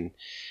question,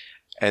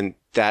 and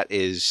that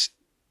is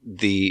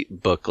the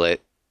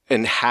booklet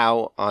and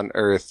how on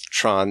earth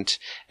Trant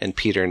and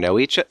Peter know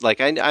each other.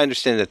 Like, I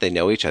understand that they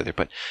know each other,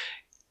 but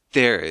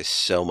there is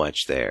so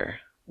much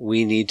there.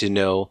 We need to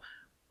know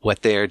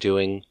what they are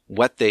doing,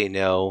 what they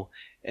know,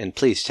 and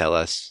please tell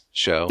us,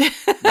 show,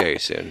 very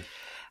soon.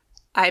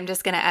 I'm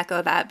just going to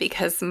echo that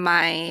because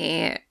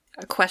my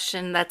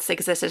question that's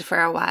existed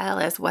for a while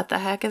is what the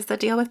heck is the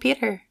deal with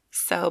Peter?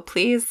 So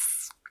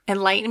please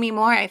enlighten me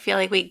more. I feel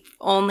like we've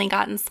only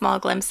gotten small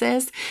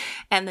glimpses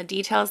and the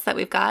details that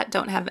we've got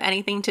don't have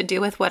anything to do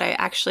with what I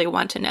actually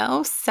want to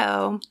know.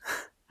 So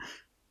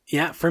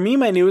yeah, for me,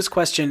 my newest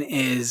question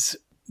is,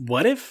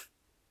 what if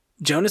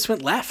Jonas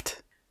went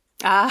left?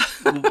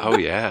 Oh,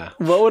 yeah.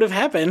 What would have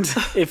happened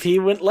if he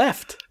went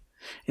left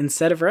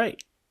instead of right?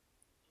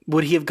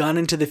 Would he have gone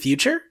into the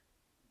future?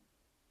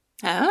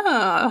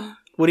 Oh.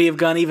 Would he have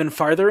gone even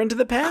farther into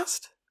the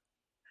past?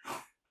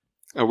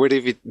 Or would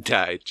he have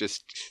died?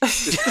 Just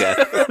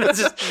death.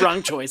 Just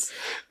wrong choice.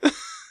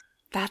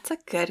 That's a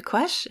good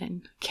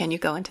question. Can you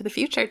go into the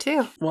future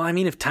too? Well, I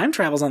mean, if time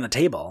travel's on the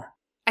table.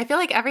 I feel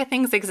like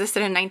everything's existed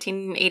in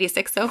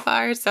 1986 so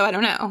far, so I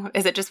don't know.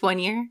 Is it just 1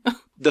 year?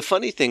 The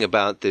funny thing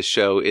about this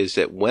show is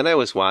that when I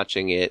was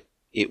watching it,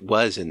 it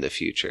was in the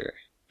future.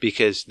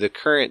 Because the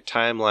current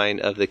timeline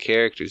of the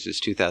characters is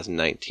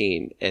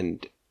 2019.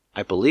 And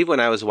I believe when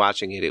I was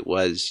watching it, it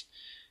was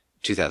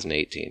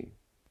 2018.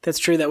 That's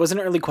true. That was an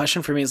early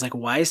question for me. It's like,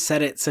 why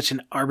set it such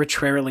an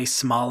arbitrarily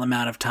small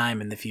amount of time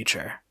in the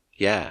future?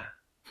 Yeah.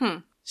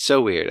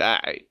 So weird.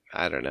 I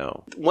don't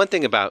know. One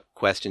thing about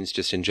questions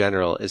just in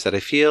general is that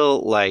I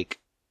feel like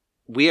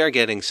we are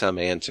getting some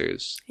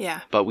answers.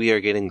 Yeah. But we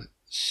are getting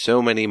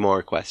so many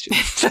more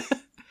questions.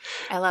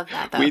 I love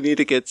that, though. We need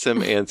to get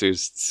some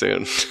answers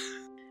soon.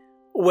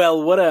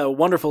 Well, what a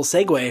wonderful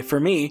segue for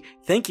me.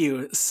 Thank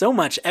you so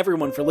much,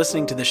 everyone, for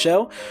listening to the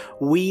show.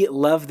 We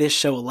love this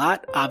show a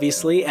lot,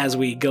 obviously, as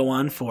we go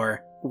on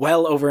for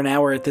well over an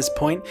hour at this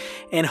point,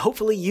 and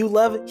hopefully you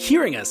love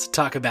hearing us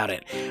talk about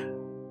it.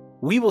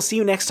 We will see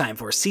you next time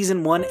for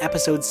Season 1,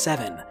 Episode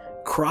 7,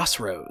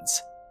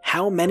 Crossroads.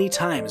 How many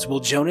times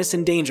will Jonas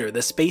endanger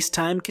the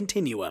space-time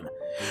continuum?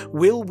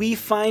 Will we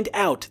find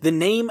out the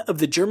name of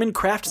the German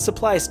craft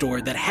supply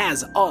store that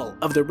has all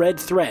of the red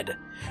thread?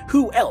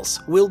 Who else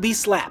will be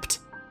slapped?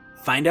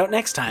 Find out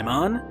next time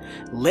on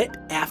Lit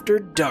After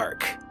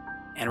Dark.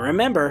 And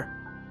remember,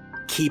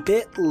 keep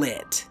it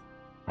lit.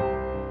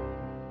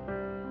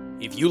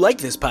 If you like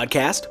this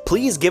podcast,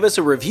 please give us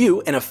a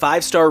review and a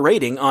 5-star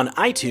rating on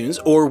iTunes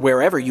or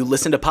wherever you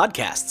listen to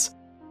podcasts.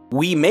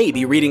 We may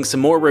be reading some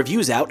more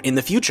reviews out in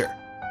the future.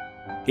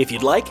 If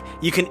you'd like,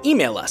 you can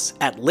email us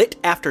at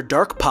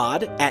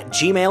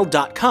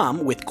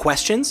litafterdarkpod@gmail.com with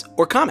questions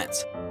or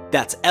comments.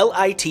 That's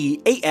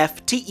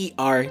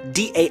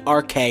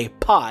LITAFTERDARK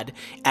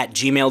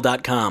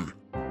pod@gmail.com.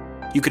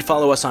 You could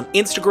follow us on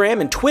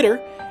Instagram and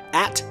Twitter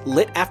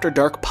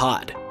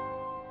 @LitAfterDarkPod.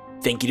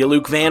 Thank you to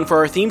Luke Van for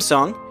our theme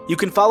song. You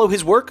can follow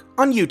his work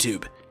on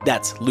YouTube.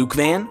 That's Luke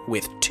Van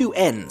with 2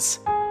 N's.